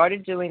I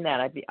started doing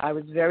that. I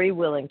was very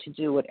willing to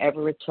do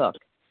whatever it took.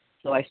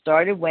 So I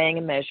started weighing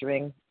and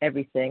measuring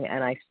everything,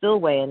 and I still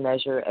weigh and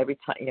measure every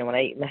time. When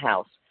I eat in the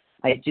house,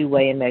 I do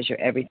weigh and measure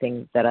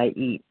everything that I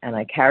eat, and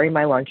I carry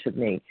my lunch with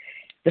me.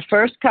 The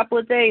first couple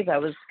of days, I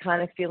was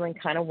kind of feeling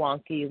kind of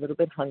wonky, a little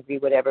bit hungry,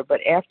 whatever.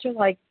 But after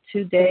like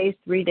 2 days,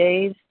 3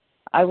 days,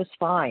 I was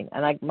fine,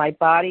 and my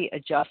body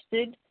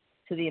adjusted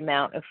to the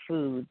amount of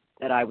food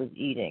that I was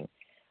eating.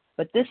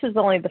 But this is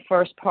only the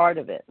first part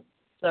of it.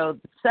 So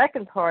the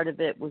second part of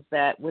it was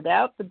that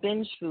without the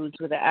binge foods,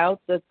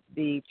 without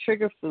the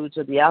trigger foods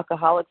or the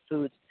alcoholic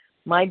foods,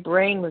 my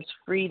brain was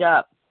freed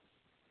up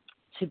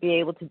to be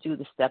able to do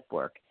the step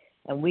work.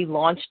 And we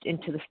launched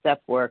into the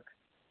step work,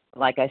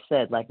 like I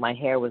said, like my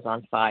hair was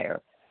on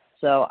fire.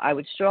 So I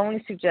would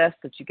strongly suggest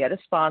that you get a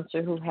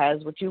sponsor who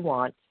has what you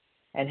want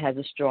and has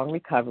a strong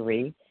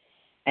recovery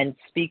and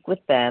speak with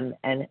them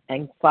and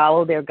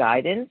follow their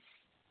guidance.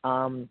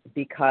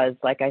 Because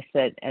like I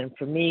said, and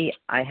for me,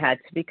 I had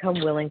to become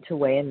willing to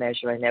weigh and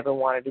measure. I never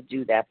wanted to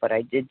do that, but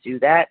I did do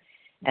that.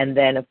 And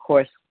then, of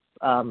course,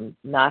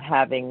 not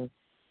having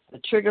the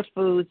trigger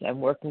foods and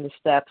working the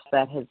steps,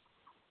 that has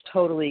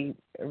totally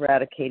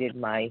eradicated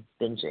my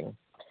binging.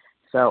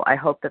 So I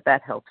hope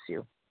that helps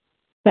you.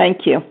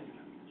 Thank you.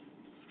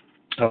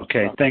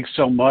 Okay, thanks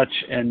so much.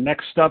 And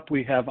next up,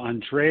 we have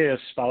Andreas,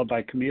 followed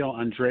by Camille.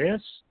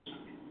 Andreas?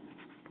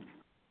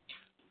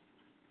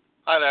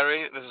 Hi,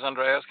 Larry. This is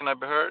Andreas. Can I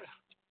be heard?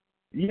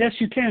 Yes,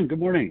 you can. Good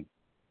morning.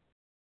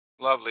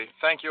 Lovely.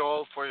 Thank you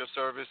all for your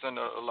service and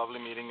a lovely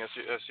meeting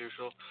as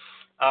usual.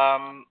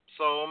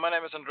 So my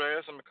name is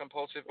Andreas. I'm a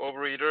compulsive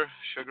overeater,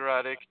 sugar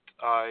addict.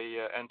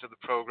 I entered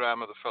the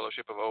program of the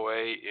Fellowship of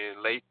OA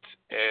late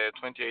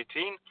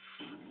 2018.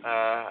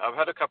 I've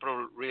had a couple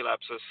of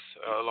relapses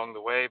along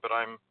the way, but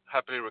I'm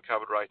happily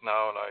recovered right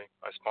now, and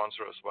I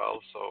sponsor as well,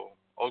 so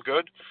all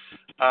good.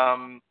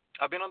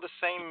 I've been on the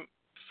same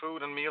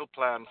food and meal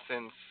plan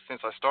since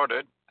I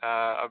started.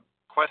 I'm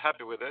quite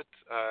happy with it.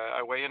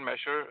 I weigh and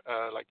measure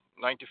like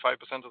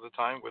 95% of the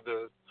time, with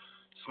the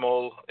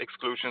small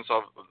exclusions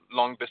of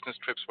long business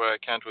trips where I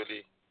can't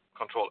really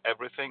control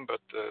everything,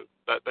 but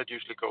that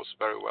usually goes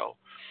very well.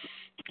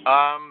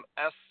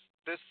 As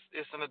this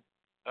is a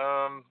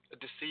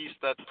disease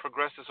that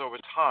progresses over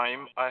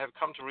time, I have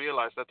come to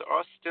realize that there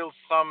are still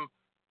some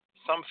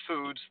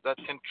foods that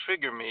can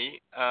trigger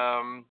me.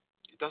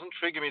 It doesn't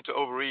trigger me to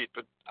overeat,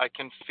 but I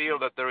can feel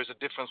that there is a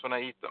difference when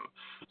I eat them.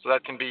 So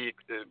that can be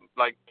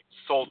like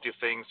salty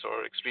things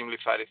or extremely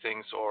fatty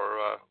things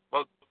or,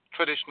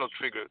 traditional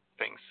trigger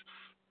things.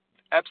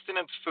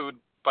 Abstinent food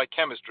by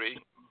chemistry,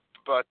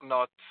 but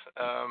not,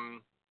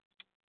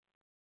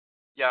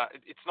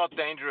 it's not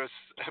dangerous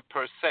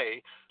per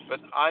se, but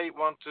I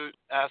want to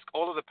ask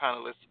all of the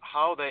panelists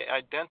how they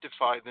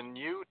identify the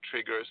new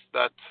triggers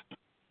that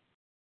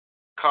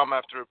come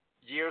after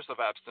years of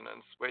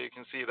abstinence, where you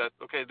can see that,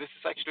 okay, this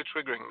is actually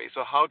triggering me.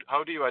 So how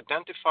do you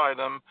identify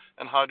them,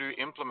 and how do you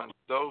implement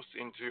those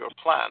into your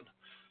plan?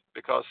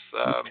 Because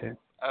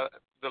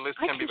the list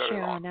can be very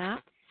long. I can share on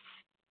that.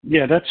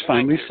 Yeah, that's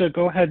fine. Lisa,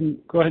 go ahead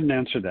and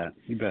answer that.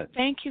 You bet.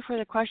 Thank you for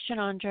the question,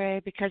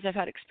 Andre, because I've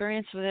had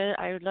experience with it.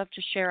 I would love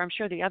to share. I'm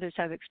sure the others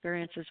have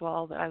experience as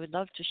well, but I would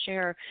love to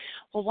share.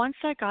 Well, once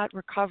I got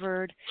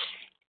recovered,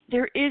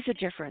 there is a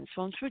difference.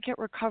 Once we get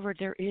recovered,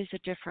 there is a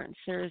difference.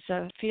 There's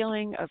a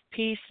feeling of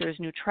peace. There's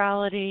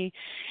neutrality.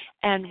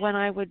 And when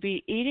I would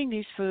be eating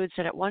these foods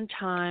that at one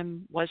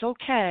time was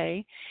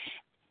okay,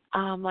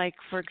 like,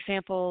 for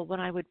example, when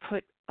I would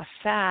put a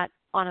fat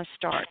on a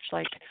starch,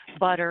 like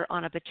butter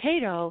on a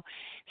potato,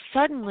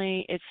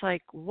 suddenly it's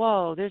like,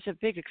 whoa, there's a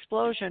big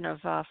explosion of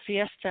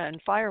fiesta and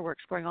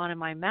fireworks going on in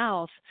my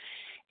mouth.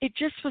 It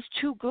just was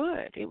too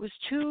good. It was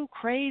too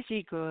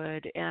crazy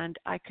good, and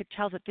I could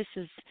tell that this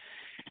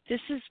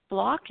is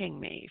blocking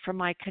me from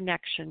my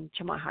connection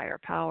to my higher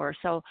power.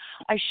 So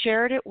I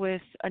shared it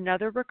with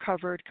another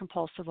recovered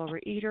compulsive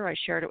overeater. I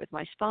shared it with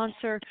my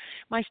sponsor.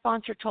 My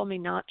sponsor told me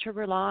not to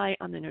rely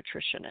on the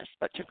nutritionist,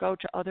 but to go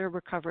to other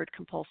recovered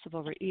compulsive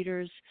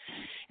overeaters.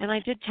 And I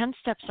did 10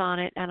 steps on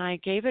it, and I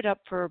gave it up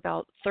for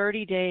about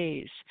 30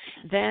 days.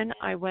 Then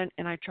I went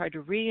and I tried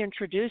to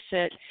reintroduce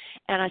it,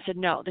 and I said,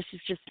 no, this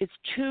is just, it's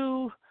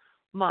too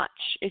much.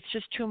 It's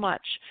just too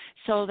much.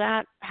 So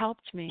that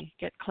helped me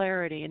get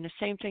clarity. And the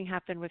same thing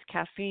happened with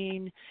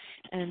caffeine.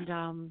 And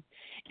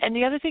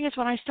the other thing is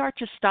when I start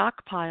to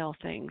stockpile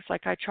things,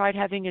 like I tried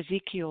having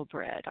Ezekiel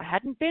bread. I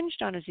hadn't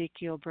binged on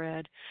Ezekiel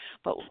bread,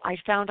 but I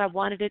found I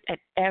wanted it at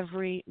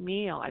every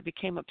meal. I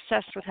became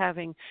obsessed with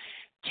having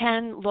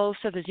 10 loaves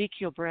of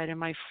Ezekiel bread in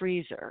my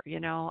freezer.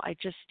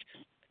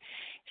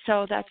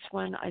 So that's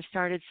when I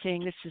started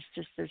seeing it's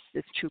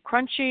too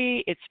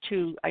crunchy.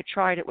 I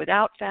tried it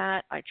without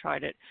fat. I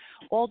tried it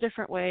all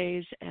different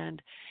ways. And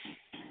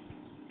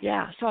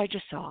so I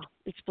just saw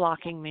it's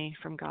blocking me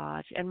from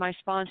God. And my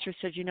sponsor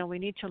said, we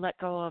need to let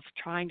go of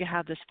trying to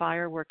have this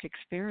firework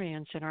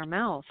experience in our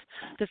mouth.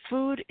 The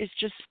food is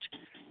just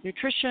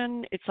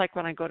nutrition. It's like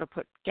when I go to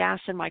put gas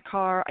in my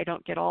car, I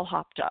don't get all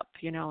hopped up,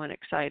 and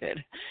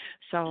excited.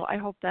 So I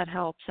hope that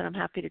helps. And I'm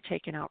happy to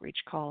take an outreach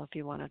call if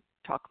you want to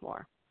talk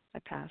more. I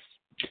pass.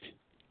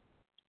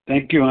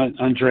 Thank you,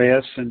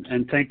 Andreas,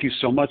 and thank you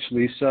so much,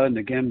 Lisa. And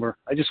again,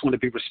 I just want to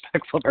be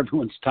respectful of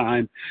everyone's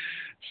time.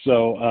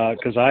 So,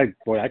 because I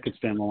could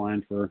stand the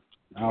line for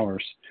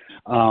hours.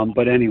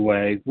 But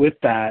anyway, with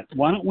that,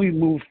 why don't we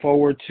move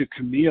forward to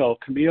Camille?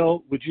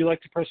 Camille, would you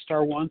like to press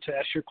star 1 to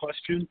ask your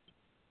question?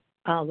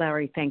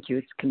 Larry, thank you.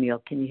 It's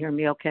Camille. Can you hear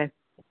me okay?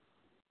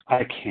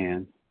 I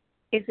can.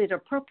 Is it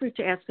appropriate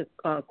to ask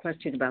a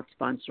question about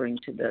sponsoring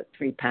to the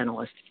 3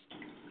 panelists?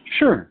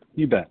 Sure,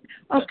 you bet.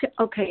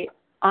 Okay.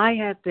 I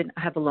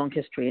have a long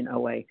history in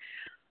OA.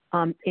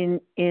 In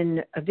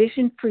A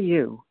Vision for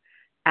You,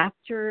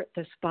 after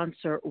the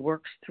sponsor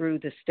works through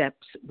the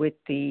steps with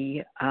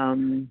the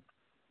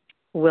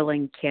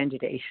willing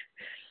candidate,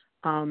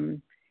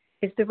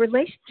 is the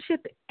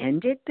relationship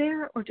ended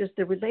there, or does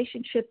the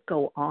relationship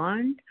go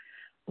on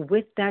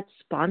with that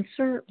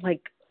sponsor?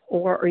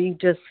 Or are you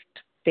just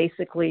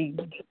basically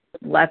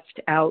left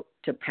out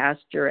to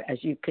pasture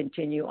as you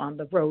continue on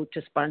the road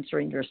to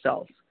sponsoring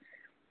yourself?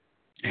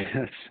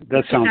 Yes,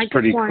 that sounds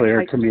pretty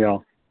clear,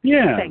 Camille.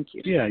 Yeah. Thank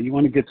you. Yeah, you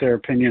want to get their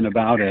opinion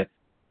about it.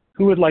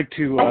 Who would like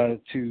to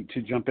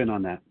jump in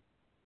on that?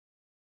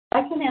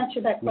 I can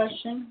answer that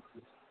question.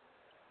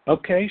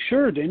 Okay,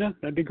 sure, Dana.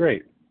 That'd be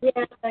great. Yeah.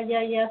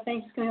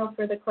 Thanks, Camille,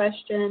 for the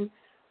question.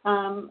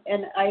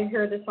 And I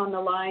hear this on the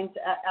lines.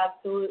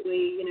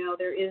 Absolutely,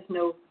 there is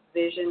no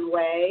vision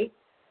way.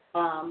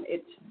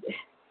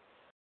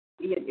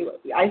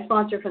 I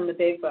sponsor from the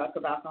Big Book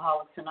of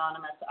Alcoholics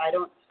Anonymous. I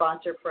don't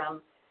sponsor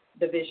from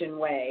the Vision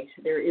Way.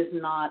 There is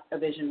not a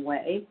Vision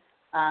Way,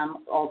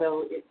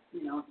 although it's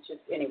just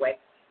anyway.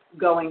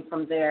 Going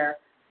from there,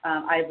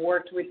 I've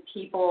worked with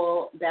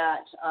people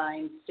that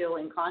I'm still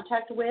in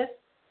contact with.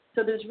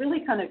 So there's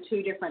really kind of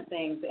 2 different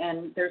things,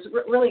 and there's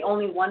really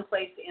only one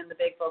place in the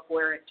Big Book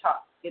where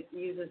it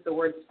uses the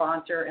word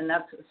sponsor, and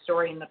that's a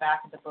story in the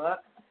back of the book.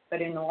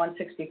 But in the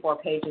 164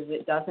 pages,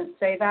 it doesn't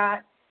say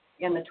that.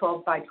 In the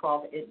 12 by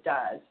 12, it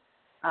does.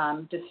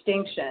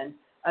 Distinction.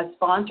 A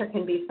sponsor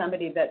can be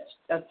somebody that's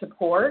a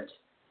support.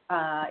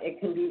 It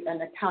can be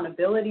an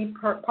accountability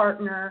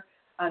partner,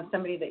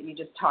 somebody that you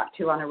just talk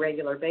to on a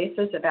regular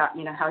basis about,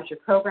 how's your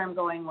program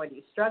going, what are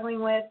you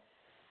struggling with?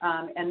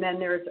 And then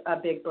there's a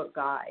Big Book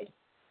guide,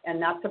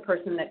 and that's a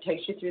person that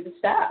takes you through the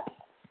steps.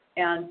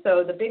 And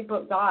so the Big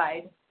Book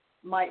guide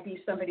might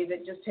be somebody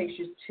that just takes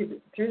you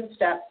through the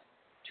steps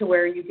to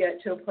where you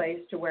get to a place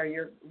to where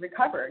you're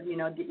recovered,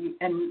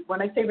 and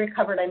when I say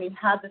recovered, I mean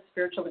have the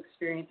spiritual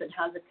experience that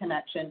has a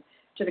connection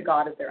to the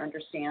God of their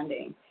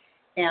understanding.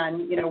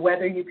 And,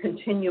 whether you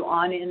continue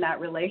on in that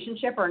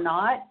relationship or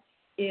not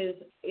is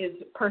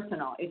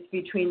personal. It's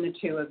between the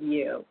 2 of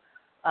you.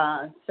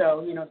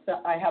 So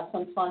I have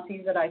some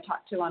sponsees that I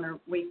talk to on a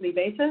weekly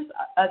basis,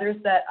 others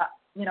that,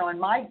 and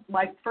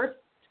my first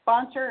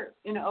sponsor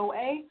in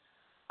OA,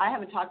 I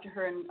haven't talked to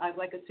her in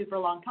like a super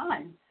long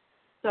time.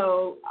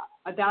 So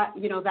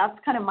that's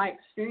kind of my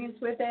experience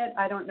with it.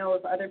 I don't know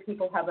if other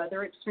people have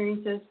other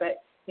experiences,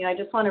 but I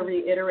just want to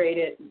reiterate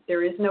it.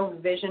 There is no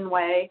vision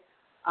way.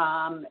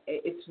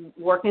 It's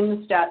working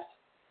the steps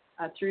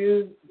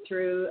through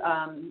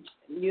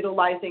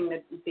utilizing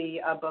the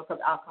book of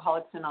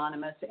Alcoholics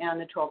Anonymous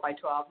and the 12 by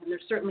 12. And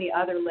there's certainly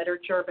other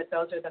literature, but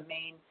those are the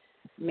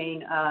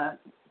main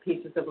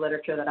pieces of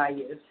literature that I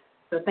use.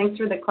 So thanks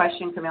for the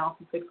question, Camille.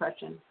 Good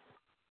question.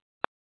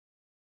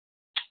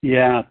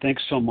 Yeah,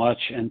 thanks so much.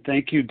 And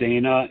thank you,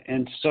 Dana.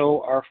 And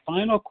so our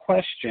final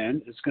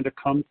question is going to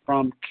come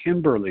from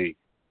Kimberly.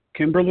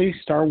 Kimberly,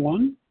 star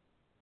one.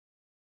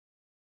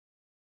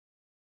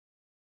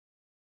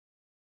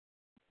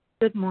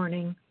 Good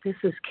morning. This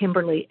is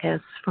Kimberly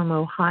S. from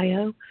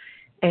Ohio,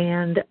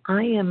 and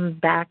I am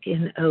back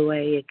in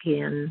OA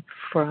again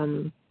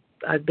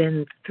I've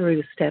been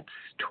through steps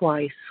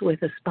twice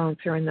with a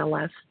sponsor in the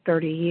last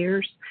 30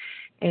 years,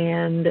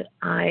 and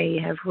I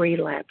have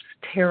relapsed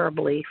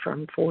terribly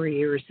from 4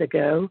 years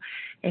ago,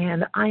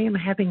 and I am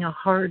having a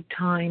hard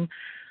time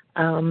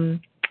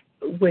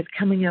with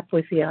coming up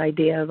with the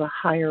idea of a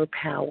higher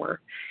power.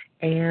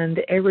 And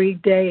every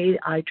day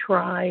I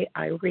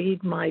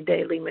read my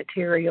daily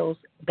materials,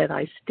 but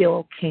I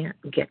still can't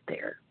get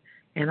there.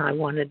 And I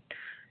wanted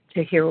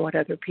to hear what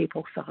other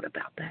people thought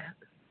about that.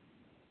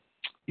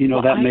 You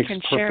know, Well, that makes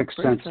perfect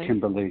sense,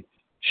 Kimberly.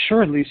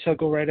 Sure, Lesa,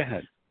 go right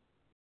ahead.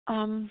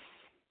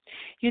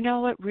 You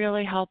know what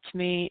really helped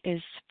me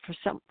is for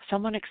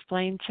someone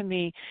explained to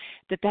me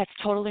that that's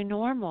totally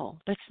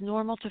normal. That's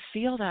normal to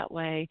feel that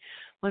way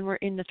when we're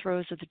in the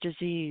throes of the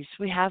disease.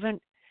 We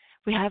haven't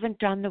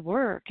done the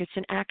work. It's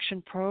an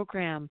action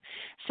program.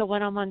 So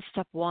when I'm on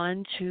step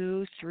 1,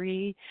 2,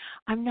 3,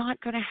 I'm not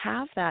going to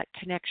have that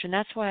connection.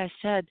 That's why I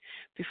said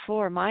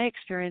before, my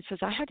experience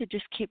was I had to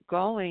just keep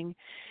going,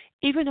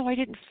 even though I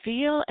didn't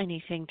feel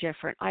anything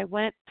different. I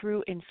went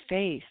through in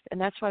faith, and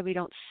that's why we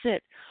don't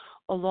sit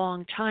a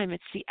long time.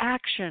 It's the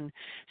action.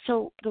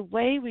 So the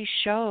way we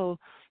show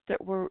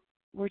that we're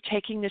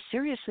taking this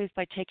seriously is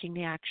by taking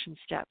the action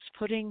steps,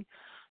 putting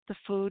the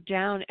food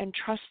down and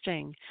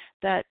trusting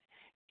that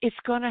it's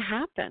going to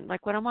happen.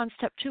 Like when I'm on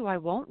step 2, I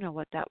won't know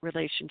what that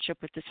relationship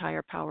with this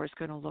higher power is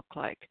going to look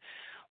like.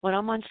 When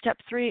I'm on step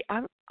 3,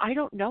 I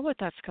don't know what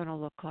that's going to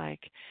look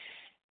like.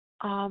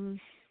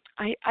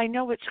 I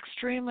know it's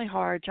extremely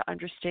hard to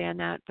understand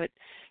that, but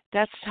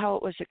that's how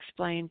it was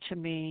explained to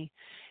me.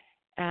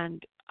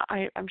 And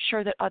I'm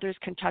sure that others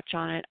can touch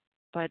on it,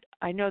 but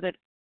I know that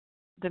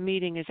the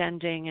meeting is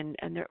ending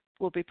and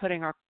we'll be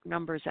putting our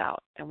numbers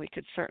out, and we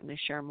could certainly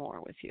share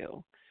more with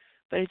you.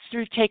 But it's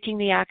through taking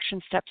the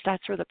action steps.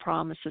 That's where the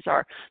promises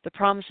are. The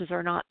promises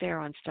are not there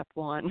on step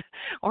 1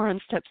 or on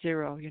step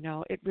 0. You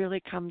know, it really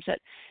comes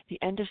at the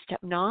end of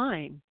step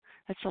 9.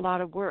 That's a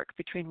lot of work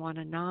between 1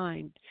 and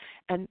 9.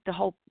 And the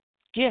whole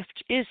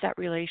gift is that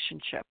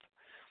relationship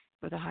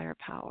with a higher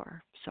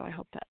power. So I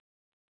hope that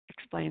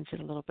explains it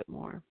a little bit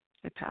more.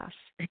 I pass.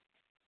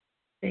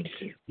 Thank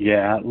you.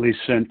 Yeah,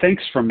 Lesa, and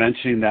thanks for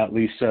mentioning that,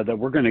 Lesa, that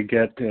we're going to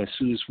get, as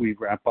soon as we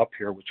wrap up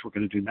here, which we're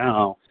going to do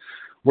now,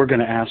 we're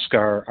going to ask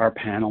our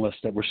panelists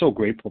that we're so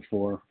grateful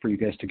for you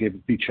guys to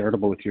be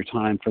charitable with your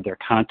time, for their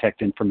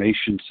contact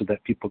information so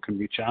that people can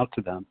reach out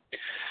to them.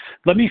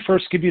 Let me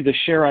first give you the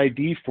share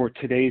ID for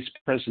today's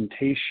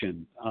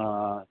presentation.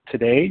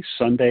 Today,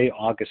 Sunday,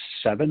 August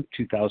 7th,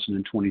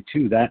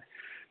 2022, that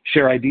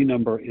share ID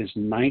number is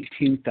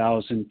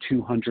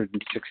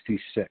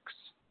 19,266.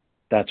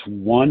 That's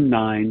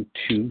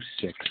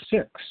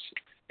 19266.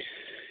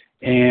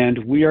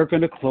 And we are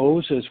going to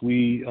close, as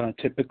we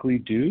typically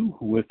do,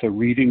 with a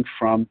reading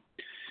from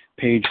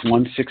page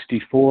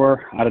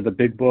 164 out of the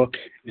Big Book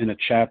in a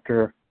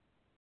chapter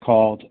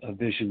called A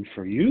Vision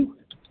for You.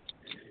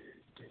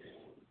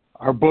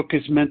 Our book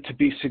is meant to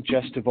be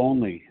suggestive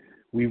only.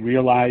 We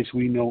realize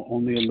we know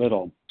only a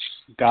little.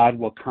 God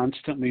will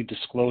constantly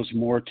disclose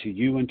more to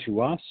you and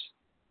to us.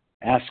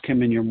 Ask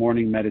Him in your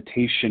morning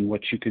meditation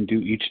what you can do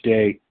each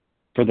day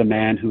for the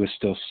man who is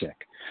still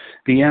sick.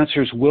 The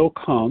answers will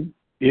come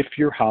if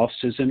your house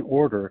is in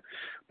order,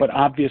 but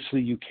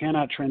obviously you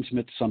cannot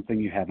transmit something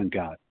you haven't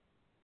got.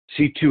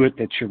 See to it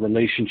that your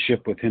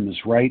relationship with Him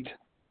is right,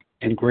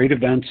 and great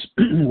events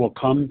will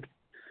come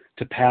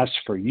to pass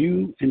for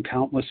you and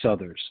countless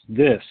others.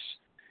 This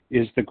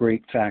is the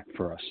great fact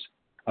for us.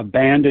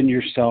 Abandon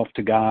yourself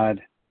to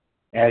God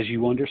as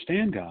you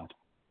understand God.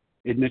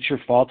 Admit your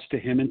faults to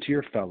Him and to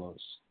your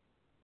fellows.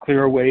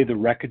 Clear away the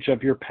wreckage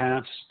of your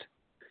past.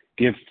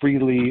 Give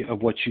freely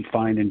of what you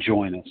find and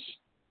join us.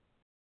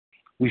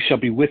 We shall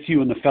be with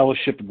you in the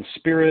fellowship of the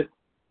Spirit,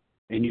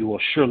 and you will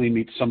surely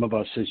meet some of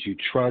us as you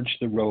trudge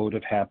the road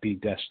of happy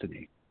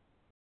destiny.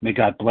 May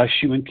God bless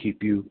you and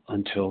keep you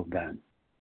until then.